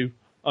were you,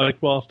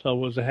 I'd whilst I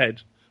was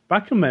ahead.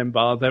 Back in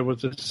Membar, there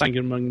was a saying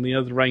among the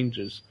other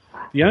rangers.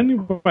 The only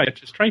way to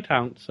get a straight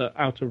answer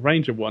out of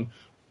Ranger 1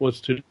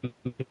 was to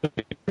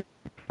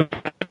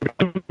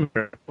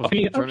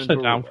be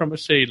upside down from a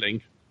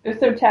ceiling." There's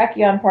some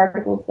tachyon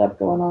particle stuff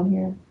going on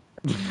here.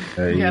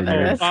 Yeah,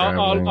 there is.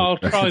 I'll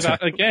try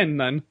that again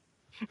then.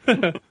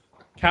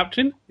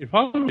 "Captain, if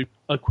I were you,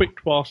 I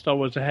quit whilst I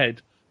was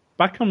ahead.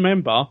 Back on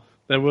Membar,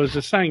 there was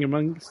a saying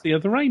amongst the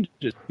other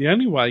rangers. The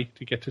only way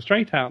to get a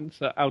straight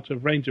answer out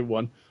of Ranger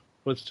 1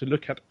 was to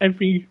look at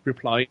every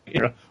reply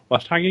era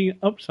whilst hanging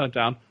upside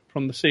down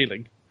from the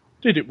ceiling.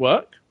 Did it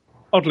work?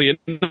 Oddly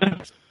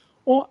enough.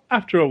 Or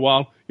after a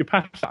while, you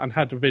passed that and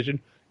had a vision.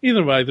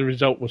 Either way, the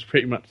result was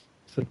pretty much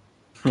the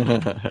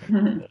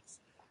same."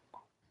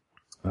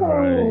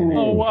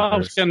 Oh, what I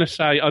was going to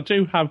say, I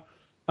do have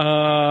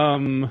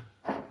one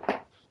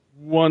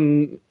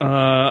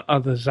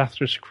other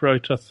Zathras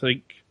quote, I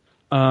think.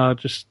 I'm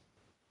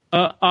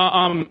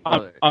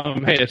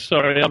here.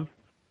 Sorry.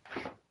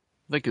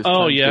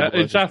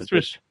 It's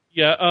Zathras.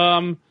 Yeah.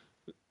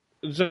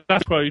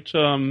 Zathras quote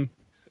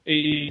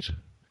is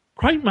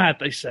quite mad.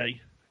 They say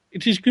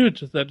it is good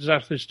that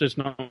Zathras does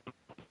not.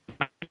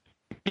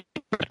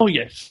 Oh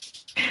yes.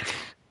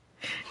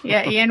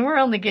 Yeah, Ian, we're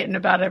only getting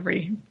about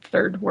every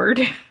third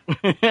word.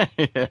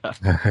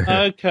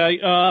 Okay.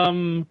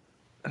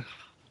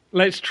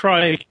 Let's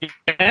try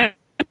again.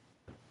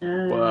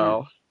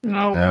 Wow.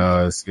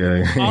 No, it's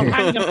good. I'll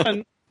hang up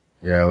and.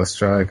 Yeah, let's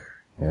try.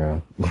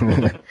 Yeah.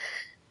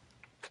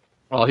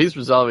 While he's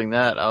resolving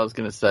that, I was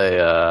going to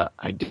say,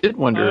 I did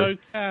wonder.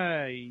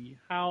 Okay.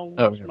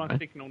 How's my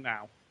signal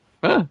now?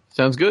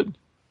 Sounds good.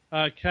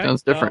 Okay.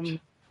 Sounds different.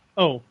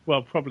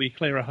 Well, probably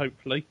clearer,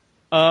 hopefully.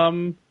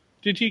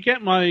 Did you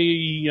get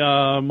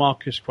my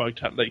Marcus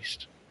quote at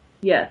least?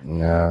 Yes.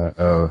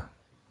 No.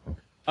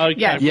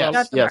 Okay.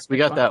 Yes, we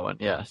got that one.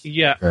 Yes.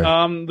 Yeah.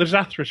 Okay. The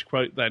Zathras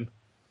quote then.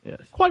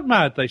 Yes. Quite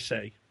mad, they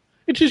say.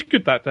 It is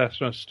good that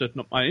Zathras did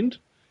not mind.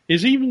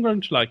 He's even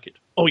grown to like it.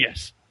 Oh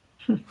yes.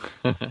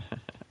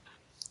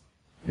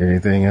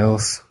 Anything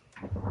else?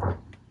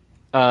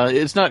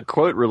 It's not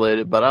quote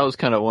related, but I was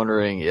kind of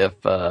wondering if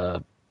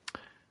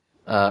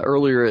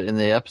earlier in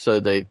the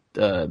episode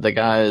the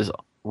guys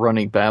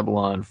running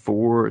Babylon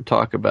 4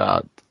 talk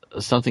about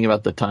something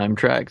about the time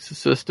tracks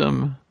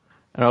system,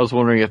 and I was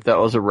wondering if that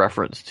was a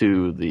reference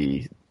to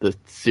the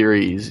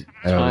series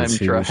Time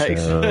Tracks.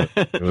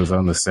 It was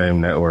on the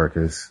same network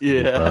as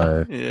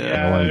Yeah,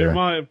 it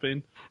might have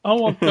been.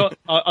 Oh,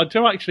 I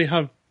do actually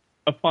have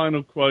a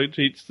final quote.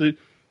 It's the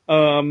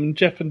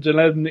Jeff and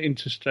Dylan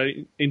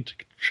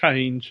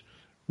interchange.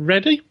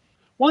 Ready?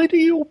 Why do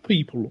your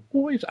people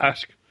always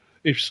ask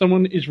if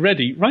someone is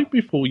ready right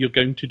before you're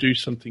going to do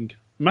something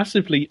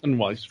massively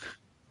unwise?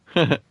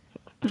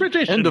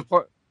 Tradition.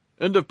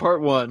 End of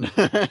part one.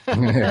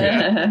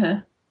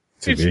 To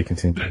be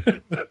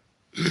continued.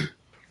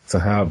 So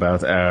how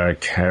about our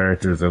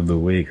characters of the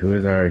week? Who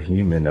is our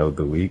human of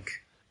the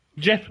week?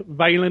 Jeff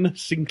Valen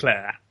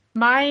Sinclair.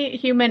 My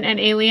human and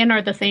alien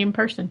are the same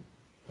person.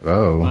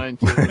 Oh. Mine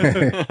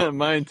too.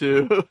 Mine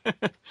too.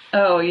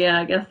 Oh,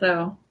 yeah, I guess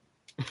so.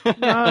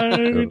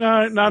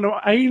 No.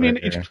 Alien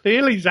is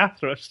clearly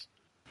Zathras.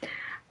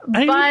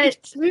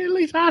 But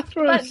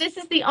Zathras. this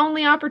is the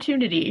only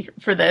opportunity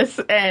for this,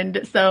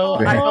 and so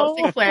I vote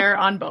Sinclair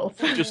on both.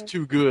 Just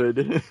too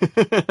good.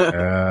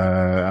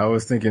 I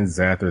was thinking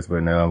Zathras,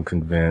 but now I'm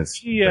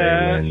convinced.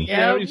 Yeah, Valen.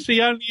 yeah. It's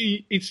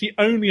the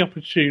only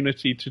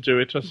opportunity to do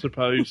it, I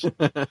suppose.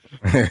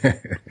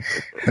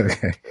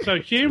 Okay. So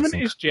human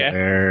is Jeff.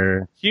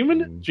 Claire.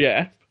 Human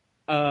Jeff.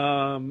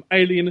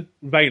 Alien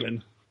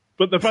Valen,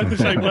 but they're both the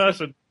same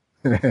person.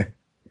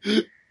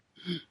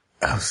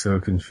 I'm so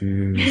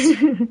confused.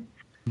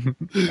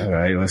 All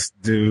right, let's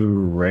do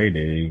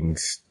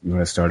ratings. You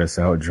want to start us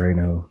out,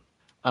 Drano?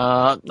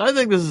 I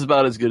think this is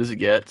about as good as it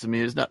gets. I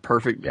mean, it's not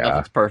perfect. Yeah.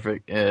 Nothing's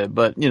perfect.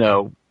 But,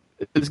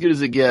 as good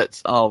as it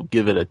gets, I'll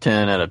give it a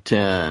 10 out of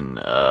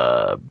 10.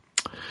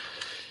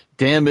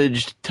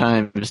 Damaged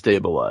time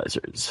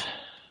stabilizers.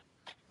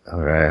 All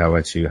right, how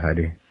about you,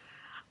 Heidi?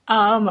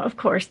 Of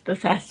course,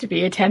 this has to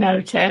be a 10 out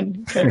of 10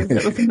 because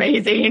it was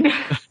amazing.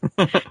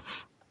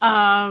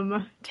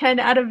 10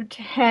 out of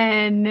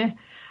 10,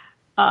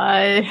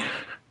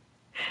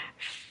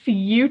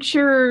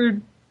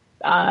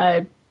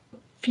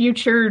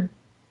 future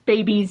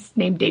babies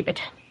named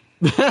David.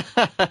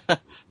 How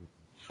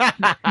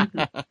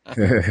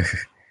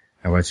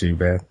about you,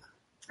 Beth?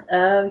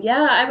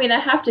 Yeah, I mean, I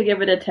have to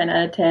give it a 10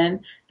 out of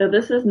 10. Though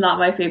this is not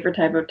my favorite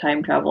type of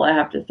time travel, I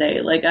have to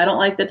say. Like, I don't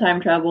like the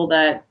time travel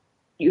that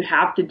you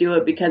have to do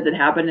it because it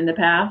happened in the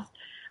past.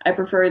 I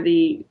prefer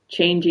the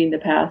changing the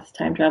past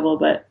time travel,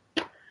 but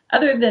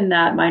other than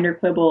that, minor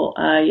quibble,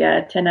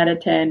 10 out of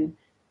 10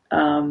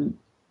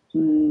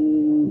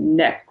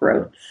 neck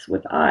growths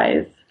with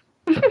eyes.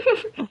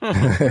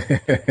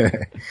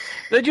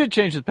 They did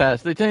change the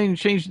past. They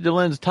changed the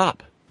lens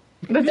top.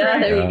 That's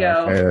right. There you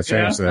go. Okay, let's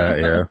change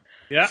that, yeah.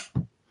 Yeah.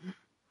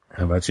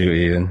 How about you,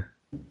 Ian?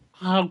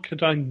 How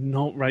could I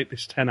not rate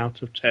this 10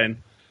 out of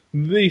 10?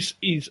 This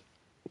is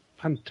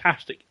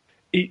fantastic.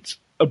 It's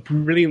a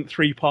brilliant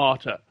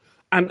three-parter,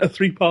 and a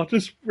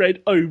three-parter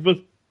spread over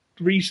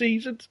 3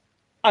 seasons.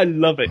 I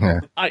love it.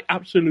 Yeah. I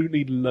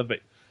absolutely love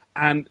it.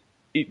 And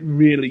it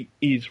really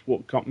is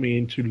what got me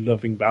into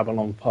loving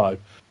Babylon 5.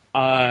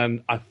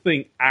 And I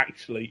think,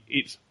 actually,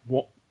 it's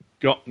what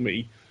got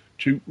me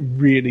to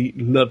really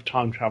love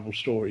time travel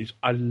stories.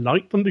 I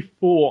liked them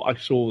before I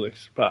saw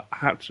this, but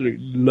I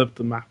absolutely loved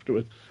them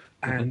afterwards.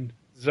 And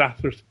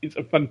Zathras is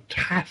a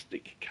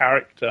fantastic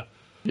character.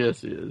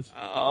 Yes, he is.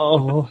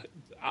 Oh,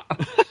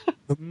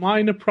 the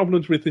minor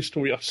problems with this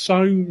story are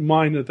so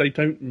minor they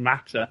don't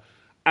matter,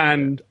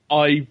 and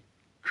I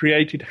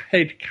created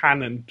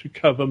headcanon to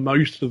cover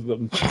most of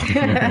them.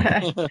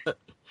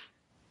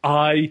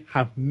 I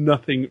have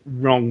nothing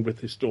wrong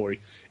with this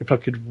story. If I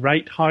could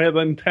rate higher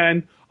than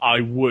 10,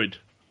 I would.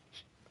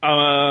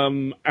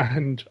 And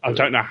I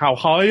don't know how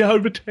high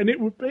over 10 it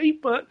would be,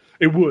 but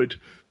it would.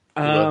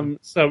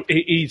 So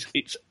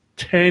it's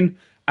 10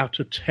 out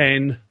of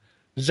 10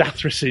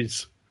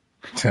 Zathrases.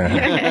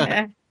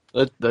 That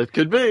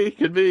could be. Yeah,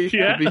 could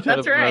be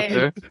that's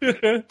right.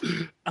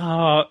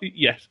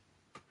 Yes.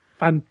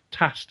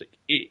 Fantastic.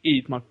 It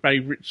is my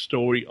favourite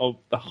story of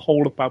the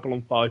whole of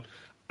Babylon 5,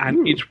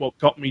 and it's what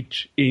got me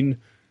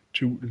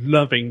into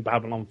loving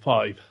Babylon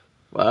 5.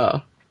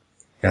 Wow.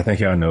 I think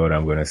y'all know what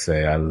I'm going to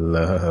say. I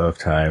love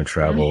time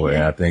travel,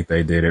 and I think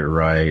they did it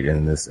right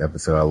in this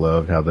episode. I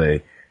loved how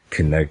they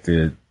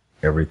connected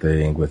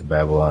everything with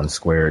Babylon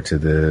Squared to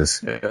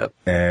this. Yeah.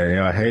 And,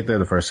 I hate that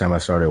the first time I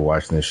started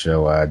watching this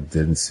show, I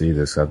didn't see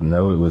this. I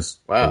know it was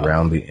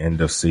around the end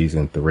of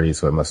season 3,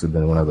 so it must have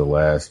been one of the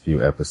last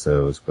few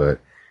episodes. But,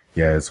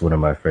 yeah, it's one of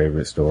my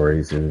favorite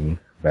stories in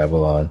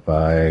Babylon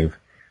 5.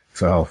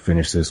 So I'll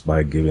finish this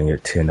by giving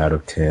it 10 out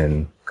of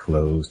 10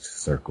 closed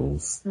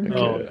circles.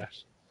 Oh,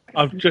 yes.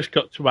 I've just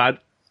got to add,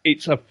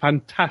 it's a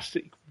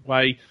fantastic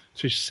way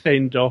to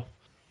send off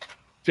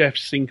Jeff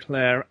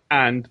Sinclair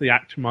and the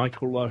actor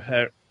Michael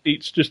O'Hare.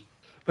 It's just,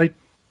 they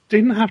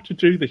didn't have to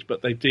do this,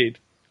 but they did.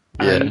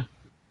 Yeah. And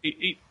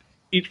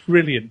it's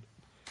brilliant.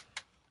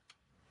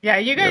 Yeah,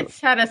 you guys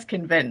had us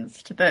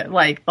convinced that,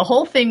 like, the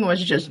whole thing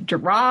was just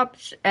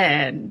dropped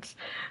and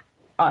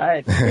we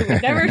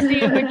would never see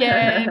him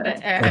again.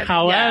 And,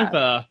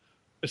 However,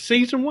 a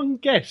season 1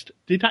 guest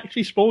did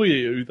actually spoil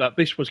you that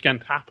this was going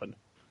to happen.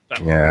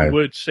 That we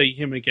would see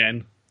him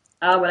again.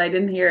 Oh, but I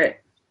didn't hear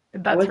it.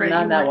 That's right,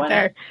 you weren't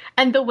there.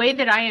 And the way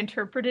that I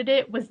interpreted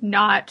it was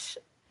not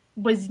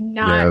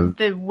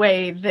the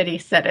way that he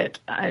said it,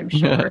 I'm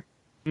sure.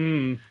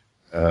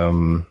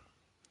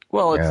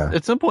 Well,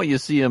 at some point you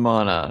see him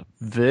on a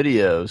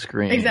video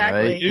screen,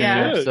 exactly, right?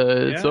 Yeah.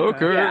 It's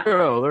okay. Yeah.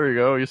 Oh, there you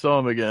go. You saw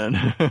him again.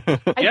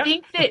 I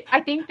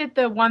think that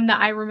the one that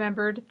I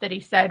remembered that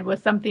he said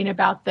was something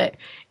about that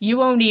you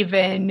won't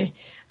even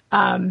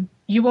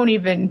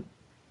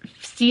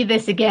see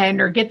this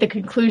again or get the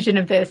conclusion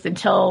of this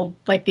until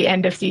like the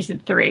end of season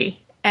 3.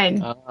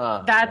 And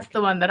that's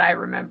the one that I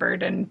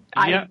remembered. And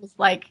I was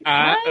like,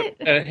 what?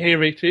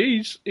 Here it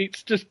is.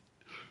 It's just,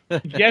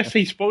 yes,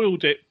 he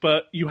spoiled it,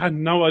 but you had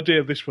no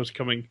idea this was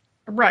coming.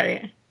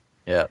 Right.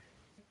 Yeah.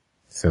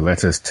 So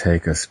let us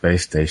take a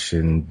space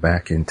station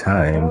back in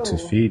time to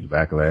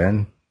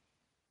Feedbackland.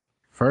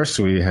 First,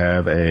 we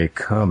have a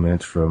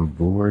comment from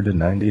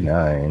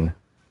Board99.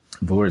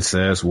 Board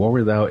says, War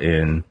Without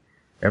End.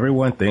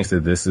 Everyone thinks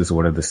that this is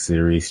one of the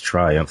series'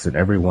 triumphs, and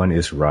everyone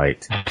is right.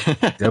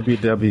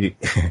 WWE,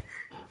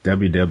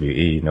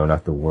 no,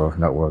 not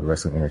World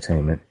Wrestling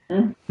Entertainment.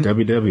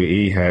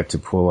 WWE had to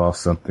pull off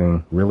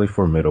something really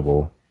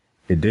formidable.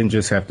 It didn't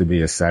just have to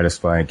be a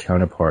satisfying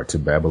counterpart to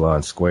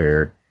Babylon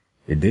Squared.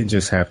 It didn't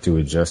just have to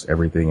adjust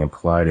everything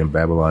implied in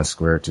Babylon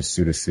Squared to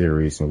suit a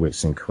series in which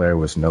Sinclair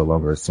was no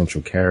longer a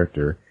central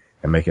character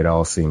and make it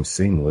all seem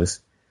seamless.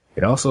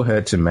 It also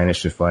had to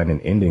manage to find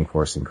an ending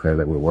for Sinclair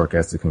that would work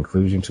as the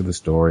conclusion to the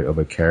story of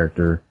a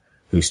character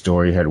whose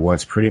story had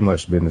once pretty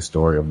much been the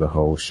story of the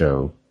whole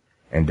show.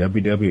 And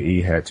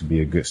WWE had to be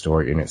a good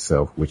story in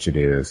itself, which it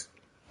is.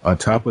 On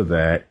top of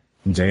that,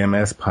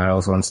 JMS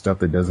piles on stuff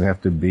that doesn't have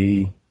to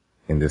be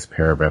in this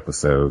pair of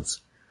episodes.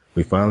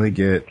 We finally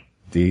get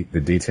the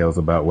details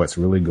about what's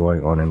really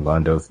going on in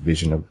Londo's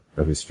vision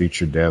of his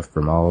future death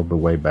from all the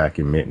way back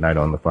in Midnight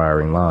on the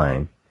Firing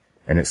Line.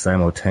 And it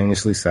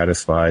simultaneously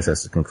satisfies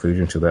as the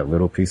conclusion to that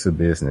little piece of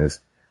business,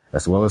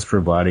 as well as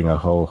providing a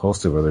whole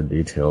host of other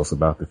details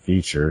about the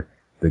future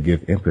that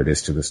give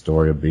impetus to the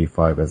story of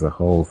B5 as a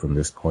whole from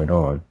this point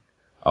on.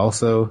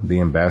 Also, the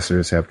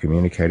ambassadors have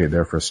communicated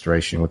their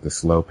frustration with the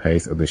slow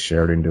pace of the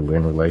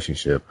Sheridan-Delenn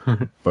relationship,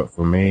 but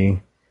for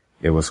me,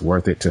 it was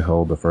worth it to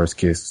hold the first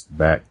kiss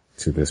back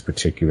to this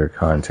particular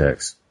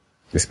context.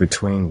 It's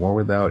between War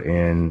Without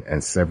End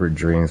and Severed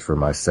Dreams for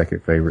my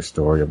second favorite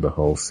story of the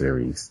whole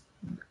series.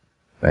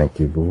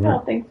 Thank you, Board. Oh,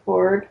 thanks,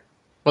 Board.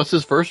 What's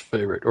his first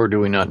favorite, or do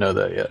we not know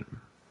that yet?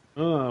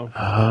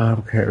 I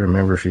can't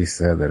remember if he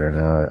said that or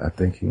not. I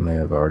think he may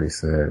have already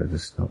said. I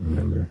just don't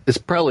remember. It's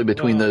probably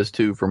between those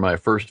two for my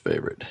first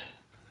favorite.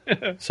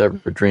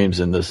 Separate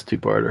Dreams and this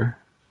two-parter.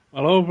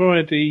 Well, I've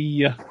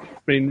already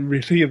been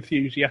really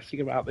enthusiastic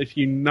about this.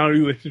 You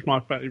know this is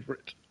my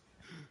favourite.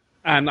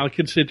 And I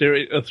consider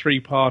it a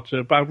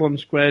 3-parter. Babylon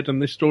Squared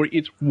and this story,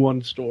 it's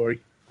one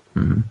story.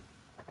 Mm-hmm.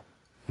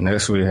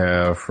 Next we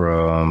have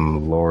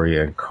from Lori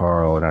and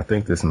Carl, and I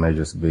think this may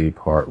just be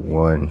part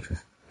 1. I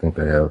think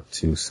they have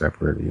 2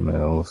 separate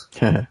emails.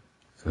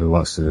 So who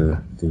wants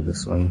to do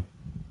this one?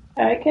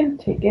 I can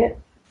take it.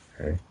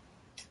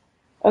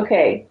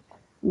 Okay.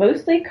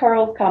 Mostly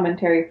Carl's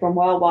commentary from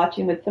while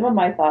watching with some of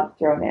my thoughts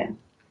thrown in.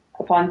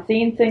 Upon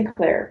seeing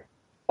Sinclair,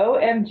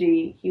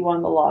 OMG, he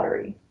won the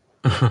lottery.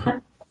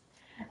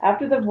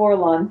 After the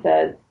Vorlon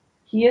says,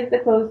 he is the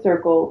closed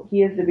circle,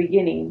 he is the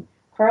beginning,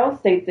 Carl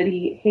states that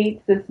he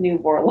hates this new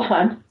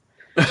Vorlon.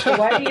 So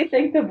why do you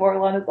think the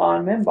Vorlon is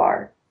on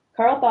Minbar?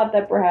 Carl thought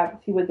that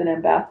perhaps he was an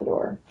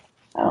ambassador.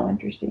 Oh,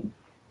 interesting.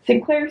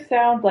 Sinclair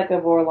sounds like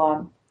a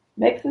Vorlon.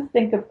 Makes us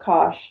think of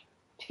Kosh.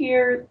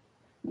 Tears.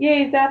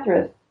 Yay,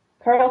 Zathras.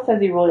 Carl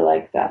says he really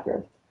likes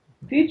Zathras.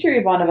 Future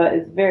Ivanova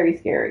is very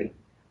scary.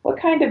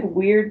 What kind of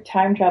weird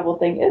time travel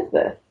thing is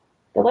this?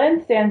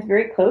 Delenn stands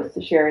very close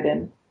to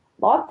Sheridan.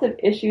 Lots of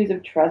issues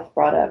of trust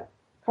brought up.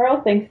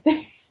 Carl thinks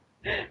they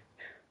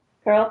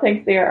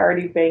are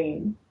already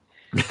banging.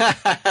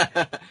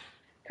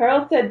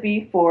 Carl said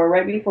B4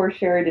 right before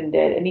Sheridan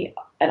did,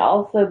 and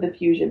also the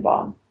fusion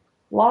bomb.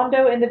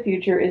 Londo in the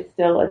future is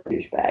still a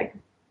douchebag.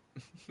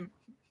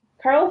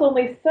 Carl's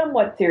only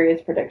somewhat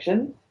serious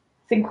predictions.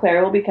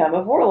 Sinclair will become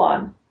a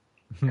Vorlon.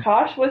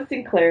 Kosh was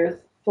Sinclair's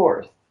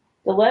source.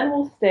 Delenn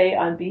will stay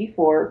on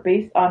B4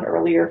 based on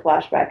earlier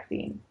flashback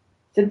scenes.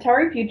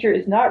 Centauri future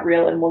is not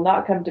real and will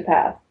not come to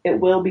pass. It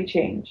will be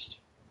changed.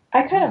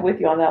 I kind of with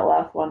you on that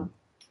last one.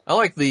 I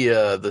like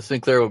the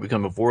Sinclair will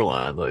become a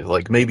Vorlon.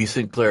 Like maybe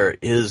Sinclair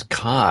is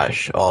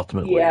Kosh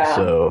ultimately. Yeah.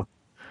 So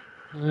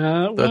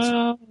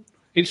well,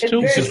 it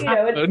still very, could you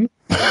know,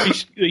 happen.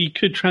 He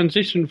could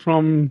transition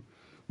from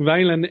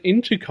Valen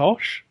into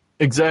Kosh.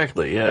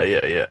 exactly.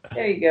 Yeah.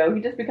 There you go.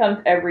 He just becomes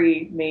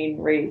every main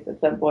race at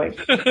some point.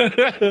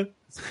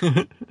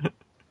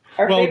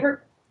 Our Well, favorite.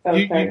 Oh,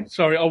 sorry.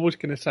 Sorry, I was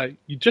going to say,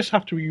 you just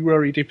have to be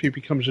worried if he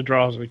becomes a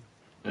Drazi.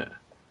 Yeah.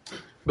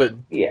 But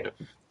Yeah.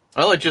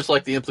 I just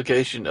like the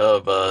implication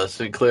of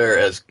Sinclair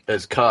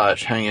as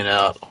Kosh hanging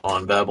out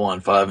on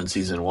Babylon 5 in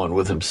season 1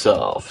 with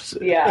himself. So,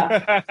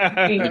 Yeah.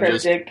 Being and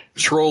just cryptic.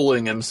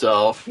 trolling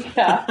himself.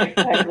 Yeah,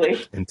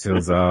 exactly. Until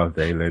Zov,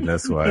 Dalen,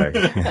 that's why.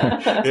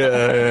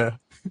 Yeah.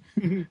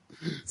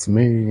 It's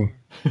me.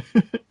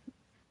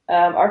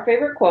 Our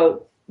favorite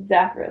quote,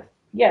 Zathras.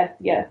 Yes.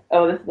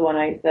 Oh, this is the one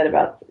I said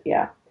about,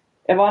 yeah.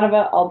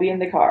 Ivanova, I'll be in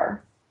the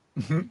car.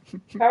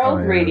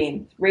 Carl's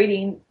ratings.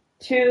 Rating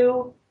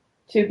 2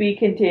 to be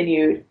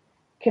continued.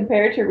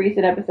 Compared to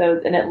recent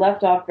episodes, and it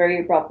left off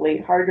very abruptly.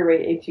 Hard to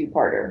rate a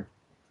two-parter.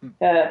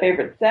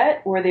 Favorite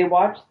set, where they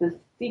watch the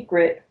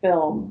secret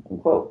film,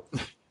 unquote.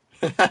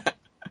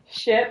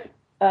 Ship.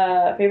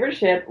 Favorite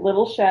ship,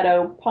 Little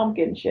Shadow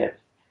Pumpkin Ship.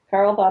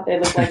 Carl thought they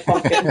looked like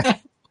pumpkins.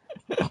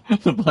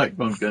 The Black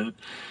Pumpkin.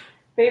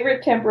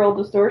 Favorite temporal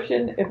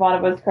distortion,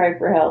 Ivanova's cry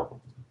for help.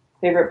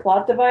 Favorite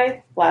plot device,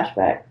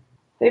 flashback.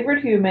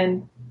 Favorite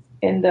human,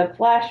 in the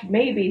Flash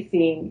maybe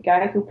scene,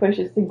 guy who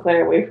pushes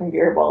Sinclair away from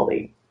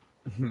Garibaldi.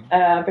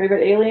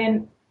 Favorite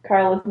alien,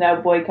 Carl is now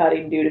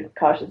boycotting due to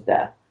Kosh's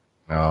death.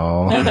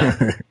 Oh.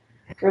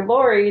 For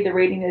Lori, the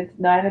rating is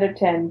 9 out of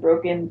 10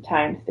 broken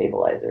time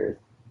stabilizers.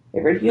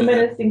 Favorite human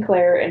is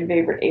Sinclair, and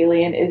favorite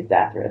alien is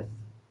Zathras.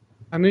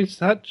 And is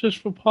that just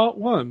for part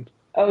 1?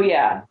 Oh,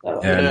 yeah. So,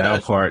 Yeah, now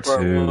part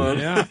 2.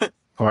 Yeah.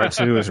 Part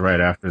 2 is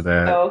right after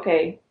that. Oh,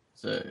 okay.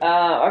 So,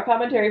 Our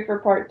commentary for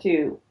part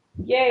 2.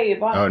 Yay,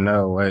 Ivanova. Oh,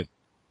 no, wait.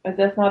 Is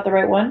this not the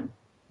right one?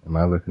 Am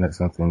I looking at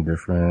something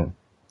different?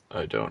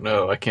 I don't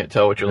know. I can't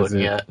tell what you're Is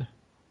looking it- at.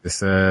 It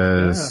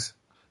says...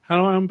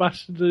 Hello,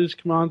 ambassadors,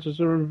 commanders,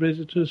 and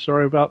visitors.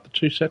 Sorry about the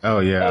 2 seconds. Oh,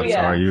 yeah, Oh, I'm yeah.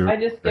 sorry. I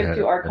just skipped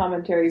to our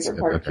commentary for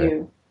part Okay.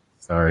 2.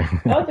 Sorry.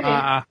 Oh, it's okay.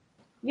 Ah,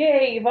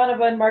 Yay,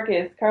 Ivanova and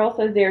Marcus. Carl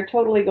says they are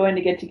totally going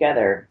to get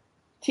together.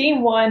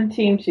 Team 1,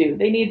 Team 2.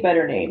 They need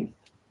better names.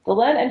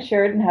 Delenn and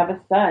Sheridan have a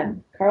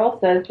son. Carl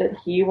says that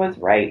he was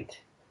right.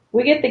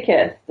 We get the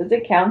kiss. Does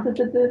it count since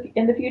it's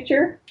in the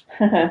future?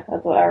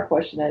 That's what our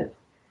question is.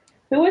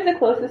 Who is the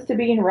closest to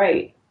being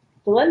right?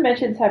 Delenn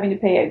mentions having to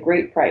pay a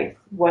great price.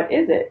 What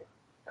is it?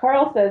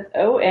 Carl says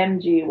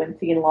OMG when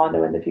seeing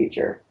Londo in the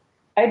future.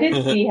 I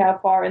did see how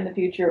far in the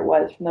future it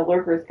was from the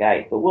Lurker's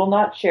Guide, but will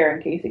not share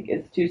in case it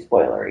gets too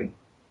spoilery.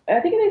 I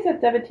think they said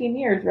 17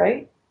 years,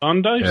 right?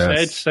 Londo Yes.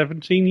 said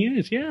 17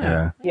 years,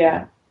 Yeah.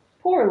 Yeah.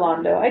 Poor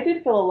Londo. I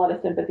did feel a lot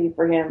of sympathy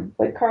for him,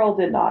 but Carl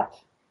did not.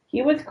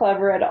 He was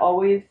clever as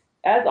always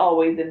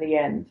in the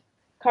end.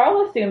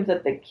 Carl assumes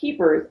that the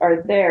Keepers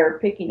are there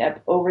picking up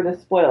over the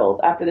spoils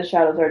after the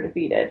Shadows are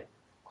defeated.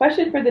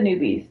 Question for the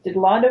newbies. Did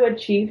Londo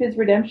achieve his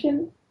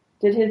redemption?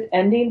 Did his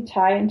ending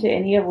tie into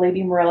any of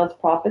Lady Morella's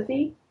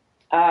prophecy?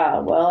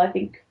 Well, I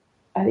think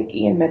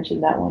Ian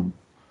mentioned that one.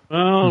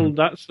 Well,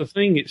 that's the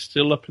thing. It's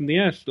still up in the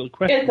air. Still a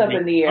question. It's up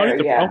in the air,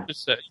 The yeah.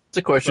 prophecy. It's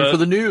a question But- for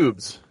the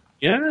noobs.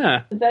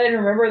 Yeah. Since I didn't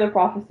remember the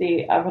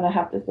prophecy, I'm going to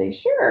have to say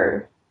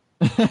sure.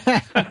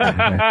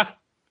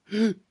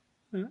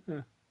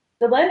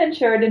 Delenn and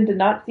Sheridan did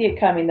not see it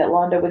coming that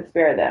Londo would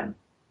spare them.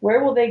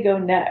 Where will they go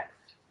next?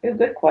 Oh,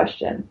 good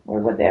question.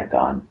 Where would they have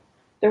gone?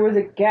 There was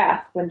a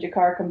gasp when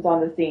Jakar comes on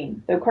the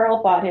scene, though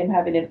Carl thought him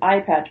having an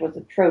eye patch was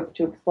a trope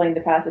to explain the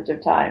passage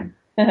of time.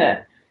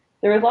 There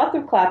was lots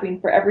of clapping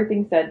for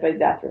everything said by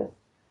Zathras.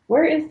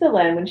 Where is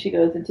Delenn when she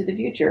goes into the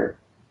future?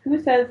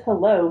 Who says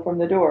hello from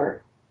the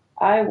door?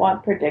 I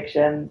want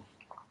predictions.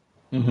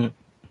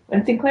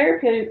 When Sinclair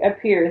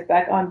appears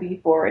back on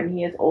B4 and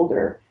he is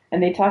older,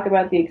 and they talk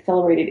about the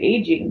accelerated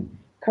aging,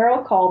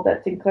 Carl called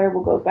that Sinclair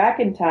will go back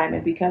in time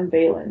and become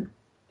Valen,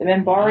 the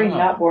Minbari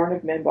not born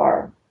of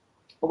Minbar.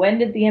 When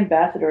did the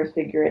ambassadors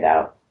figure it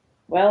out?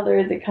 Well, there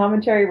is a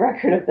commentary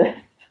record of this.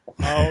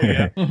 Oh,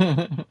 yeah.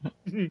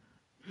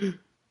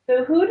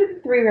 So who do the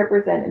three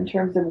represent in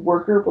terms of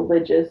worker,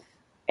 religious,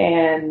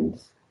 and,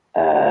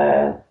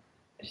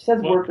 she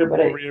says worker, but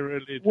warrior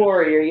religious.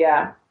 warrior,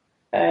 yeah.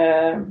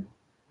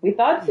 We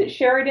thought that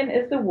Sheridan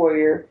is the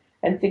warrior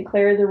and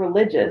Sinclair the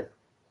religious,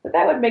 but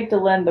that would make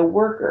Delenn the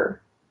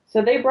worker.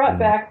 So they brought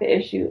back the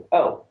issue.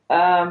 That's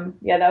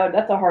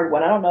a hard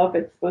one. I don't know if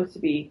it's supposed to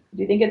be.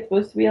 Do you think it's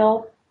supposed to be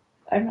all?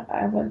 I'm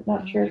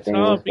not sure if It's they were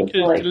hard supposed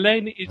because to like.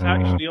 Delenn is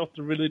actually of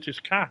the religious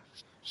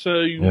caste, so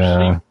you Yeah.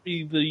 seem to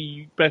be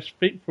the best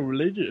fit for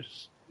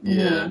religious.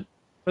 Yeah.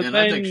 But And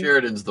then, I think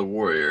Sheridan's the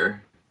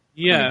warrior. I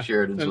yeah, think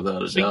Sheridan's And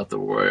without a doubt the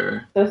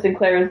warrior. So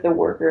Sinclair is the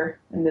worker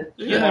in this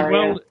yeah.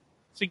 scenario. Well,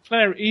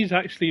 Sinclair is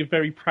actually a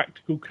very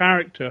practical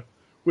character,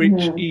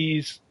 which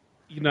is,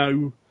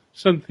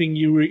 something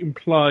you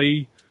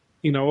imply,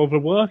 of a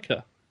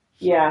worker.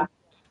 Yeah.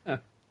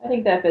 I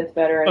think that fits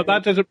better. But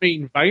that doesn't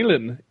mean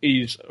Valen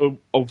is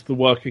of the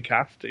worker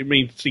caste. It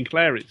means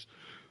Sinclair is.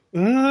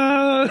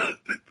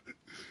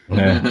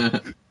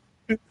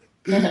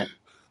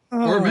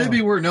 Or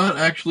maybe we're not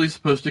actually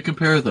supposed to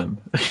compare them.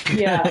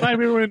 Yeah.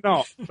 Maybe we're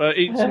not, but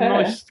it's a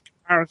nice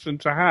comparison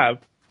to have.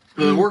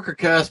 The worker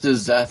caste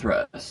is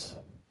Zathras.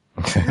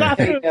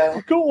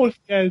 Of course,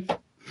 yes.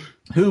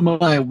 Who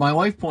my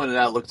wife pointed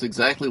out looks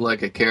exactly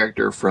like a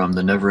character from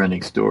The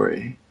Neverending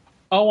Story.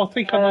 Oh, I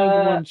think I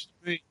know the ones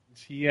she means,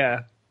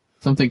 yeah.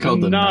 Something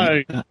called the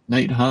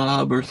Night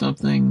Hob or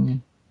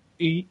something.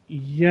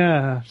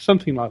 Yeah,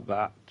 something like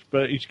that.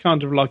 But he's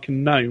kind of like a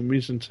gnome,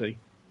 isn't he?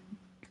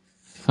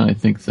 I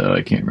think so.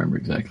 I can't remember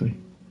exactly.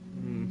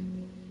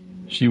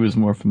 She was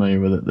more familiar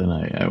with it than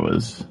I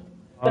was.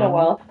 It's been a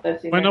while since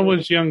I've seen when that I movie.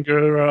 was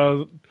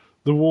younger,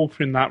 the wolf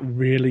in that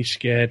really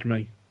scared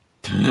me.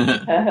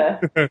 I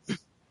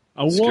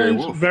Scary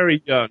was wolf.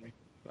 very young.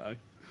 So.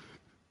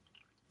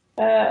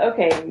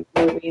 Okay,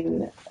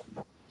 moving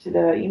to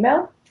the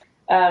email.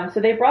 So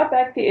they brought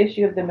back the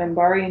issue of the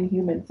Membarian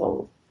human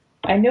souls.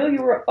 I know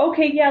you were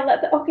okay. Yeah. I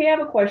have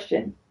a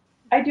question.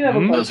 I do have a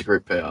That was question. a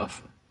great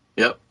payoff.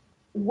 Yep.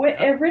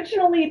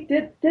 Originally,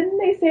 didn't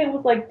they say it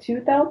was like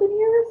 2,000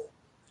 years?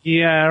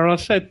 Yeah, I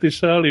said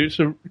this earlier.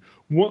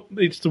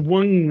 It's the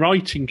one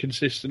writing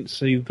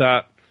consistency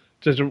that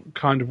doesn't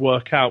kind of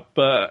work out.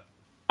 But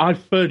I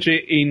fudge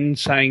it in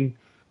saying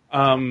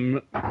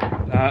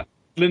that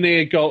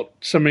Lanier got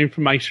some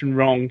information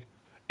wrong.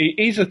 It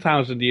is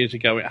 1,000 years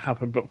ago it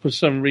happened, but for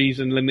some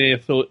reason Lanier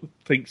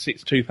thinks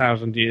it's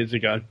 2,000 years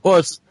ago. Well,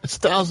 it's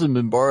 1,000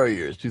 Minbara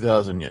years,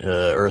 2,000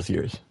 Earth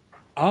years.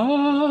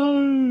 Oh,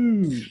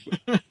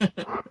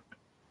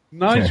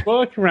 nice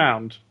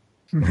workaround.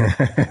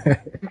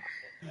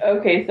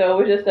 Okay, so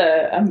it was just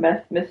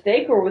a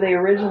mistake, or were they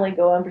originally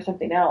going for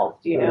something else?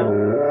 Do you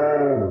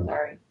know?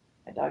 Sorry,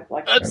 my dog's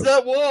like. That's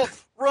that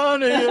wolf!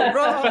 Run, Ian,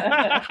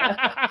 run!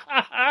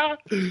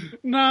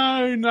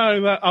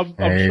 No, I'm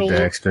Hey, sure.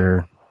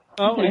 Dexter.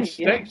 Oh, it's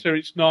Yeah. Dexter.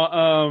 It's not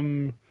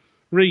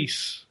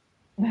Reese.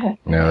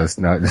 No, it's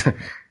not.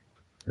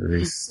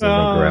 Reese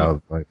doesn't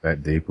growl like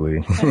that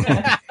deeply.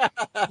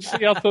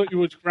 See, I thought he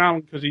was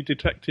ground because he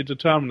detected a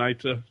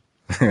Terminator.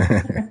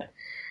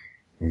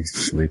 He's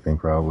sleeping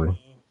probably.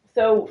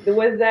 So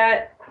was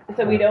that?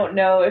 So we don't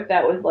know if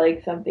that was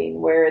like something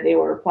where they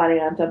were planning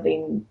on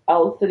something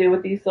else to do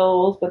with these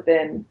souls, but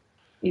then,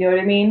 you know what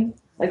I mean?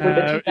 Like with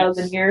the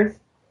 2,000 years.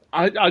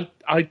 I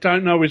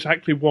don't know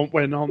exactly what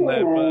went on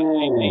there,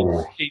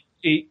 but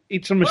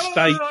it's a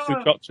mistake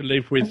we've got to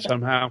live with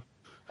somehow.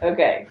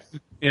 Okay.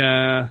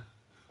 Yeah.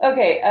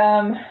 Okay.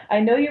 I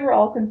know you were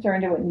all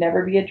concerned it would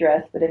never be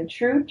addressed, but in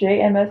true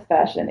JMS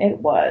fashion, it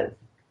was.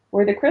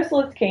 Where the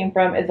chrysalids came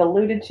from is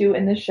alluded to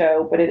in the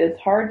show, but it is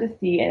hard to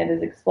see and it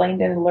is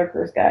explained in the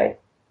Lurker's Guide.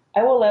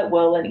 I will let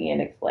Will and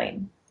Ian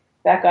explain.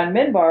 Back on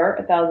Minbar,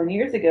 1,000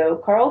 years ago,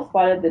 Carl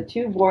spotted the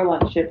 2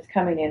 Vorlon ships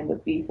coming in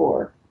with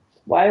B4.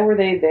 Why were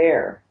they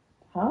there?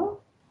 Huh?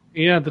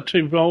 Yeah, the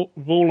 2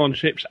 Vorlon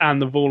ships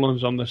and the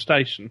Vorlons on the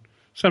station.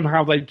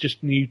 Somehow they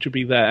just knew to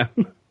be there.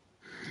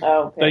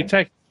 Oh,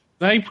 okay.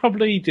 They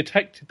probably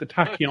detected the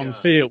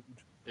tachyon field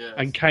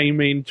and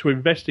came in to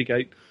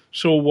investigate,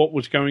 saw what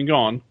was going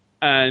on,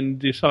 and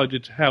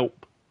decided to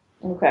help.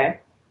 Okay.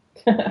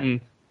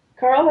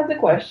 Carl has a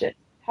question.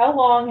 How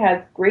long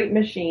has Great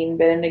Machine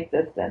been in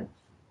existence?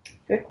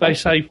 Good They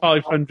question. say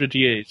 500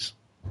 years.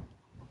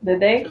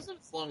 Did they? As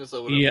long as I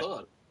would have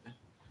thought.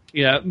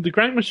 Yeah, the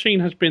Great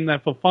Machine has been there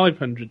for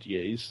 500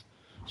 years,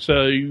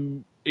 so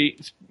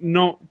it's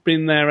not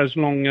been there as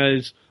long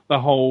as the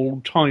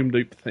whole time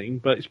loop thing,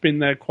 but it's been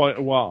there quite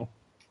a while.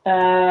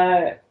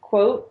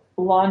 Quote,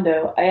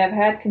 Londo, I have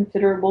had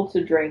considerable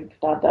to drink, ...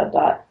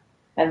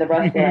 and the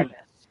rest of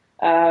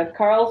it.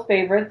 Carl's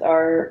favorites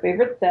are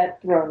favorite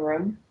set, Throne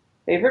Room,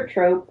 favorite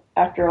trope,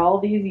 after all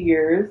these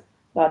years, ...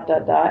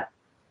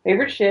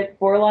 favorite ship,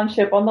 Vorlon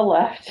ship on the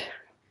left,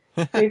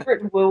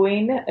 favorite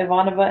wooing,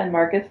 Ivanova and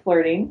Marcus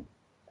flirting,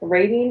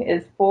 rating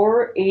is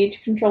 4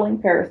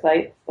 age-controlling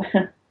parasites,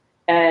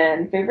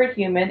 and favorite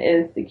human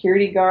is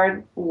security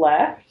guard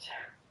left.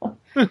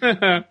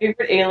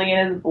 Favorite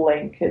alien is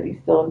Blink, because he's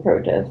still in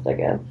protest, I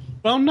guess.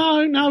 Well,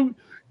 no.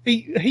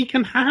 He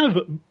can have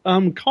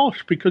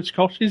Kosh, because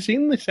Kosh is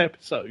in this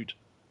episode.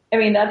 I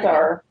mean, that's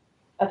our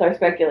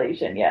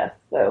speculation, yes.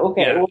 So,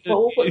 okay, Yeah.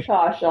 we'll put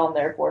Tosh on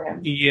there for him.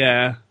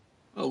 Yeah.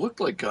 Oh, it looked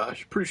like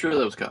Kosh. Pretty sure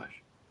that was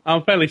Kosh.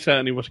 I'm fairly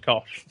certain it was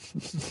Kosh.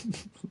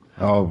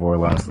 Oh,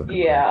 Vorlons.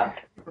 Yeah.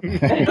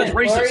 That's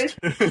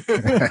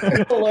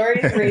racist.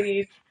 Lori's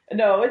rating,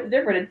 no, it's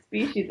different. It's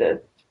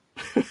speciesist.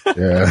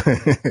 Yeah.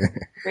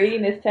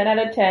 Rating is 10 out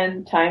of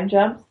 10. Time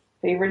jumps.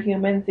 Favorite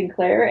human,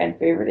 Sinclair, and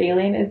favorite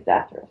alien is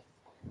Zathras.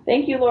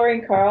 Thank you, Lori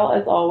and Carl,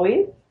 as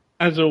always.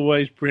 As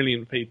always,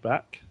 brilliant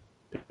feedback.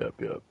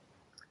 Yep.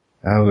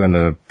 I'm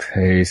gonna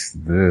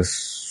paste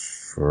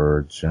this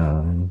for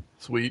John.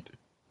 Sweet.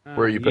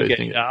 Where are you get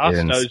pasting it? asked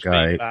In those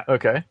Skype. feedback.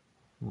 Okay.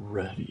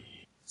 Ready.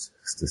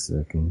 Just a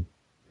second.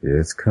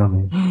 It's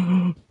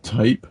coming.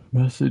 Type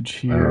message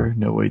here.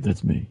 No, wait,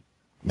 that's me.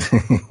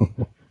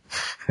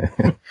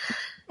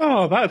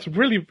 Oh, that's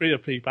brilliant bit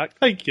of feedback.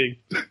 Thank you.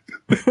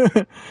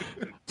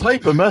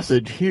 Type a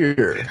message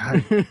here.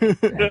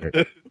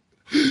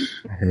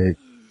 Hey,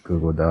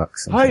 Google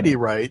Docs. Heidi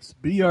writes,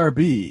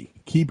 BRB,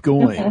 keep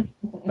going.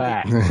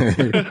 Back.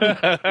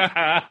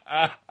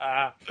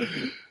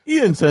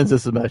 Ian sends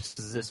us a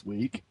message this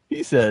week.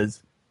 He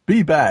says,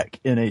 be back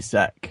in a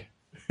sec.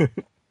 Behind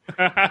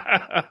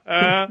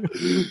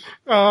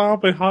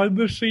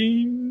the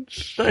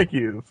scenes. Thank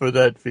you for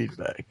that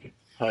feedback,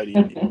 Heidi.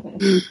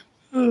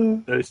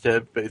 Nice to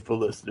have faithful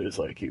listeners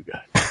like you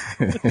guys.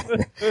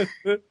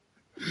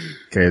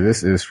 Okay,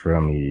 this is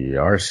from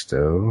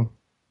Yarsto.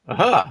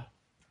 Aha.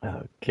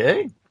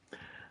 Okay.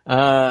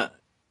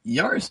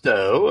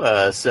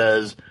 Yarsto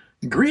says,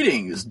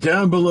 greetings,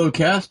 down below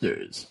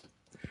casters.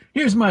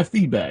 Here's my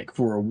feedback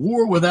for A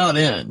War Without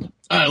End.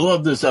 I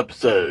love this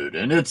episode,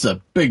 and it's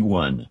a big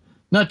one.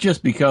 Not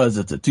just because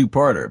it's a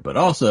two-parter, but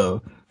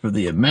also for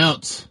the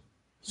amount,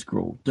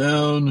 scroll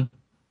down,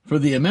 for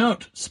the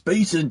amount,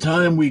 space, and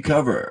time we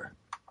cover.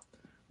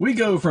 We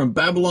go from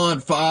Babylon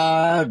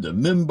 5 to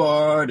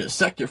Mimbar to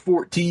Sector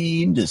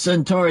 14 to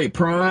Centauri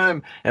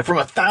Prime, and from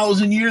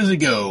 1,000 years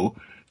ago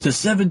to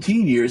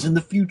 17 years in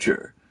the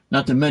future.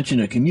 Not to mention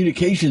a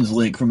communications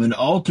link from an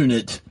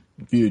alternate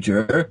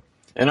future.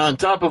 And on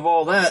top of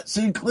all that,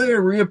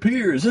 Sinclair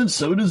reappears, and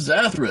so does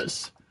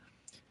Zathras.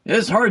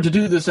 It's hard to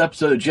do this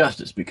episode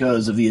justice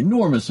because of the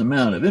enormous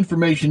amount of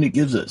information it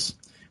gives us.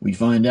 We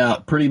find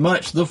out pretty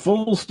much the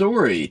full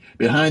story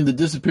behind the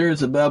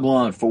disappearance of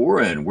Babylon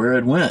 4 and where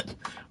it went.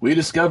 We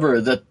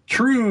discover the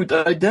true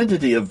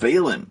identity of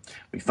Valen.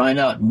 We find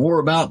out more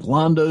about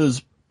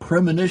Londo's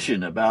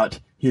premonition about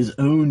his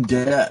own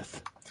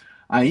death.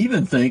 I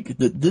even think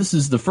that this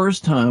is the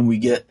first time we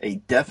get a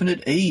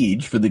definite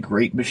age for the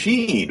Great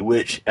Machine,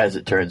 which, as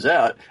it turns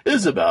out,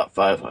 is about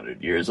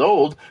 500 years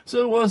old,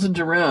 so it wasn't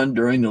around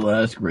during the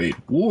last Great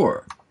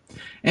War.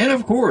 And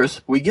of course,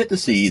 we get to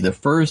see the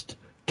first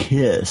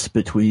kiss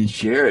between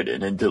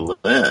Sheridan and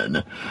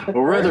Delenn,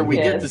 or rather we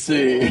get to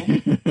see,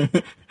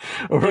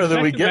 or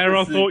rather we get there, to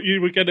I see. thought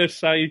you were going to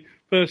say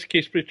first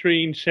kiss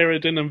between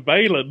Sheridan and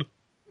Valen.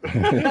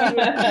 That's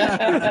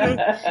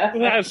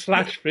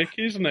slashfic,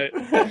 isn't it?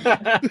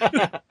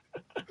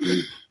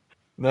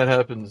 That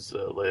happens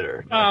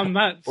later.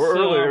 That's or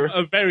earlier.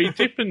 A very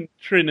different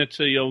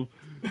trinity of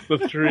the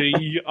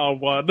three are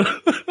one.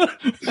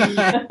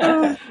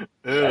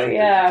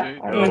 Yeah,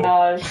 oh my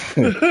gosh.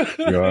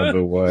 You're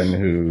the one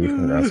who...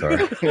 No,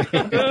 sorry.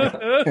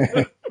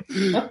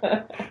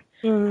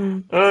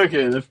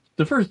 Okay,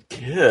 the first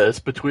kiss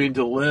between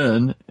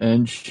Delenn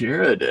and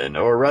Sheridan,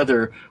 or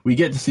rather, we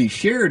get to see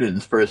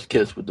Sheridan's first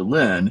kiss with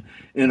Delenn,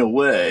 in a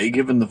way,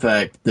 given the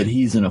fact that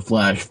he's in a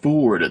flash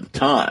forward at the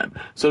time.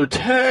 So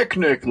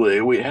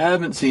technically, we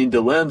haven't seen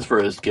Delenn's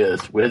first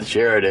kiss with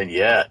Sheridan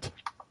yet.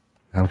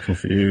 I'm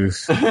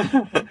confused.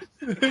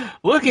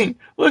 Looking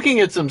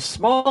at some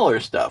smaller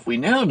stuff, we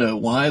now know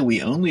why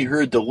we only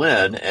heard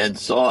Delenn and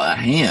saw a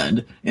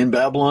hand in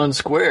Babylon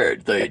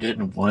Squared. They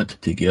didn't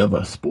want to give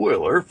a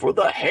spoiler for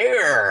the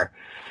hair.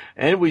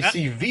 And we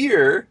see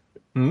Veer.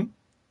 I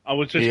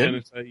was just Ian?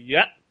 going to say,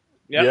 yep,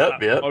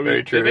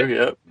 very true,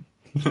 yep.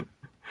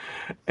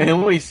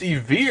 And we see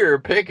Veer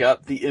pick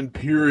up the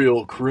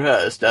Imperial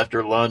crest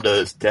after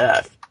Londo's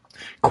death.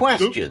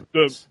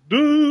 Questions.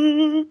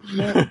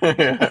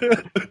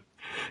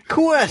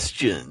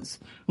 Questions.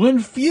 When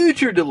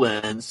future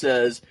Delenn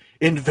says,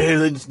 in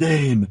Valen's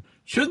name,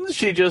 shouldn't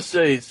she just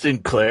say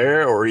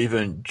Sinclair or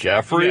even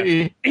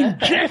Jeffrey? Yeah. In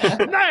Jeff's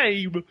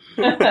name!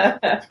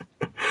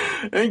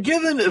 And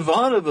given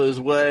Ivanova's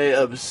way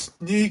of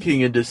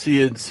sneaking into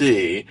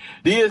CNC,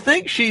 do you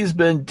think she's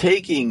been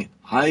taking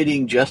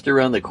hiding just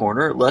around the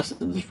corner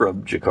lessons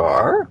from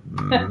G'Kar?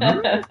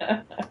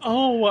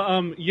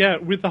 Yeah,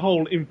 with the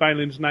whole in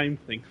Valen's name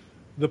thing.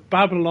 The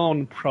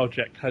Babylon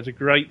Project has a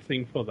great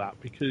thing for that,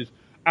 because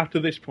after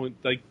this point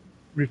they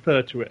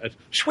refer to it as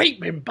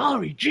Sweet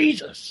Mimbari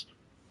Jesus.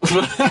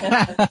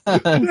 Jeebus.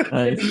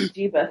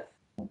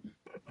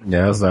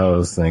 Yeah, that's what I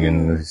was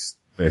thinking. It's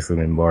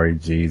basically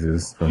Mimbari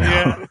Jesus for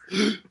now.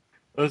 Yeah.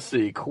 Let's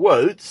see.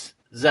 Quotes.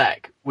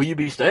 Zach, will you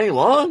be staying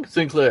long?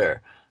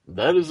 Sinclair,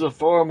 that is a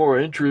far more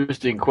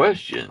interesting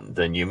question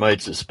than you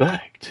might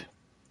suspect.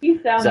 He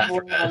sounds Zathras.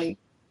 more funny.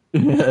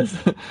 Yes,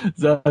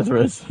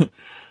 Zathras.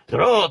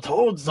 Tyrell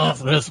told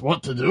Zathras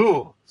what to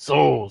do,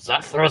 so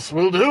Zathras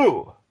will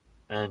do.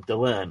 And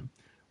Delenn,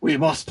 we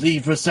must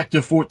leave for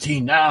Sector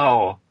 14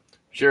 now.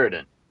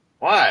 Sheridan,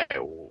 why?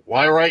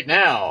 Why right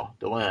now?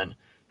 Delenn,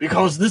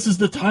 because this is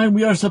the time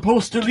we are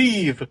supposed to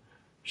leave.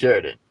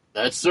 Sheridan,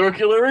 that's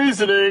circular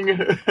reasoning.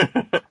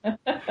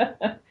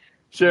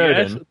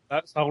 Sheridan. Yes,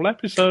 that's the whole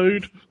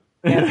episode.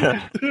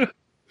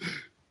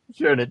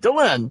 Sheridan,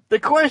 Delenn, the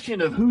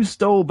question of who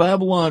stole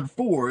Babylon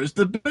 4 is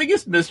the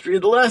biggest mystery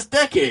of the last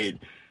decade.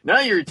 Now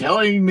you're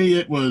telling me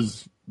it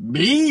was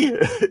me?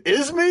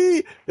 Is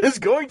me? Is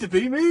going to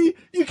be me?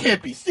 You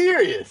can't be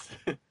serious.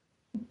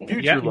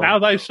 Yeah, now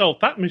they've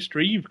solved that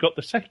mystery, you've got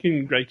the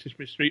second greatest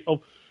mystery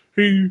of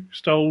who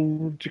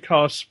stole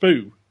G'Kar's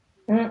spoo.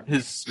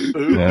 His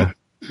spoo? Yeah.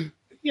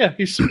 Yeah,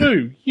 his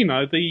spoo. You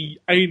know, the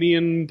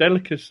alien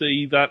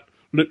delicacy that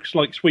looks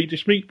like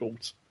Swedish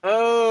meatballs.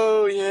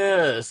 Oh,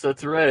 yes,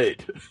 that's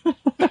right.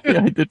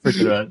 Yeah, I did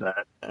forget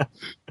about that.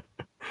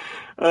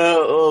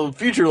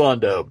 Future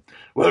Londo.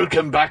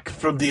 Welcome back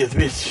from the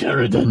abyss,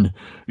 Sheridan.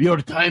 Your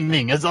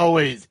timing, as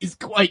always, is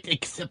quite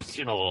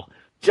exceptional.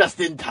 Just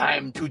in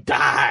time to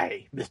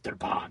die, Mr.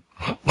 Bond.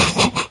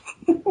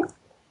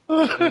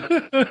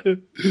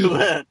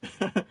 Glenn,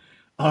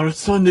 our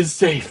son is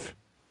safe.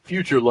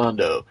 Future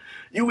Londo,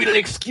 you will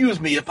excuse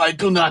me if I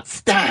do not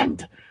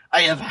stand.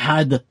 I have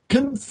had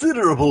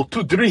considerable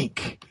to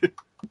drink.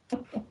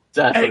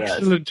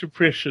 Excellent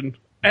impression.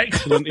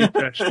 Excellent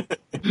impression.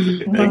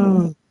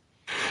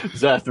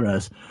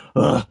 Zathras.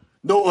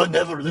 No one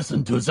ever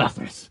listened to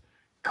Zathras.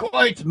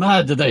 Quite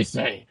mad, they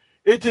say.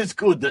 It is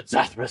good that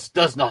Zathras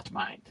does not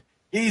mind.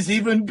 He's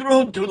even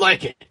grown to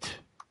like it.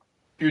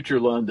 Future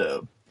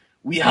Londo.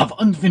 We have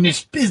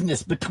unfinished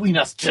business between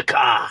us,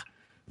 Chaka.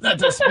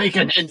 Let us make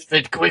an end of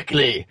it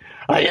quickly.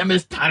 I am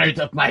as tired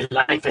of my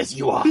life as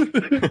you are.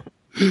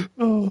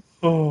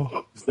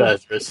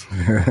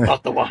 Zathras.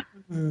 Not the one.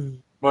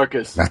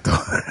 Marcus. Not the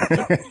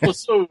one. Well,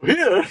 so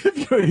here,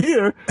 if you're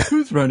here,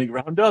 who's running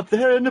around out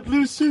there in a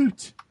blue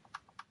suit?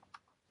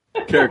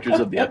 Characters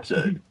of the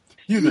episode.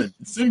 Human.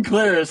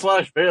 Sinclair /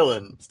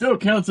 Valen. Still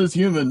counts as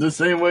human the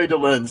same way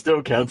Delenn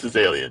still counts as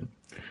alien.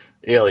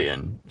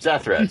 Alien.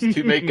 Zathras.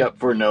 To make up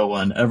for no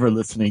one ever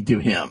listening to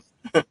him.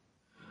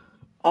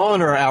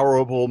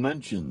 Honorable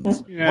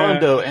mentions.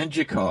 Mondo and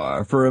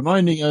Jakar for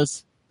reminding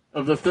us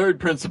of the third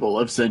principle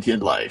of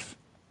sentient life.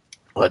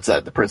 What's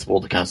that? The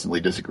principle to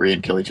constantly disagree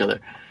and kill each other.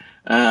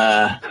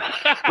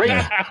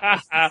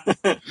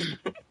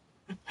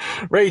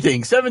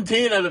 Rating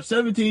 17 out of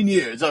 17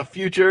 years of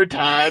future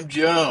time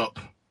jump.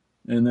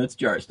 And that's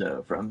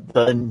Jarsto from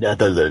the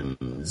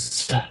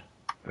Netherlands.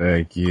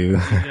 Thank you.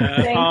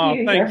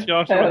 Thanks,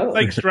 Joshua.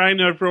 Thanks,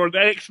 Rainer, for an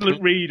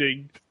excellent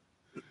reading.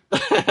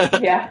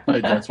 Yeah.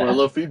 That's why I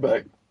love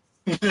feedback.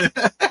 Okay.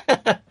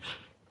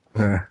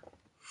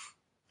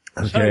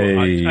 So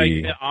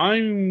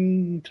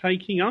I'm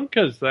taking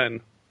Anka's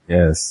then.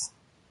 Yes.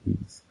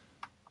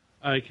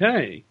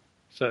 Okay.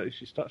 So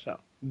she starts out.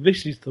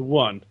 This is the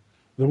one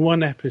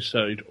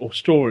episode or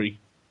story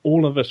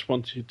all of us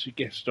wanted to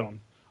guest on.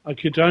 I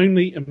could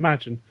only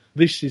imagine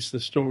this is the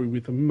story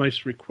with the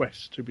most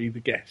requests to be the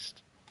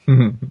guest.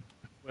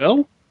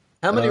 Well,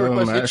 how many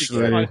requests did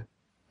you get?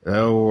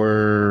 There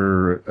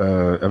were,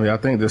 I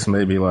think this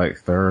may be like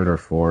third or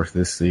fourth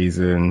this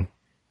season.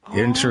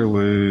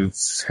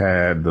 Interludes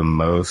had the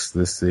most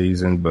this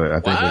season, but I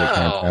think when it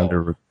came time to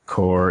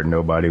record,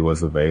 nobody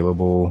was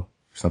available.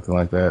 Something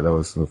like that. That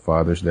was the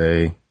Father's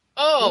Day.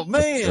 Oh,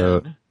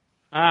 man.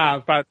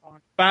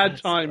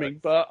 Bad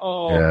timing, but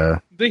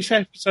this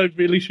episode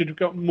really should have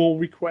got more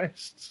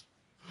requests.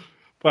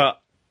 But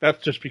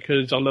that's just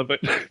because I love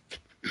it.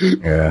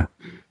 Yeah.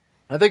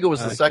 I think it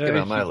was the second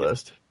on my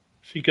list.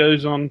 She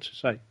goes on to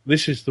say,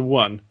 this is the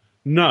one.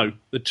 No,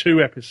 the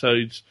 2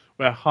 episodes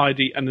where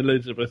Heidi and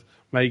Elizabeth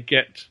may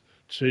get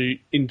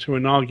into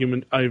an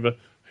argument over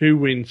who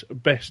wins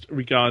best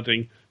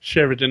regarding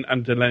Sheridan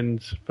and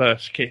Delenn's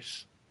first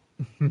kiss.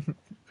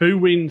 Who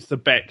wins the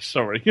bet,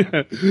 sorry.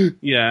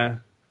 Yeah.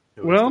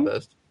 Who wins the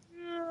best?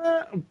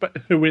 But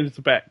who wins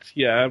the bet?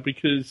 Yeah,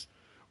 because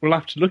we'll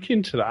have to look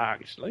into that,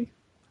 actually.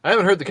 I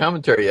haven't heard the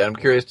commentary yet. I'm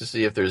curious to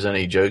see if there's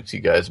any jokes you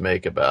guys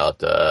make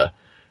about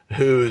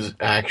who's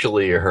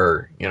actually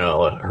her,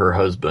 her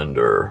husband,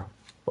 or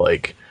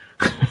like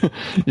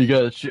you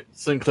got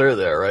Sinclair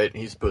there, right?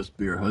 He's supposed to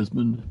be her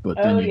husband, but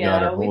then you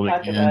got her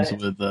holding hands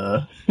with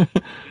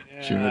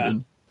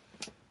Sheridan.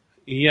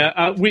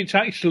 Yeah, which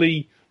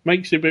actually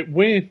makes it a bit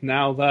weird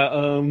now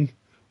that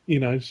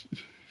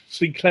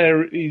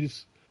Sinclair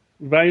is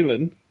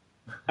Valen,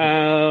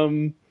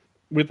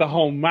 with the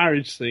whole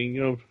marriage thing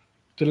of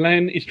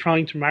Delenn is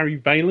trying to marry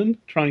Valen,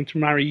 trying to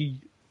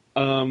marry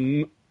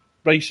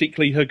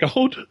basically her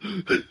god.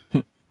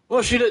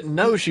 Well, she didn't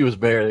know she was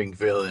marrying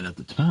Valen at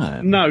the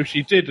time. No,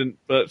 she didn't,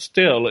 but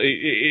still,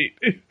 it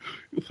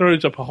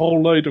throws up a whole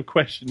load of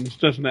questions,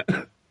 doesn't it?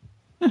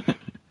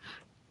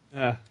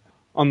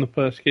 On the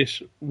first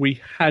kiss, we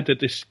had a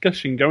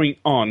discussion going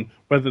on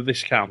whether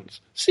this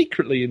counts.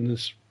 Secretly in the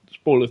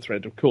spoiler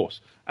thread, of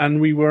course. And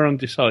we were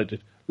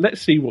undecided.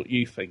 Let's see what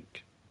you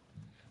think.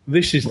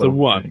 This is the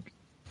one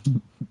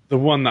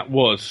that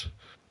was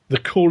the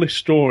coolest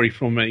story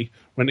for me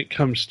when it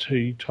comes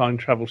to time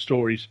travel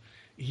stories.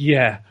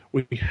 Yeah,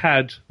 we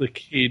had the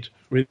kid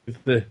with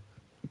the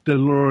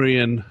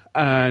DeLorean,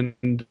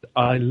 and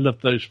I love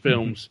those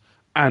films.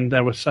 And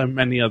there were so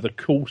many other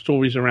cool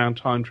stories around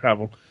time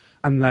travel,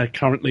 and there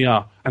currently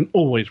are, and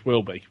always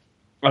will be.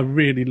 I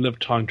really love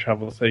time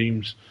travel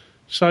themes.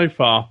 So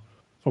far,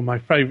 for my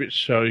favourite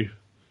show,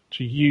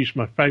 to use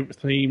my favourite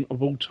theme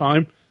of all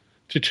time,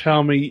 to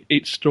tell me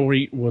its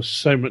story was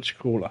so much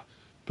cooler.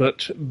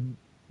 But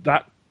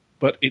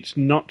it's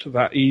not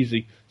that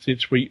easy,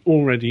 since we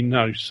already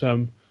know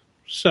some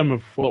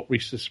of what we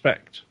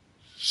suspect.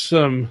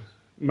 Some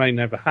may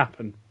never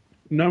happen.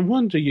 No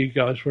wonder you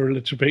guys were a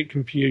little bit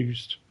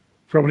confused.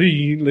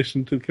 probably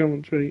listened to the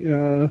commentary.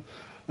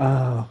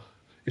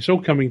 It's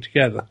all coming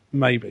together,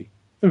 maybe,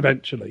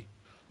 eventually.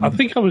 I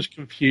think I was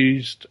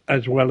confused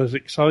as well as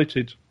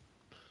excited.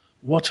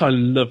 What I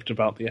loved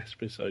about the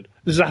episode,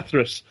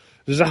 Zathras.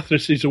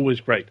 Zathras is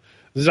always great.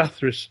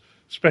 Zathras,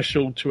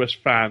 special to us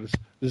fans.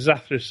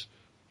 Zathras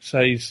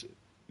says,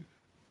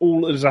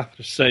 all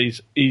Zathras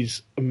says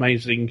is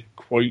amazing,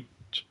 quote.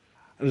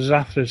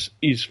 Zathras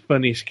is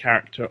funniest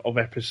character of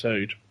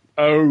episode.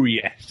 Oh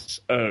yes.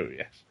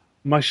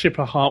 My ship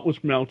of heart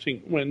was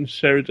melting when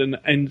Sheridan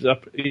ends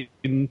up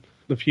in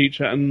the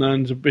future and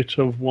learns a bit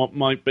of what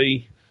might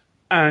be,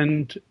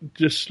 and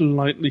just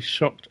slightly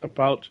shocked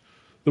about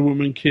the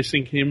woman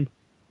kissing him.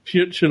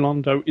 Future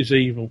Londo is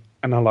evil,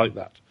 and I like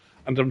that.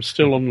 And I'm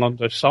still on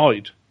Londo's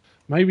side.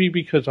 Maybe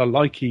because I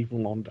like evil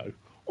Londo.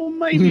 Or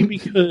maybe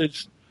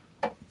because...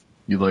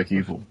 You like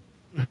evil.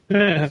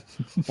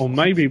 Or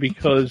maybe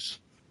because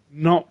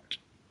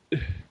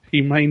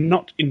he may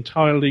not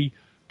entirely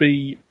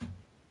be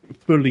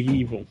fully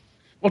evil.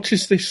 What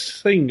is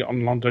this thing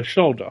on Londo's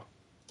shoulder?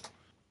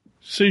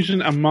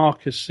 Susan and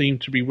Marcus seem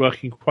to be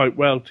working quite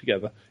well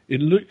together. It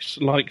looks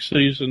like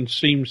Susan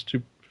seems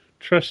to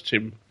trust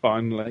him,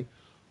 finally.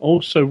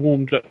 Also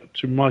warmed up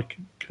to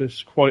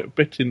Marcus quite a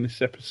bit in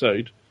this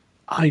episode.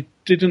 I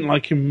didn't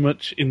like him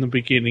much in the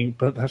beginning,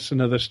 but that's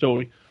another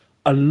story.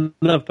 I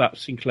love that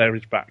Sinclair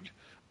is back,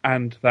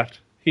 and that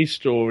his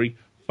story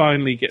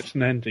finally gets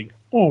an ending,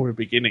 or a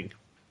beginning.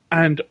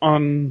 And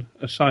on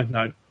a side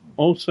note,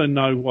 also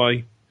know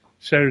why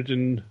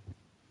Sheridan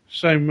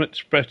so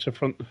much better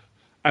from...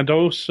 And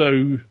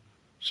also...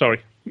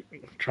 Sorry,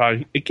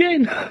 try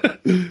again.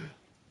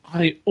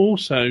 I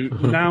also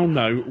now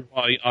know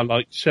why I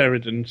like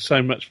Sheridan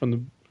so much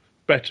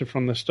better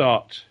from the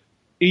start.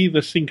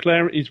 Either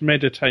Sinclair is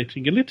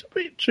meditating a little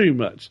bit too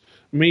much,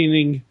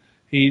 meaning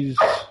he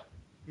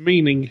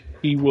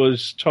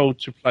was told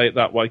to play it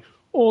that way,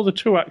 or the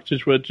two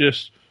actors were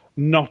just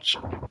not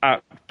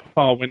at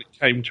par when it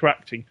came to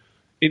acting.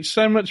 It's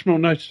so much more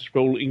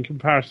noticeable in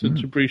comparison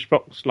to Bruce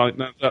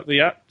Boxleitner that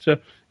the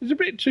actor is a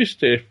bit too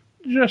stiff,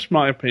 just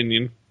my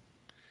opinion.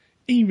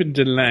 Even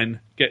Delenn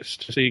gets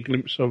to see a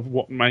glimpse of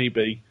what may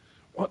be.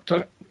 What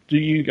do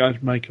you guys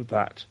make of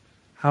that?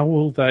 How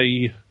will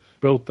they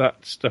build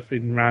that stuff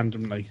in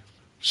randomly?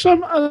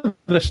 Some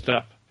other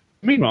stuff.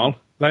 Meanwhile,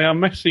 they are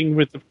messing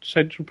with the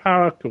Central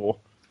Power Core.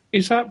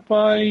 Is that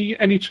by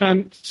any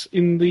chance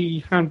in the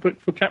handbook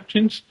for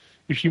captains?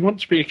 If you want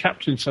to be a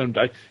captain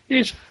someday,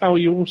 here's how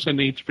you also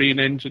need to be an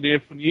engineer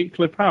for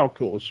nuclear power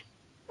cores.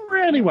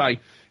 Anyway,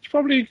 it's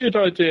probably a good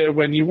idea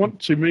when you want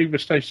to move a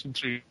station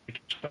through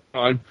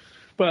time,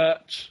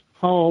 but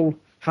how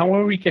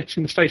are we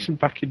getting the station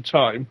back in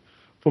time,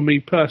 for me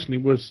personally,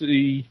 was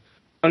the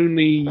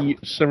only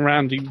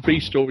surrounding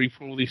B-story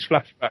for all these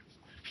flashbacks.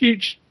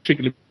 Huge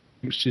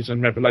glimpses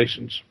and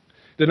revelations.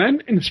 The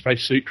Delenn in the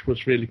spacesuit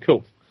was really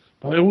cool,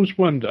 but I always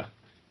wonder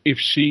if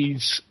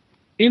she's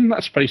in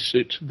that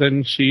spacesuit,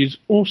 then she's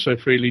also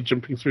freely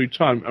jumping through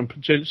time and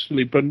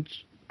potentially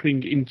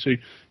bumping into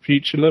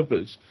future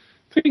lovers.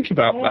 Think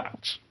about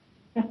that.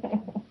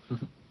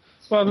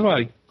 By the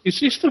way, is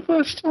this the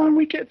first time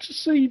we get to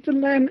see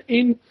Delenn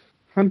in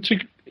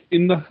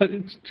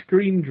the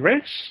green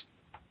dress?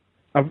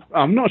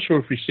 I'm not sure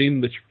if we've seen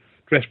this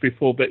dress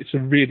before, but it's a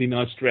really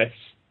nice dress.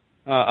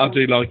 I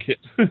do like it.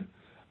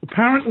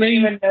 Apparently,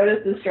 I didn't even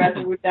notice this dress.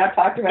 We've now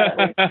talked about it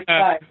like 3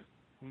 times.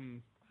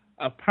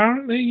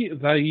 Apparently,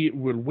 they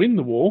will win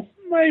the war,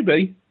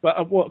 maybe, but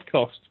at what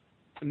cost?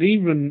 And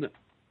even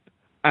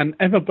an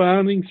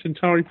ever-burning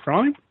Centauri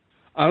Prime?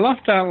 I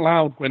laughed out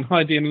loud when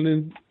Heidi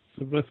and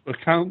Elizabeth were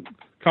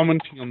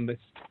commenting on this.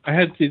 I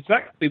had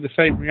exactly the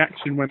same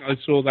reaction when I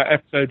saw that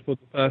episode for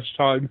the first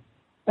time.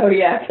 Oh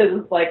yeah,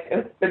 because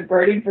it's been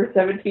burning for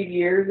 17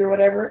 years or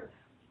whatever.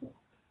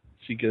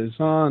 She goes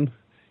on.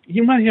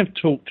 You may have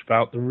talked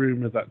about the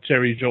rumour that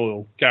Jerry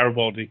Joyle,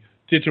 Garibaldi,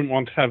 didn't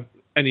want to have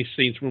any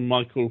scenes with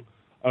Michael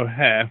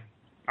O'Hare.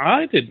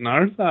 I didn't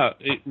know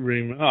that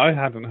rumour. I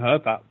hadn't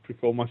heard that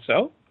before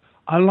myself.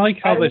 I like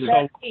how they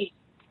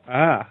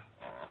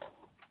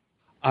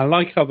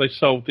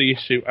solved the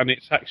issue, and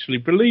it's actually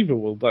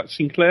believable that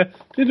Sinclair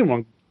didn't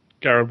want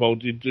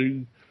Garibaldi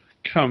to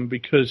come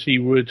because he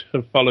would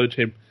have followed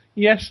him.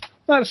 Yes,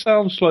 that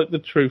sounds like the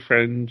true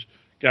friend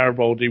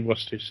Garibaldi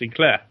was to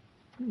Sinclair.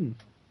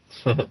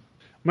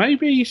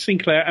 Maybe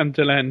Sinclair and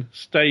Delenn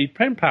stayed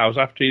pen pals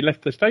after he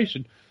left the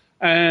station,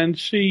 and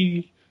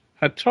she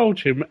had told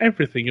him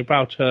everything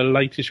about her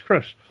latest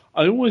crush.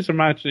 I always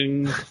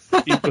imagine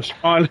he was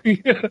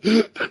smiling.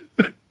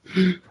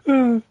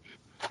 I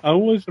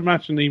always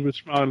imagine he was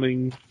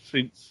smiling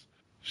since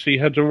she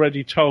had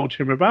already told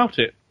him about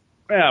it.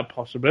 Yeah,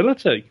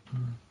 possibility.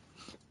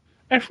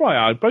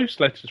 FYI, both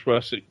letters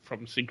were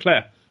from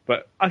Sinclair,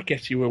 but I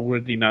guess you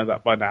already know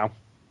that by now.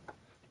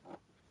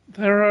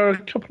 There are a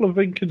couple of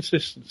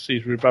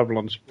inconsistencies with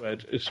Babylon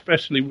Squared,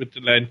 especially with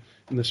Delenn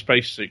in the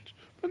spacesuit,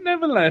 but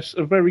nevertheless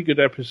a very good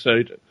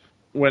episode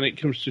when it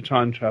comes to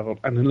time travel,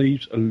 and it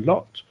leaves a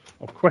lot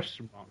of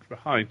question marks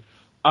behind.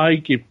 I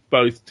give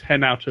both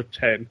 10 out of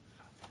 10.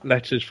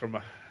 letters from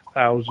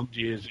 1,000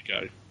 years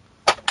ago.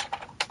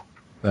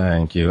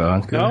 Thank you,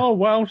 Anka. Oh,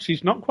 well,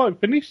 she's not quite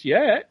finished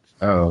yet.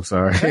 Oh,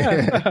 sorry.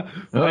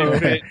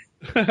 Favorite.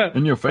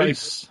 In your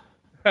face.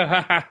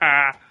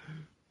 Favorite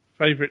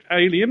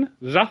alien,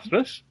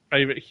 Zathras.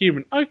 Favorite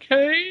human.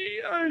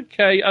 Okay,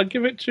 I'll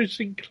give it to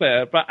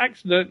Sinclair, but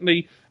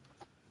accidentally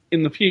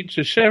in the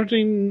future,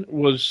 Sheridan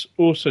was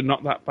also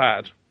not that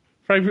bad.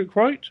 Favorite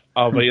quote?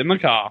 I'll be in the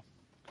car.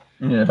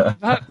 Yeah.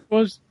 That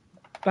was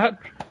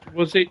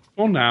it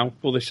for now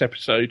for this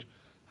episode.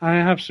 I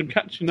have some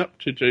catching up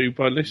to do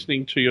by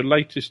listening to your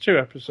latest 2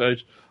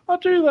 episodes. I'll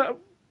do that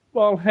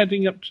while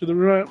heading up to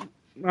the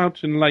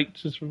mountain lake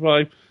to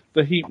survive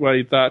the heat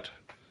wave that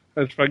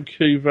has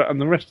Vancouver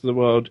and the rest of the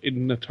world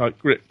in a tight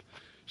grip.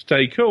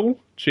 Stay cool.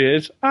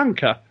 Cheers,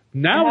 Anka.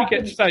 Now we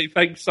get to say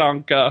thanks,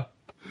 Anka.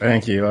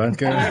 Thank you,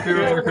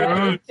 Anka.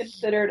 What is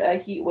considered a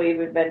heat wave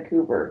in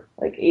Vancouver?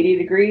 Like 80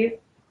 degrees?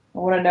 I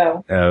want to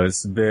know.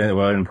 It's been,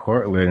 well, in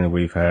Portland,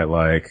 we've had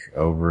like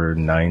over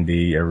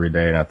 90 every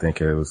day, and I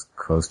think it was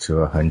close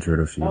to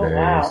 100 a few days.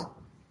 Wow.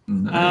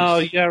 Nice. Oh,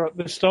 yeah, at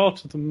the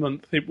start of the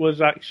month, it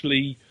was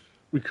actually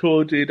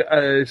recorded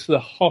as the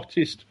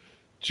hottest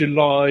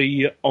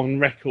July on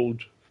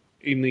record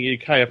in the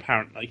UK,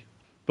 apparently.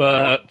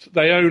 But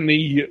they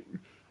only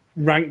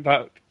rank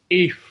that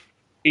if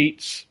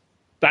it's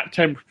that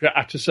temperature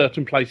at a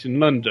certain place in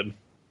London,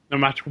 no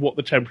matter what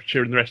the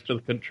temperature in the rest of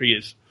the country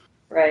is.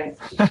 Right.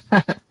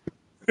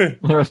 The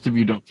rest of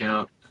you don't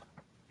count.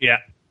 Yeah.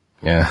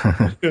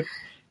 Yeah.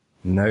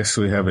 Next,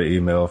 we have an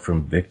email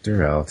from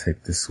Victor. I'll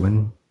take this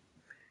one.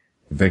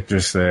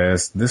 Victor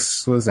says,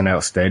 this was an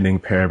outstanding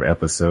pair of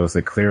episodes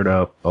that cleared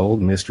up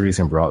old mysteries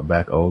and brought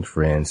back old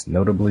friends,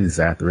 notably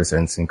Zathras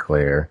and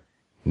Sinclair.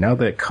 Now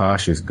that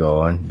Kosh is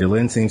gone,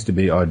 Dylan seems to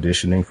be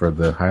auditioning for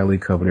the highly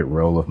coveted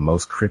role of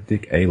most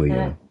cryptic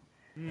alien.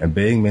 And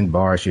being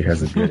Minbar, she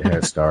has a good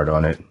head start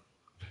on it.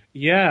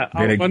 Yeah,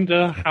 I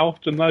wonder how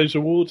often those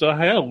awards are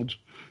held.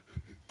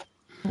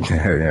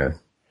 Yeah.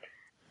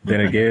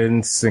 Then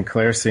again,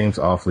 Sinclair seems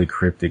awfully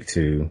cryptic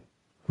too.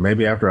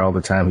 Maybe after all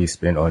the time he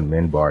spent on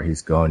Minbar,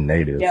 he's gone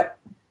native. Yep.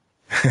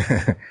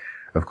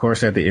 Of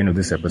course, at the end of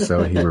this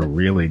episode, he will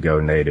really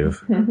go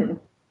native.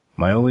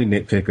 My only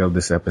nitpick of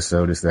this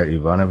episode is that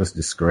Ivanova's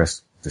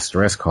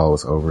distress call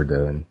was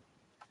overdone.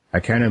 I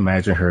can't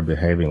imagine her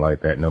behaving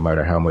like that no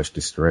matter how much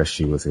distress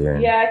she was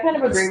in. Yeah, I kind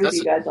of agree with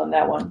you guys on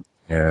that one.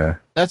 Yeah.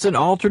 That's an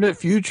alternate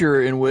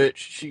future in which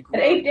she... In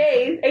 8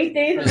 days. 8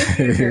 days in the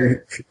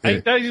future.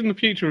 8 days in the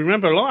future.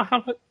 Remember, a lot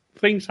of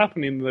things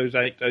happen in those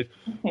 8 days.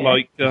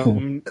 Like,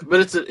 But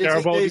it's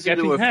 8 days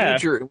into a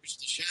future in which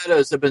the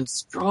shadows have been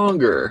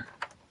stronger.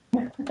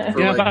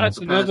 Yeah, that's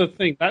another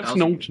thing. That's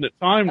an alternate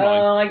timeline.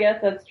 Oh, I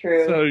guess that's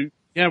true. So,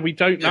 yeah, we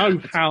don't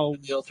know how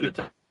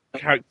the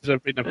characters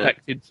have been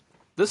affected.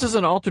 This is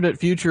an alternate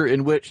future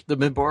in which the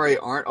Minbari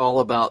aren't all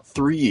about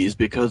threes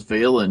because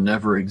Valen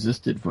never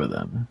existed for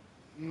them.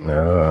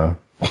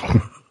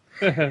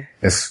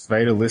 As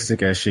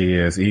fatalistic as she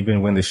is,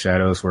 even when the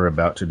shadows were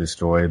about to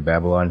destroy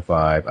Babylon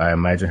 5, I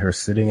imagine her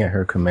sitting at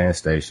her command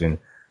station,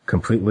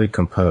 completely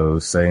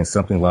composed, saying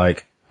something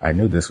like, I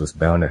knew this was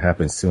bound to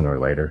happen sooner or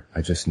later.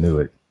 I just knew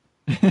it.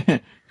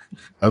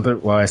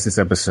 Otherwise, this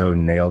episode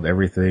nailed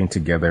everything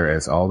together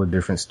as all the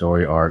different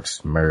story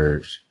arcs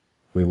merged.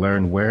 We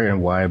learned where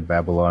and why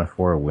Babylon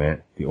 4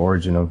 went, the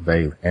origin of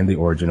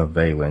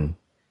Valen.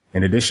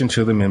 In addition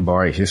to the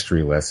Minbari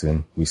history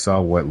lesson, we saw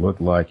what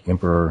looked like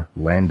Emperor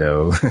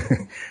Lando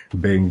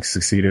being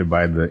succeeded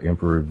by the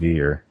Emperor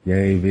Veer.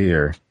 Yay,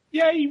 Veer.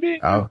 Yay, Veer.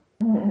 I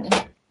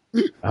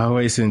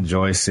always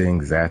enjoy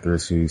seeing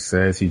Zathras, who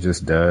says he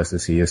just does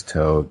as he is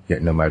told,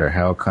 yet no matter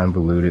how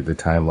convoluted the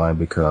timeline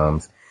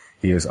becomes,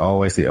 he is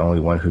always the only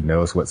one who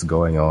knows what's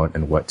going on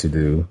and what to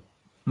do.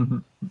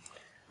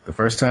 The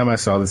first time I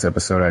saw this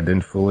episode, I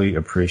didn't fully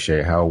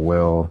appreciate how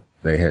well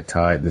they had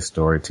tied this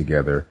story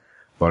together,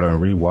 but on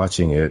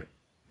rewatching it,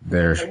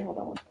 there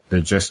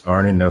just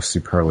aren't enough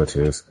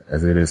superlatives,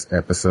 as it is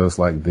episodes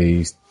like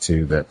these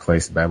two that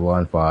place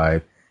Babylon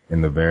 5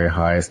 in the very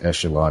highest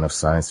echelon of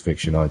science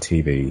fiction on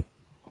TV.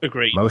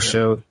 Agreed. Most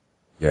shows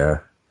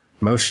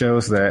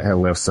that have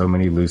left so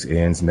many loose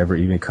ends never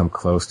even come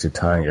close to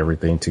tying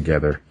everything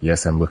together.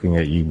 Yes, I'm looking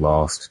at you,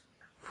 Lost.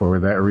 For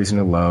that reason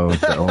alone,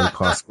 the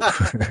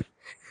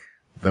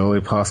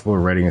only possible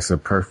rating is a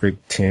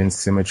perfect 10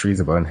 symmetries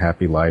of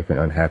unhappy life and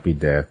unhappy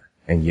death.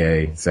 And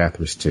yay,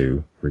 Zathras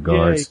 2.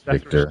 Regards, yay,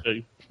 Victor.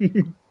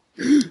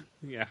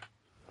 Yeah.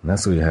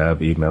 Next we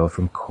have email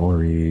from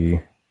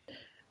Corey.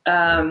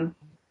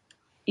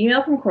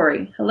 Email from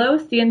Corey. Hello,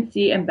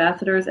 CNC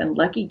ambassadors and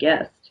lucky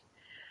guest.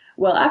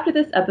 Well, after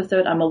this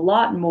episode, I'm a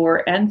lot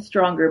more and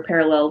stronger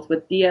parallels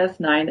with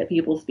DS9 that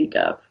people speak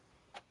of.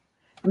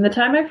 From the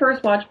time I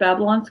first watched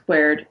Babylon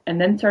Squared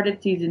and then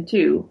started season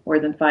 2, more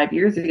than 5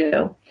 years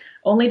ago,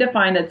 only to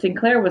find that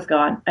Sinclair was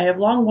gone, I have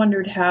long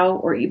wondered how,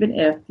 or even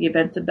if, the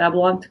events of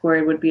Babylon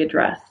Squared would be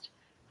addressed.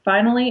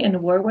 Finally,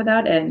 in War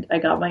Without End, I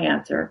got my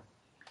answer.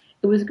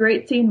 It was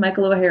great seeing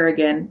Michael O'Hare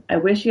again. I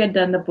wish he had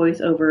done the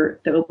voice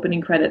over the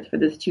opening credits for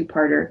this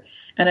two-parter,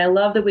 and I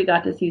love that we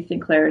got to see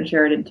Sinclair and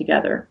Sheridan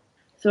together.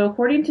 So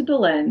according to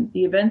Delenn,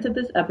 the events of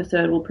this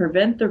episode will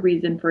prevent the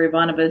reason for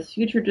Ivanova's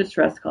future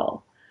distress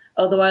call,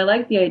 although I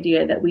like the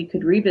idea that we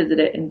could revisit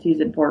it in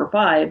season 4 or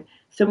 5,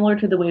 similar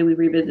to the way we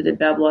revisited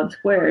Babylon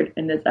Squared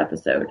in this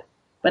episode.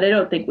 But I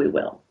don't think we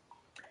will.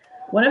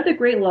 One of the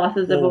great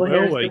losses of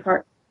O'Hara's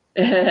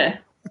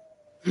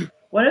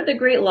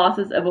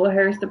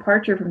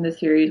departure from the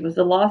series was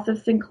the loss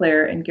of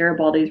Sinclair and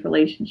Garibaldi's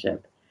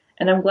relationship,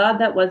 and I'm glad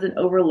that wasn't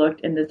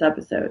overlooked in this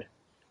episode.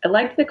 I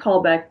liked the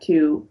callback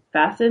to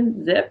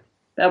Fasten, Zip,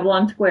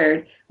 Babylon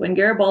Squared, when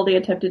Garibaldi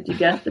attempted to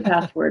guess the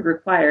password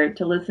required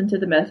to listen to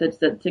the message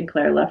that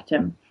Sinclair left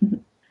him.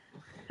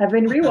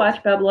 Having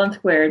rewatched Babylon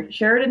Squared,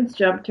 Sheridan's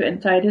jump to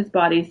inside his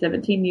body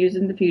 17 years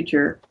in the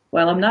future,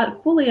 while I'm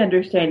not fully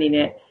understanding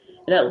it,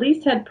 it at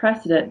least had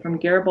precedent from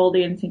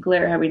Garibaldi and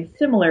Sinclair having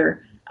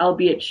similar,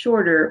 albeit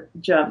shorter,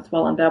 jumps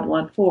while on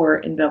Babylon 4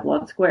 in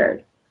Babylon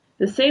Squared.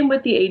 The same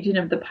with the aging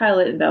of the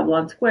pilot in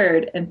Babylon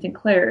Squared and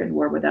Sinclair in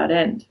War Without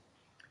End.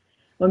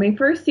 When we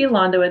first see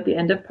Londo at the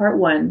end of Part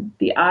 1,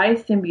 the eye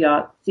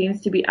symbiote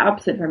seems to be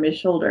absent from his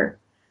shoulder.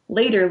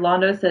 Later,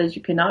 Londo says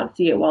you cannot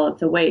see it while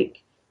it's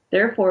awake.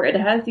 Therefore, it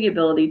has the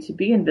ability to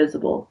be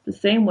invisible, the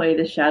same way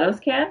the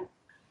shadows can.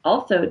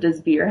 Also,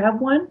 does Veer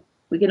have one?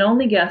 We can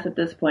only guess at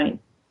this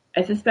point.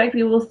 I suspect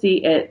we will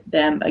see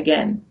them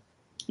again.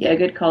 Yeah,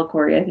 good call,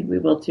 Corey. I think we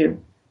will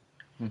too.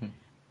 Mm-hmm.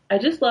 I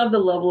just love the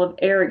level of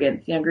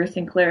arrogance younger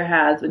Sinclair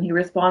has when he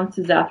responds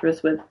to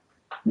Zathras with,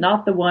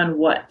 "Not the one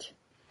what?"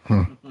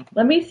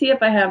 Let me see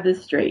if I have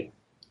this straight.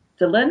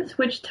 Delenn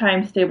switched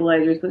time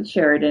stabilizers with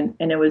Sheridan,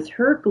 and it was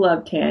her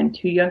gloved hand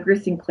who younger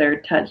Sinclair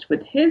touched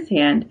with his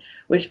hand,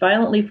 which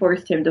violently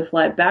forced him to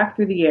fly back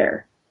through the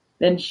air.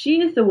 Then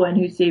she is the one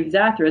who saved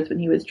Zathras when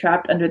he was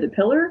trapped under the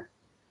pillar?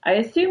 I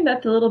assume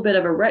that's a little bit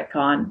of a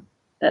retcon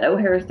that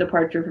O'Hara's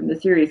departure from the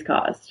series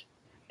caused.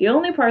 The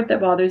only part that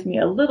bothers me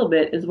a little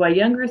bit is why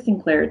younger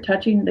Sinclair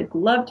touching the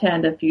gloved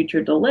hand of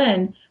future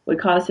Delenn would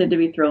cause him to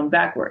be thrown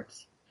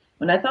backwards.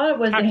 When I thought it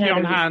was the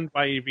hand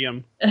by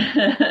Evium.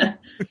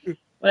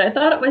 When I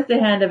thought it was the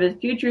hand of his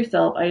future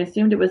self, I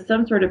assumed it was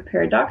some sort of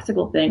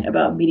paradoxical thing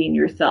about meeting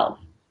yourself.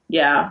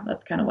 Yeah,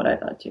 that's kind of what I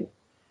thought too.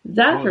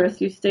 Zathras,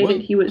 who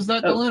stated he was... Was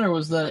that Delenn or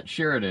was that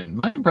Sheridan?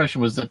 My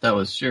impression was that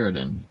was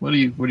Sheridan. What do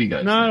you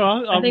guys think?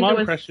 My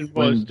impression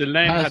was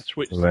Delenn had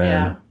switched.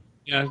 Yeah,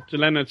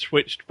 Delenn had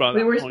switched by that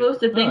We were supposed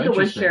to think it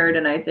was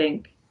Sheridan, I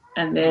think.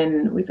 And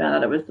then we found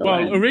out it was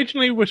Delenn. Well,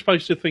 originally we were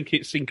supposed to think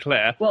it's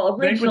Sinclair. Well,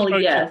 originally, then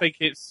we were supposed to think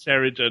it's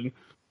Sheridan,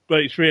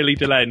 but it's really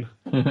Delenn.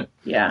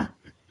 Yeah.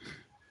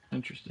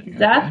 Interesting.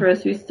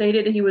 Zathras, who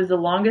stated he was the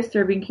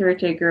longest-serving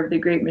caretaker of the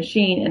Great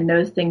Machine and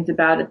knows things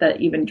about it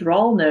that even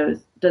Drawl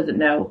doesn't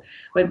know,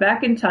 went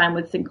back in time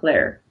with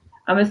Sinclair.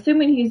 I'm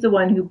assuming he's the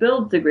one who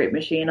builds the Great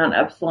Machine on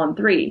Epsilon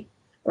 3,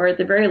 or at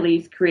the very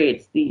least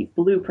creates the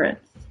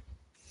blueprints.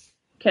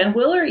 Can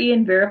Will or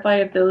Ian verify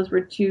if those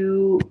were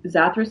two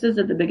Zathrases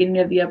at the beginning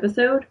of the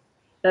episode?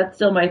 That's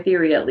still my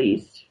theory, at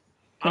least.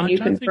 Can you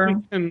confirm? I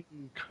don't think we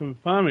can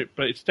confirm it,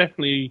 but it's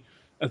definitely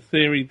a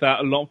theory that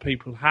a lot of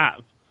people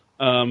have.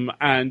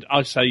 And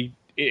I say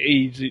it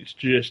is. It's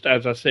just,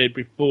 as I said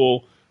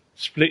before,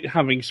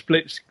 having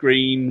split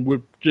screen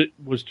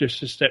was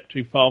just a step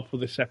too far for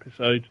this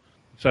episode.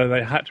 So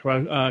they had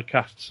to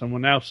cast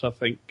someone else, I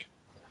think.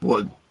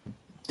 What?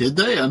 Did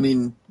they? I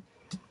mean...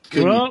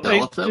 Couldn't you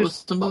tell if that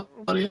was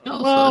somebody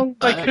else? Well,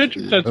 they could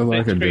have done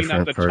split screen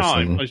at the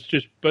time. It was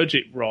just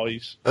budget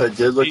rise. It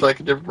did look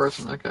like a different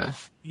person. Okay.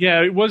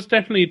 Yeah, it was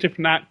definitely a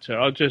different actor.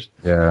 It's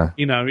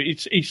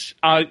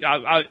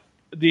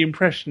the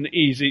impression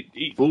is it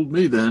fooled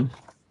me then.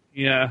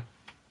 Yeah.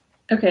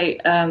 Okay.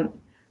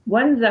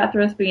 One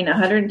Zathras being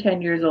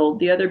 110 years old,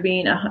 the other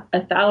being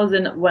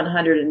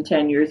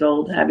 1,110 years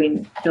old,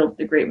 having built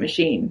the Great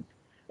Machine.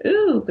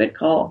 Ooh, good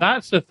call.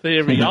 That's a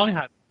theory I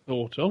hadn't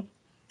thought of.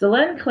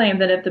 Delenn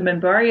claimed that if the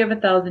Minbari of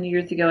 1,000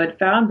 years ago had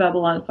found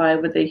Babylon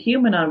 5 with a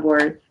human on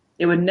board,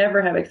 they would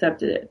never have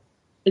accepted it.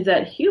 Is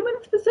that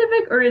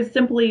human-specific, or is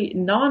simply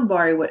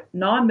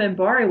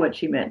non-Minbari what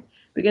she meant?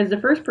 Because the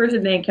first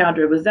person they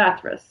encountered was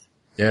Zathras.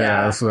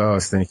 Yeah, that's what I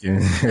was thinking.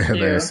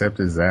 They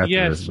accepted Zathras,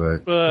 yes,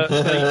 but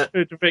they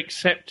could have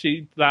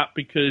accepted that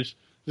because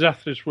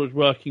Zathras was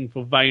working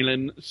for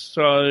Valen,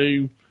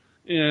 so...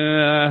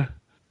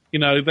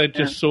 they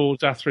just saw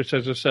Zathras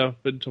as a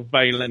servant of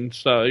Valen,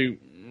 so...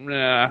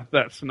 Yeah,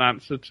 that's an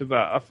answer to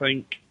that, I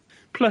think.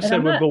 Plus,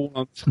 there were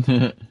Vorlons.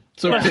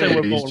 It's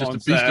okay, he's just a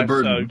beast of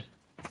burden.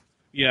 So,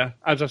 yeah,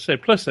 as I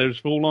said, plus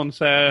there's Vorlons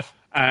there,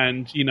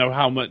 and you know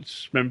how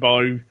much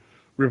Minbari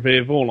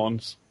revere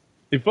Vorlons.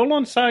 If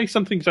Vorlons say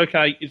something's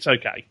okay, it's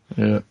okay.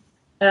 Yeah.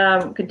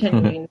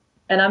 Continuing.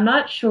 And I'm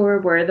not sure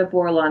where the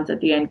Vorlons at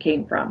the end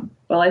came from.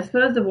 Well, I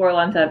suppose the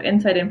Vorlons have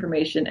inside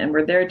information and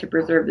were there to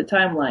preserve the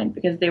timeline,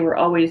 because they were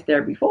always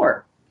there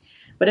before.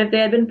 But if they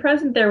had been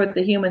present there with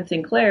the human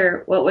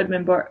Sinclair, would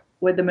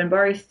the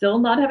Minbari still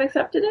not have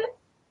accepted it?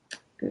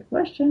 Good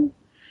question.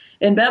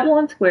 In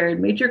Babylon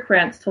Squared, Major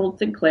Krantz told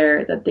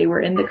Sinclair that they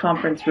were in the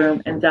conference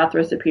room and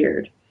Zathras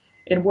appeared.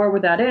 In War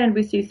Without End,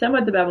 we see some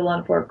of the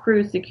Babylon 4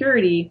 crew's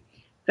security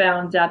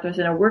found Zathras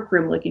in a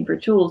workroom looking for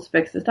tools to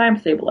fix the time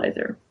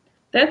stabilizer.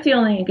 That's the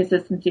only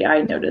inconsistency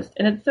I noticed,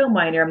 and it's so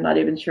minor I'm not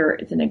even sure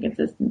it's an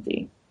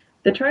inconsistency.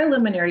 The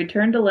Triluminary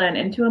turned Delenn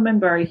into a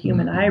Minbari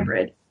human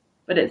hybrid,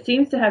 but it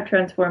seems to have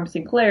transformed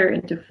Sinclair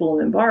into full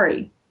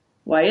Minbari.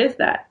 Why is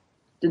that?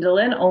 Did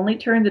Delenn only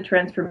turn the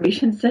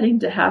transformation setting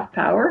to half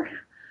power?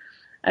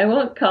 I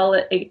won't call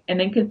it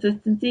an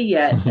inconsistency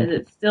yet, as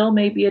it still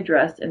may be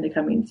addressed in the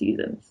coming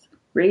seasons.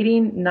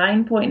 Rating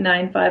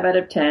 9.95 out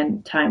of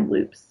 10, time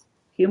loops.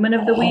 Human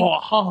of the Week,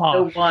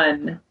 the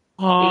 1.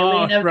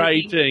 Alien of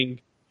rating.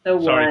 The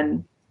week, the Sorry.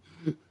 1.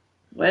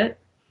 What?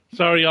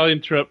 Sorry, I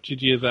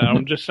interrupted you there.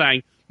 I'm just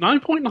saying,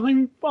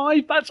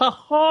 9.95, that's a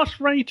harsh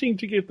rating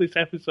to give this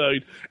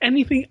episode.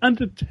 Anything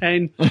under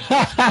 10 is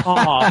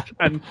harsh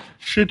and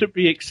shouldn't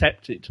be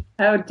accepted.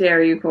 How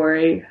dare you,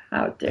 Corey?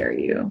 How dare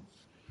you?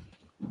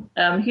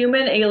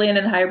 Human, alien,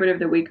 and hybrid of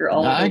the week are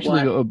all the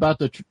 1. About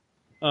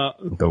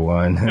the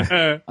one.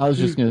 I was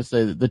just going to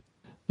say that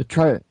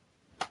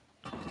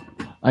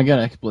I got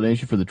an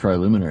explanation for the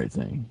Triluminary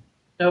thing.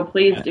 No,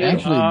 please do.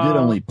 Actually, it did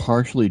only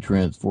partially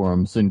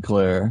transform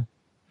Sinclair.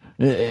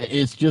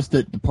 It's just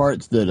that the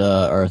parts that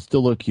are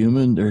still look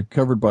human, they're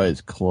covered by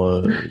his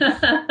clothes.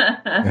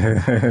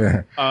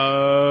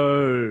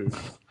 Oh.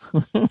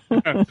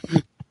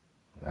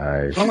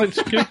 Nice. Well, it's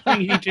a good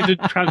thing he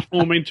didn't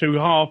transform into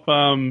half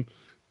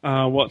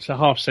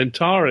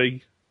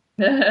Centauri.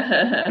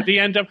 Did he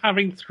end up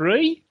having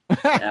 3?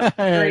 Yeah,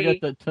 I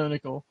got that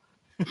tentacle.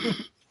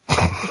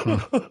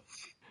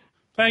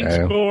 Thanks,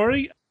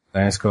 Corey.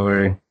 Thanks,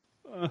 Corey.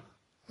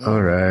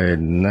 All right,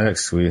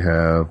 next we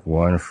have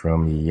one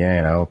from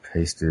Yan. I'll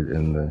paste it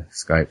in the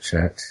Skype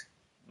chat.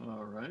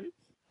 All right.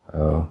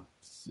 Oh.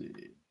 Let's see.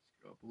 Let's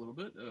go up a little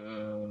bit.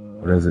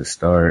 Where does it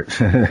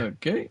start?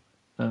 Okay.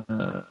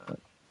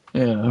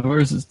 Yeah, where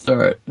does it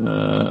start?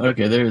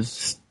 Okay,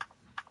 there's...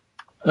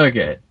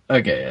 Okay,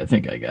 I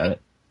think I got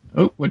it.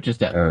 Oh, what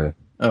just happened?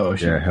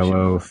 Yeah,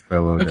 hello,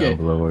 fellow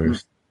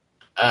downblowers.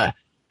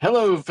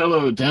 Hello,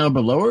 fellow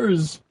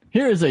downblowers.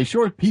 Here is a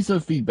short piece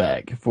of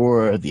feedback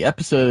for the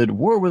episode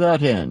War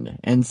Without End,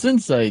 and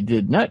since I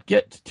did not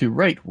get to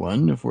write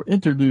one for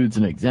interludes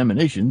and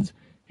examinations,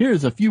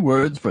 here's a few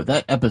words for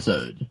that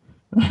episode.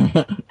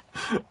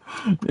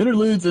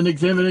 Interludes and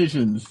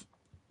examinations.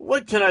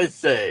 What can I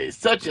say?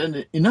 Such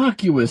an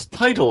innocuous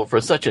title for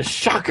such a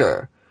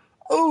shocker.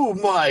 Oh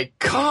my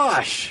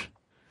gosh!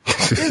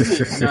 Is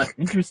it not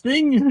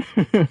interesting?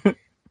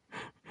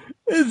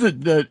 Is it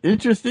not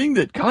interesting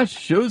that Kosh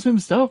shows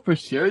himself for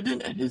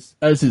Sheridan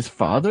as his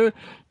father,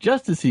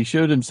 just as he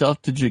showed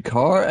himself to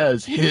G'Kar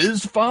as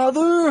his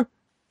father?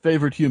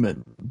 Favorite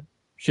human,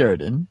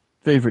 Sheridan.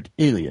 Favorite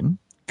alien,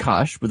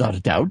 Kosh, without a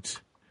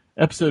doubt.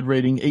 Episode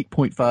rating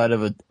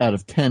 8.5 out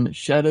of 10,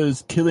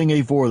 Shadows killing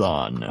a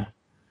Vorlon.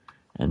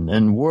 And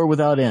then War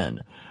Without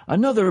End.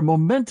 Another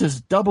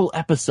momentous double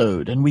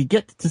episode, and we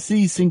get to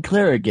see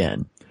Sinclair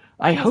again.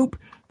 I hope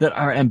that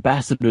our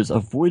ambassadors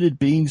avoided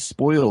being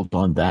spoiled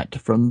on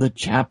that from the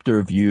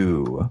chapter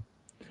view.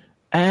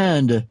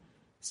 And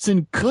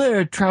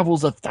Sinclair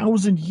travels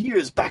 1,000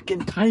 years back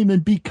in time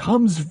and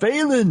becomes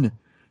Valen.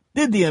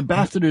 Did the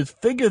ambassadors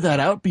figure that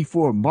out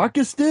before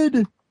Marcus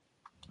did?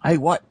 I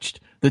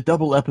watched the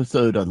double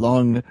episode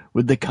along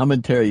with the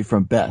commentary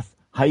from Beth,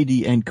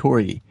 Heidi, and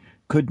Corey.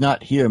 Could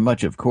not hear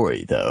much of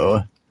Corey,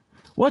 though.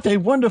 What a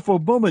wonderful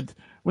moment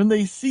when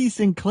they see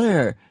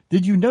Sinclair.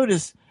 Did you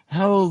notice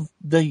how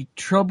the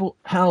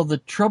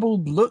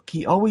troubled look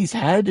he always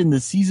had in the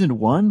season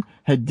 1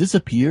 had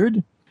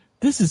disappeared?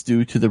 This is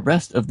due to the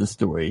rest of the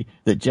story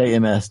that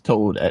JMS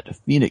told at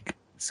Phoenix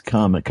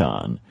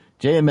Comic-Con.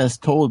 JMS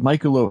told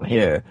Michael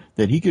O'Hare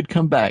that he could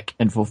come back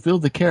and fulfill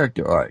the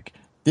character arc.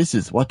 This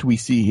is what we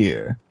see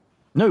here.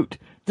 Note,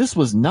 this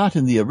was not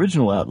in the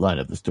original outline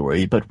of the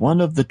story, but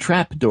one of the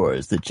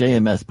trapdoors that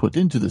JMS put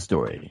into the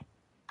story.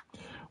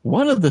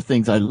 One of the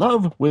things I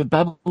love with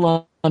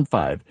Babylon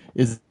 5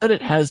 is that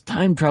it has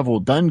time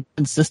travel done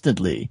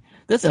consistently.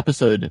 This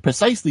episode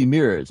precisely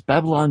mirrors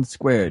Babylon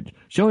Squared,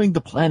 showing the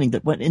planning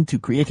that went into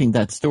creating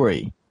that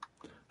story.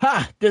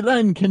 Ha!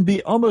 Delenn can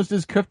be almost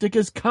as cryptic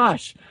as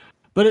Kosh,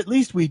 but at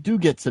least we do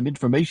get some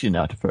information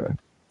out of her.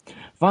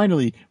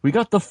 Finally, we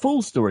got the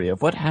full story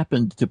of what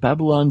happened to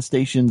Babylon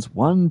Stations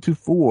 1 to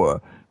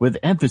 4, with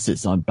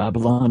emphasis on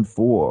Babylon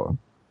 4.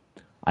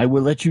 I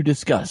will let you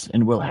discuss,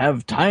 and we'll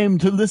have time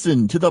to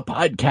listen to the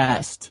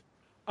podcast.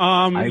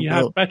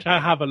 You better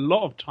have a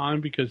lot of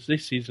time, because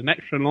this is an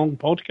extra long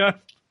podcast.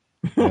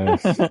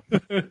 Yes.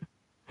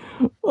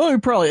 Well, we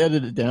probably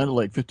edit it down to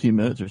like 15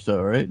 minutes or so,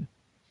 right?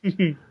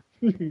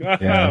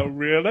 Oh,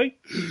 really?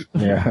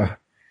 Yeah.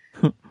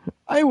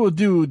 I will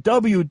do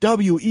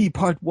WWE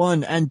Part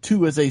 1 and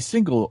 2 as a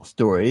single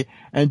story,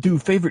 and do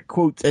favorite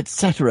quotes,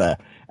 etc.,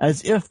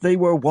 as if they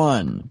were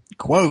one.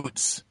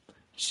 Quotes.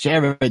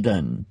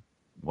 Sheridan.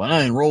 When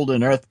I enrolled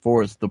in Earth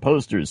Force, the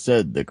posters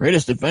said, the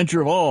greatest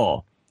adventure of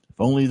all. If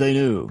only they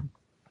knew.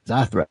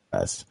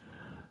 Zathras.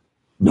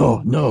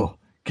 No,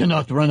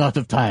 cannot run out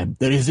of time.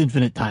 There is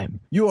infinite time.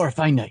 You are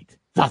finite.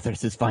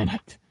 Zathras is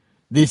finite.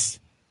 This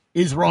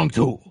is wrong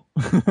too.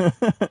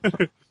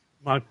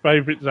 My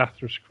favourite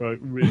Zathras quote,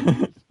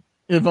 really.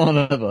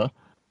 Ivanova.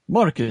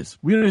 Marcus,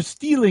 we're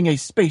stealing a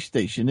space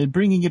station and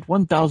bringing it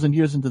 1,000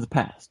 years into the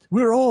past.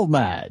 We're all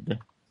mad.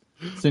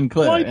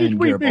 Sinclair Why did and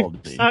we Garibaldi.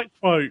 miss that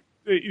quote?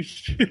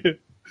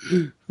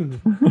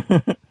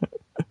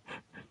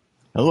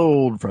 Hello,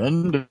 old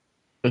friend.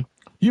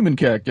 Human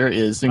character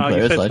is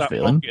Sinclair /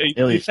 Phelan.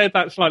 You said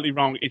that slightly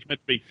wrong. It's meant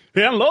to be,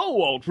 hello,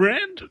 old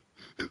friend.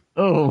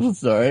 Oh,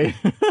 sorry.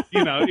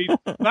 You know,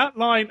 that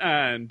line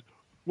and,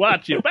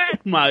 watch your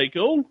back,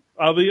 Michael,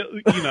 are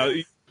the, you know,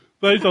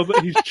 those are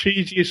his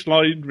cheesiest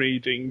line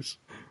readings.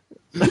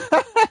 They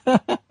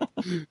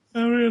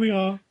really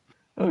are.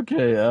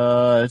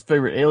 Okay, his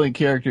favorite alien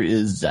character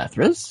is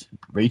Zathras.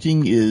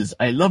 Rating is,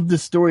 I love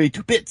this story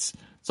to bits,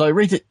 so I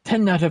rate it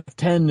 10 out of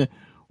 10.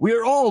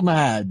 We're all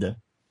mad.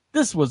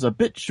 This was a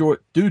bit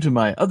short due to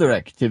my other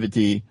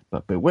activity,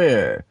 but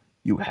beware,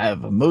 you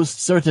have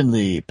most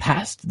certainly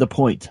passed the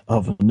point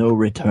of no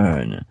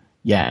return.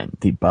 Yan,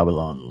 the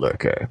Babylon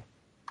lurker.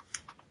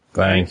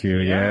 Thank you,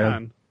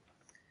 Yan.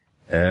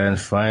 And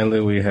finally,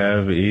 we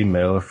have an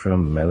email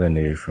from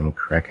Melanie from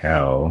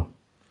Krakow.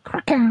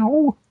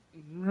 Krakow.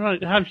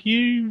 Right, have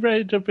you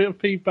read a bit of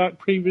feedback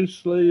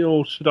previously,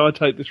 or should I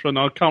take this one?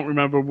 I can't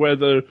remember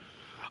whether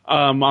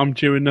I'm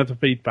due another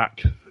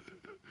feedback.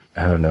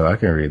 I don't know, I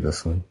can read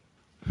this one.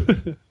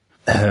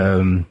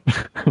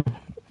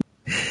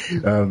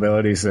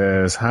 Melody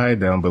says, hi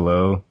down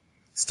below.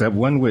 Step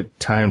 1 with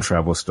time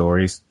travel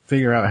stories.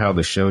 Figure out how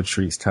the show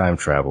treats time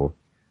travel.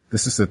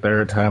 This is the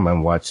third time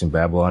I'm watching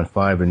Babylon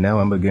 5, and now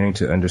I'm beginning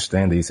to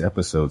understand these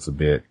episodes a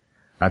bit.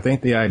 I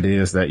think the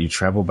idea is that you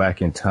travel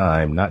back in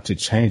time, not to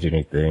change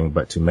anything,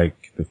 but to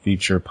make the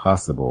future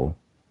possible.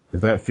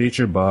 If that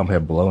future bomb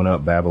had blown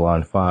up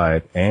Babylon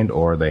 5, and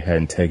or they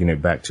hadn't taken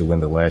it back to when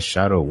the last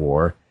Shadow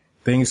War,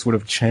 things would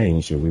have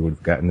changed, and we would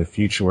have gotten the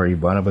future where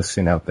Ivanova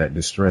sent out that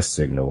distress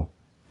signal.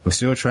 I'm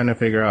still trying to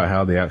figure out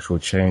how the actual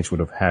change would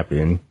have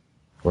happened,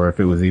 or if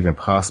it was even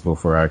possible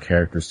for our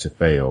characters to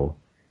fail.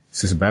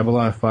 Since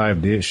Babylon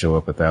 5 did show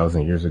up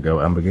 1,000 years ago,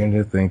 I'm beginning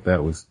to think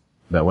that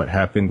what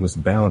happened was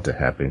bound to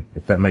happen,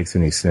 if that makes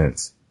any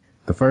sense.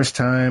 The first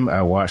time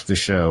I watched the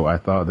show, I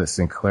thought that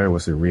Sinclair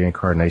was a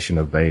reincarnation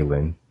of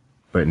Valen.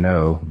 But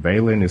no,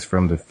 Valen is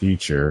from the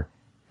future,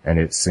 and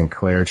it's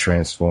Sinclair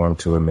transformed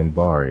to a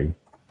Minbari.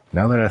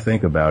 Now that I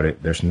think about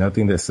it, there's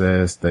nothing that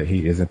says that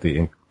he isn't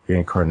the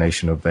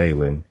reincarnation of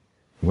Valen.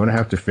 I'm going to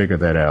have to figure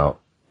that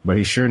out, but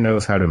he sure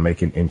knows how to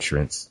make an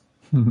entrance.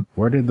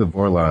 Where did the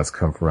Vorlons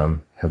come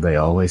from? Have they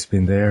always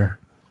been there?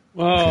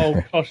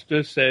 Well,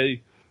 Costa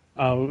say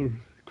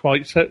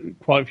quite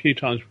a few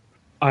times,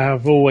 I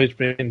have always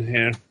been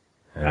here.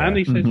 Yeah. And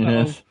he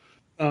says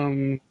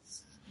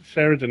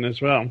Sheridan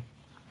as well.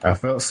 I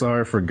felt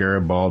sorry for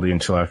Garibaldi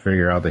until I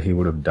figured out that he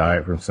would have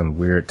died from some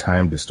weird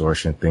time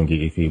distortion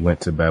thingy if he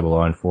went to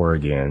Babylon 4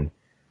 again.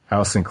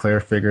 How Sinclair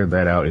figured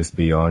that out is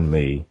beyond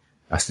me.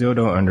 I still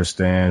don't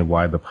understand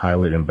why the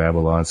pilot in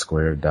Babylon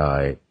Square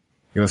died.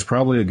 It was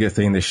probably a good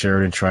thing that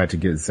Sheridan tried to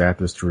get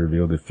Zathras to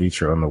reveal the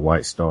future on the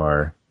White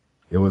Star.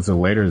 It was a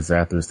later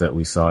Zathras that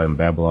we saw in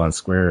Babylon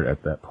Square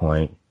at that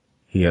point.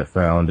 He had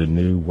found a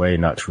new way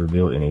not to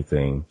reveal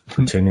anything,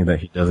 pretending that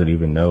he doesn't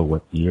even know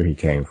what year he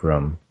came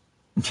from.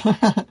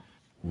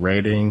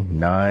 Rating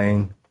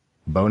 9.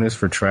 Bonus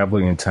for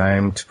traveling in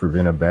time to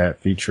prevent a bad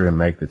future and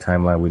make the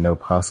timeline we know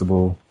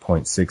possible,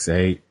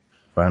 0.68.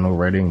 Final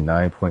rating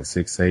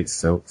 9.68.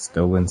 So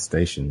stolen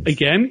stations.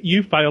 Again,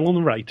 you fail on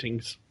the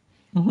ratings.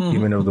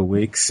 Human of the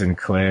Week,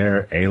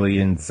 Sinclair,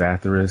 Alien,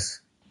 Zathras.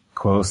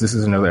 Quotes. This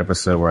is another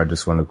episode where I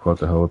just want to quote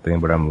the whole thing,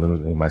 but I'm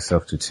limiting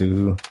myself to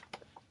 2.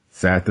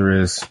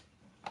 Zathras,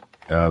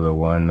 the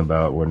one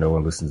about where no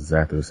one listens to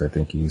Zathras. I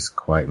think he's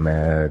quite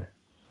mad.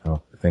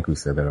 Oh, I think we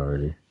said that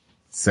already.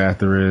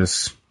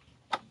 Zathras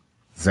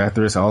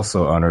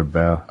also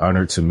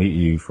honored to meet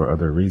you for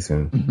other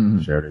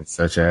reasons, Sheridan,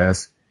 such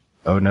as,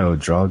 oh no,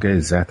 Draw gave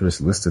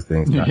Zathras list of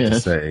things not to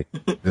say.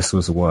 This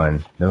was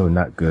one. No,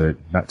 not good.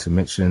 Not to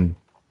mention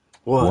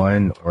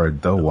one or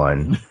the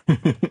one.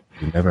 You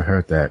never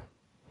heard that.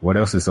 What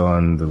else is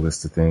on the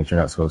list of things you're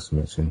not supposed to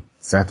mention?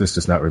 Zathras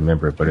does not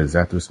remember, but as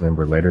Zathras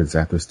remember later,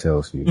 Zathras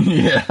tells you.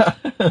 Yeah,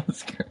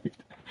 that's great.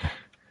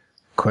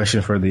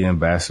 Question for the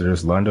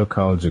ambassadors. Londo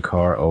called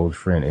Jakar old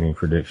friend. Any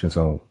predictions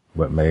on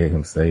what made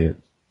him say it?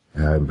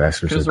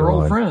 Ambassadors because they're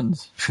old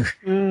friends. Thank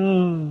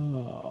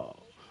you,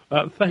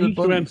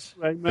 Melanie.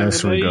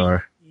 Best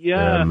regard.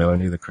 Yeah.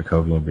 Melanie, the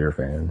Krakowian beer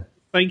fan.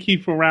 Thank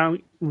you for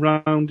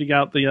rounding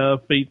out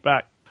the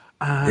feedback.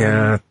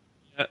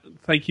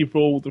 Thank you for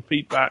all the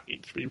feedback.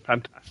 It's been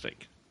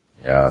fantastic.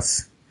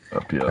 Yes.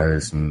 That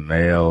is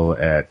mail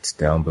at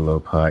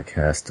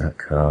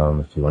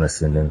downbelowpodcast.com if you want to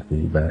send in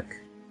feedback.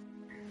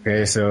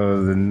 Okay,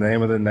 so the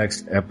name of the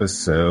next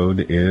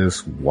episode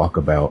is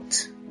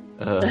Walkabout.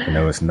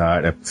 No, it's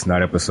not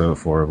episode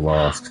 4 of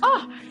Lost.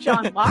 Oh,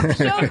 John Locke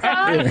shows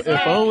up!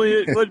 If only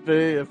it would be.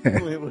 If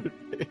only it would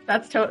be.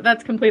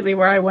 That's completely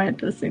where I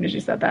went as soon as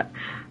you said that.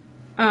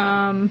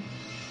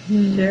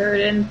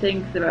 Sheridan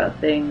thinks about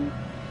things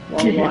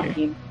while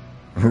walking.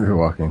 We're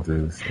walking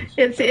through the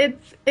station.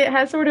 It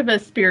has sort of a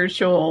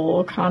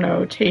spiritual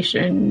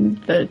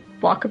connotation, the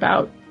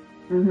walkabout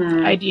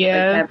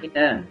idea. Like having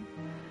to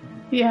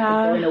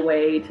going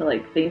away to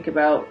like think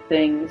about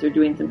things or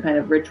doing some kind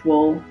of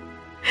ritual.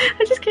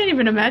 I just can't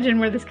even imagine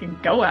where this can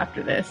go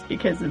after this,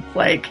 because it's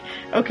like,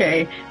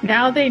 okay,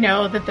 now they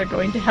know that they're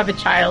going to have a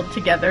child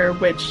together,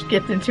 which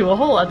gets into a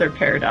whole other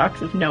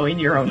paradox of knowing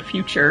your own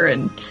future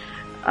and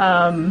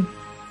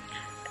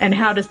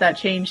how does that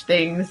change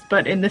things?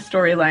 But in this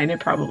storyline, it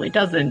probably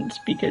doesn't,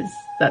 because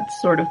that's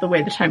sort of the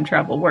way the time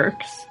travel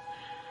works.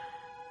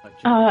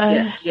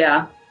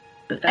 Yeah.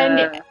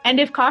 And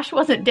if Kosh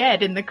wasn't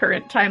dead in the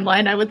current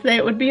timeline, I would say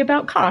it would be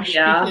about Kosh,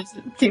 because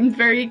it seems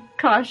very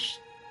Kosh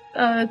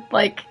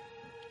like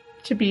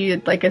to be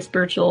like a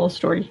spiritual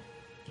story,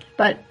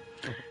 but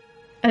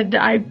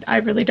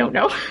I really don't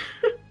know.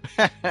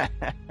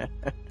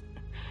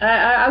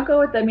 I'll go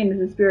with. I mean,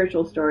 the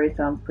spiritual story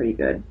sounds pretty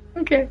good.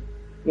 Okay.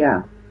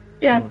 Yeah.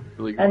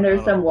 Really and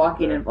there's some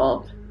walking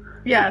involved.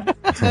 Yeah.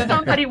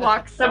 Somebody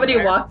walks. Somebody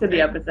walks in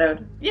the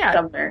episode. Yeah.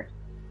 Somewhere.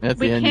 At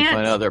the end, you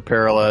find out they're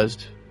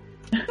paralyzed.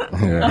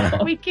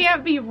 We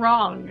can't be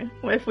wrong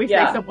if we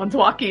say someone's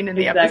walking in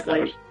the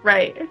episode,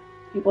 right?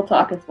 People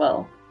talk as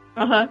well.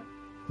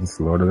 It's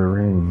Lord of the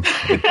Rings.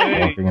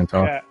 Walking and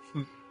talking.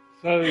 Yeah.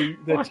 So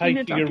they're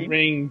taking a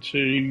ring to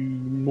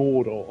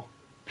Mordor.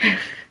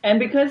 And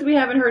because we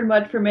haven't heard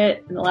much from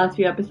it in the last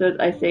few episodes,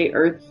 I say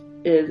Earth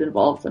is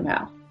involved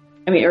somehow.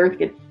 I mean, Earth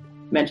gets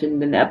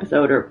mentioned in the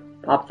episode or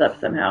pops up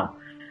somehow.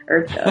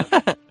 Earth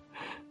does.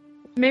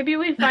 Maybe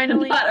we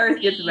finally... Not Earth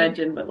gets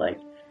mentioned, but like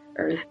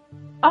Earth.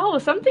 Oh,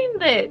 something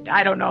that...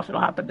 I don't know if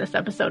it'll happen this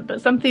episode,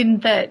 but something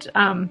that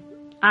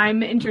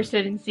I'm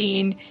interested in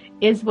seeing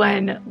is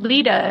when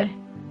Lita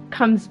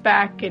comes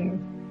back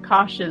and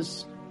Kosh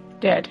is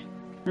dead.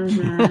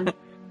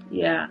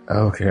 Yeah.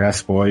 Oh, can I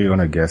spoil you on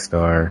a guest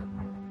star?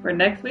 For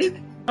next week?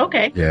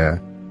 Okay. Yeah.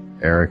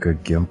 Erica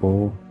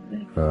Gimple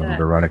from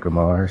Veronica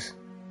Mars.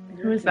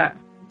 Who is that?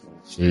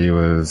 She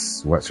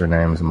was, what's her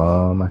name's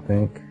mom, I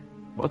think.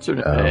 What's her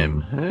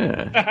name?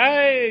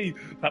 Hey!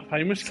 That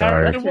famous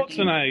character, what's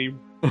her name?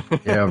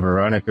 Yeah,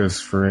 Veronica's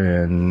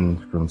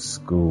friend from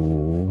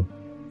school.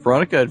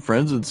 Veronica had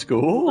friends in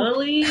school?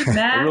 Lily, Matt,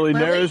 that really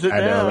narrows it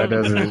down. I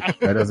know,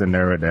 that doesn't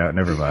narrow it down.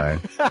 Never mind.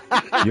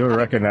 You'll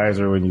recognize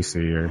her when you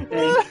see her.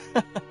 Okay.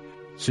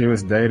 She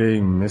was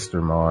dating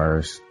Mr.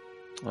 Mars.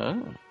 Oh.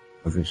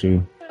 Wasn't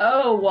she?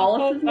 Oh,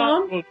 Wallace's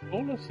mom?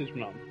 Wallace's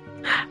mom.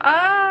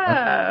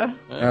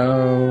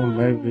 Oh,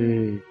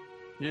 maybe.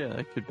 Yeah,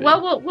 that could be.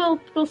 Well,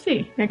 we'll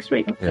see next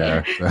week.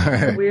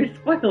 Yeah. Weird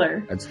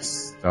spoiler. I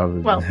just saw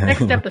the... Well,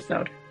 next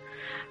episode.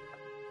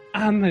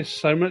 And there's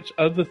so much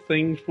other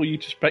things for you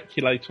to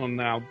speculate on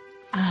now.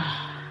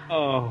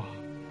 Oh,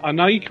 I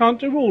know you can't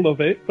do all of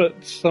it,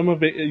 but some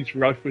of it is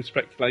rife with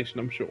speculation,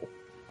 I'm sure.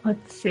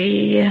 Let's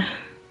see.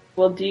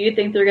 Well, do you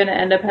think they're going to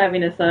end up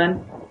having a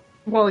son?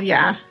 Well,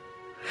 yeah.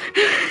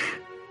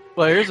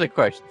 Well, here's a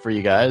question for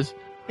you guys.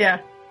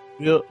 Yeah.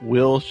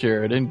 Will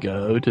Sheridan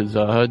go to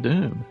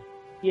Zahadum?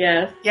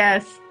 Yes.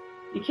 Yes.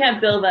 You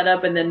can't build that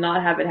up and then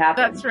not have it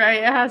happen. That's right.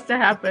 It has to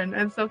happen.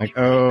 And so like,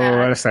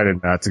 I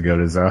decided not to go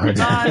to Zahadum.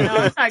 No,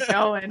 I'm not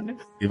going.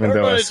 Even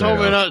though I told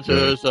me not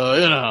to, so,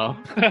 you know.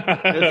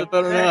 It's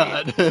better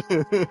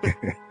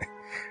not.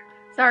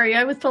 Sorry,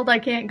 I was told I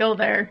can't go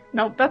there.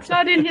 Nope, that's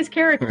not in his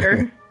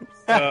character.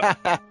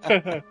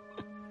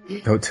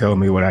 Don't tell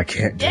me what I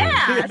can't do.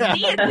 Yeah,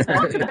 see, it's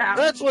talking about.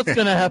 That's what's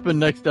going to happen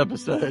next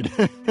episode.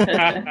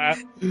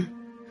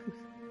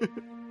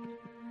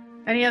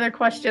 Any other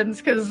questions?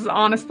 Because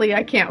honestly,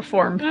 I can't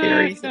form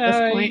theories at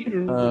this point.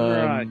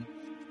 Right.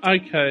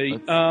 Okay.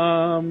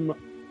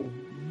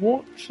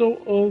 What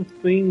sort of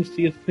things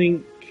do you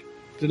think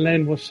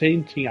Delenn was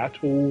hinting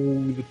at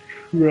all the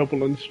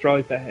trouble and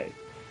strife ahead?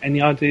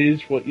 Any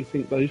ideas what you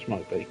think those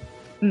might be?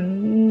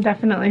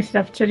 Definitely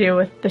stuff to do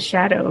with the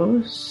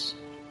shadows.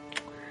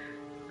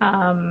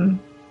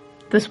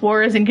 This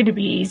war isn't going to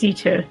be easy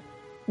to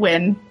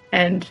win,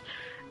 and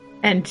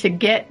to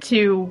get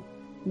to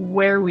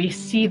where we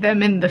see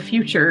them in the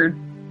future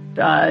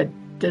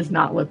does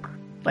not look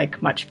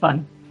like much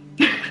fun.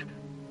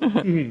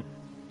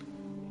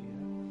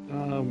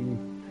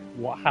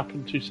 What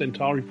happened to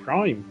Centauri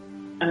Prime?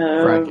 I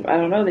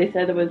don't know. They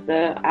said it was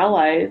the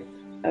allies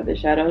of the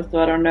Shadows, so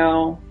I don't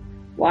know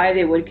why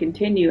they would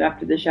continue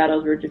after the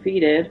Shadows were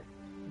defeated.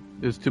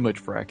 There's too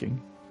much fracking.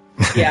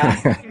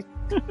 Yeah.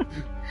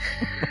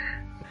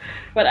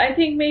 But I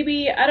think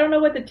maybe, I don't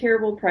know what the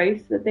terrible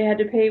price that they had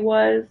to pay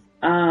was.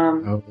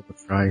 Oh, the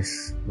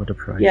price. What a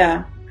price.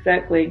 Yeah,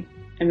 exactly.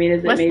 I mean,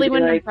 is it Wesley maybe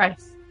like...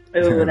 price.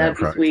 Oh, that'd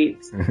be sweet.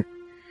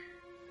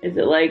 Is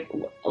it like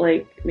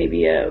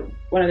maybe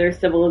one of their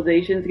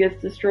civilizations gets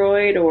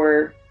destroyed,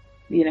 or,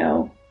 you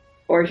know,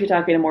 or is she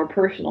talking a more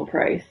personal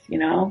price, you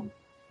know?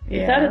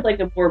 Yeah. It sounded like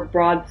a more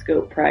broad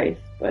scope price,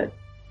 but...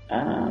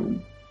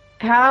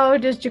 How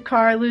does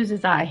Jakar lose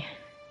his eye?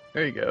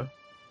 There you go.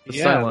 The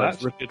Yeah, silence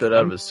that's ripped good it out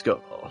of one. his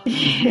skull.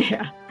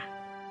 Yeah.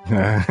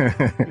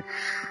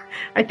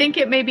 I think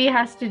it maybe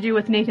has to do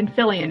with Nathan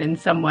Fillion in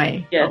some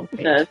way. Yes,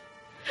 it does.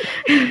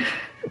 You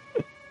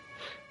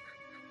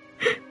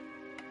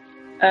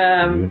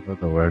know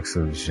the works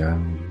of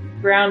Jean.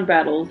 Ground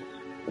battles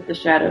with the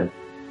shadows.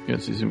 You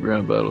see some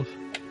ground battles.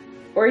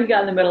 Or he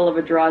got in the middle of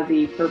a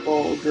Drazi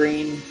purple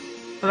green.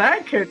 Well,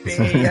 that could be,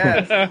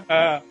 yes.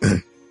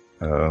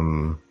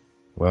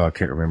 Well, I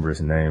can't remember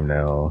his name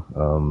now.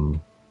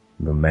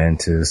 The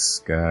Mantis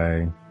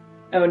guy.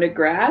 Oh,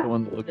 Nagrath? The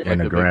one that looked like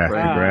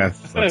Nagrath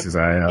fucks his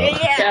eye out.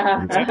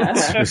 Yeah.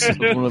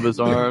 One of his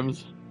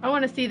arms. I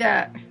want to see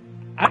that.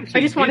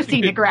 Actually, I just want to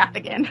see here's Nagrath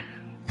again.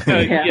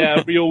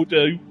 Yeah, we all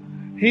do.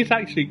 Here's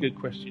actually a good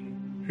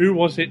question. Who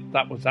was it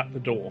that was at the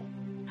door?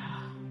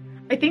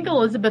 I think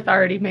Elizabeth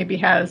already maybe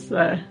has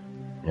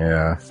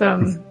Yeah.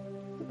 some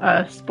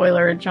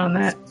spoilerage on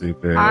that.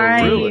 Stupid.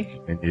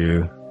 And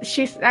you.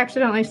 She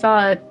accidentally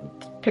saw a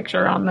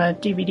picture on the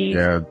DVD.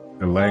 Yeah,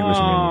 the language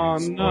menu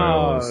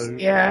spoils an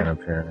Yeah.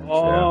 appearance.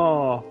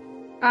 Oh.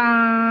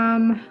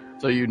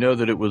 So you know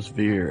that it was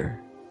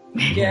Veer.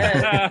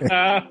 Yes.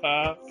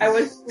 I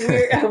was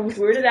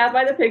weirded out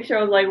by the picture.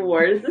 I was like,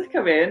 where does this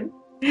come in?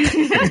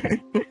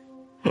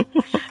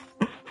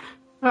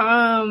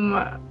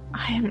 I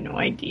have no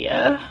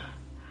idea.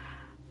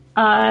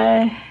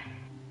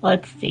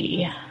 Let's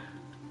see.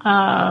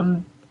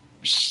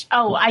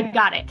 Oh, I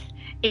got it.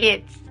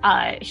 It's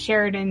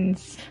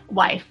Sheridan's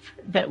wife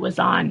that was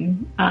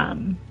on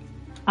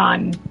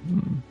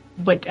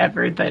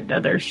whatever the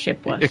other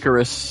ship was.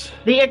 Icarus.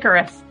 The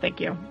Icarus,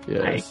 thank you.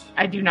 Yes.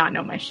 I do not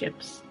know my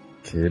ships.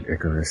 Kid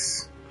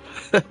Icarus.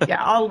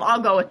 Yeah,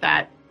 I'll go with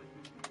that.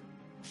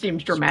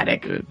 Seems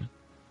dramatic. Good.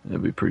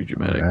 That'd be pretty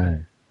dramatic.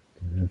 Right.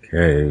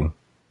 Okay.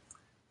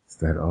 Is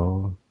that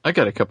all? I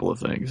got a couple of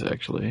things,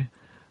 actually.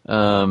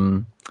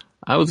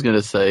 I was going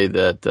to say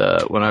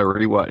that when I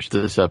rewatched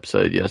this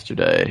episode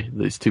yesterday,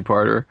 this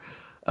two-parter,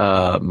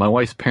 my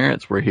wife's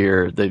parents were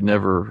here. They've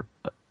never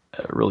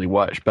really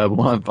watched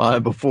Babylon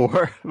 5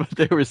 before, but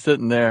they were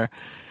sitting there.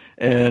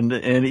 And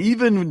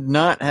even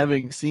not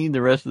having seen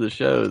the rest of the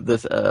show,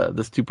 this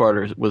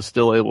two-parter was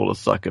still able to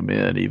suck them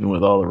in, even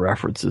with all the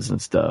references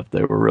and stuff.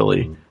 They were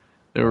really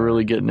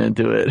getting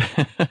into it.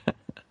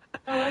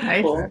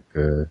 Nice. Cool.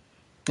 Good.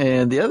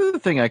 And the other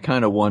thing I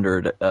kind of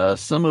wondered,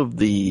 some of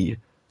the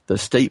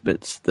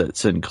statements that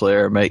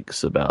Sinclair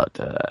makes about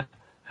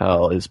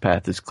how his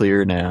path is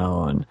clear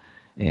now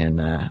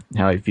and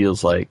how he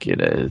feels like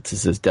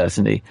it's his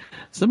destiny.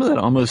 Some of that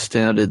almost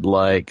sounded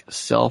like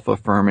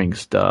self-affirming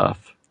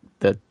stuff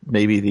that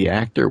maybe the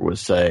actor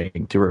was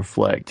saying to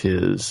reflect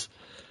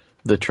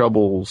the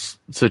troubles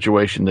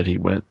situation that he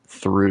went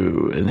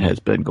through and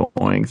has been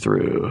going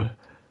through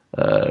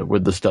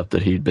with the stuff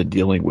that he'd been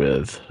dealing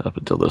with up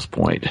until this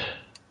point.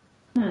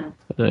 Did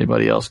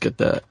anybody else get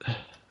that?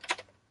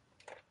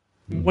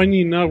 When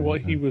you know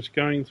what he was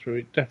going through,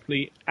 it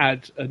definitely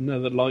adds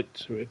another light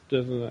to it,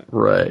 doesn't it?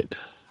 Right.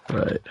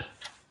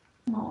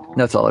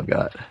 That's all I've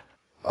got.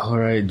 All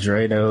right,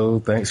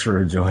 Drano, thanks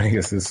for joining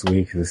us this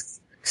week, this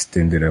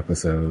extended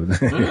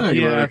episode.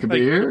 You like to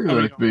be here?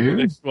 You like to be here?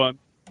 This one.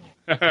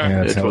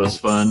 Yeah, It was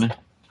fun.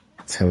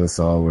 Tell us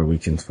all where we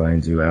can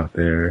find you out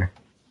there.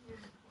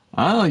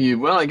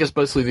 Well, I guess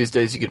mostly these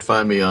days you can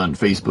find me on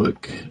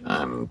Facebook.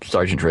 I'm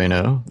Sergeant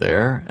Drano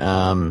there.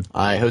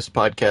 I host a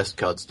podcast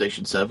called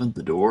Station 7,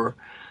 The Door.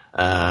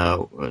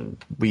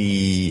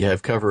 We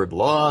have covered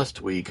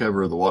Lost. We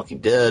cover The Walking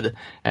Dead.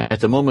 At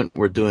the moment,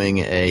 we're doing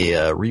a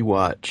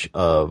rewatch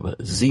of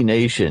Z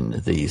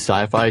Nation, the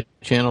Sci-Fi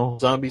Channel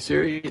zombie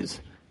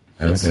series.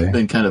 It's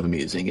been kind of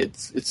amusing.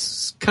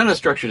 It's kind of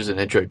structured as an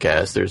intro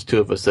cast. There's two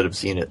of us that have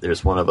seen it.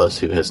 There's one of us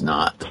who has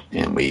not,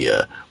 and we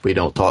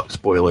don't talk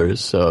spoilers.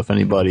 So if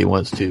anybody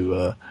wants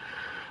to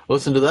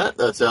listen to that,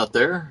 that's out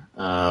there.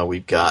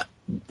 We've got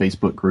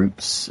Facebook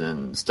groups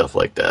and stuff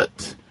like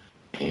that.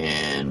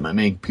 And my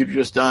main computer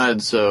just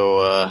died,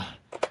 so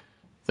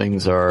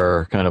things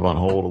are kind of on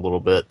hold a little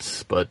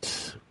bit.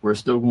 But we're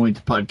still going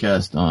to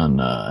podcast on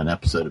an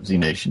episode of Z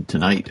Nation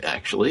tonight,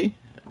 actually,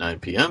 at 9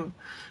 p.m.,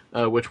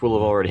 which will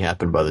have already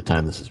happened by the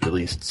time this is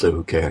released, so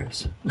who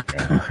cares?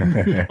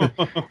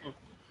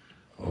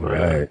 All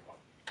right.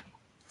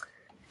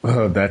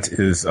 Well, that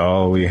is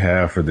all we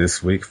have for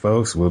this week,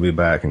 folks. We'll be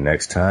back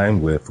next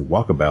time with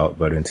Walkabout,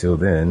 but until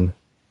then,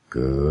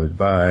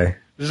 goodbye.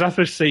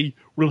 Zathras C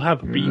will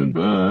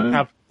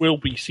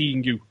be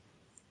seeing you.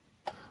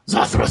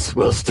 Zathras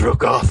will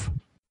stroke off.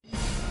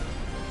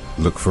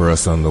 Look for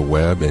us on the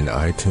web in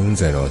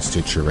iTunes and on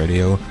Stitcher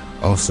Radio.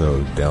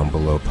 Also,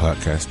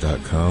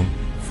 downbelowpodcast.com,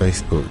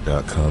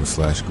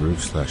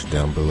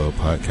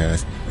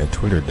 facebook.com/group/downbelowpodcast, and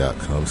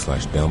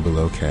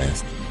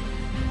twitter.com/downbelowcast.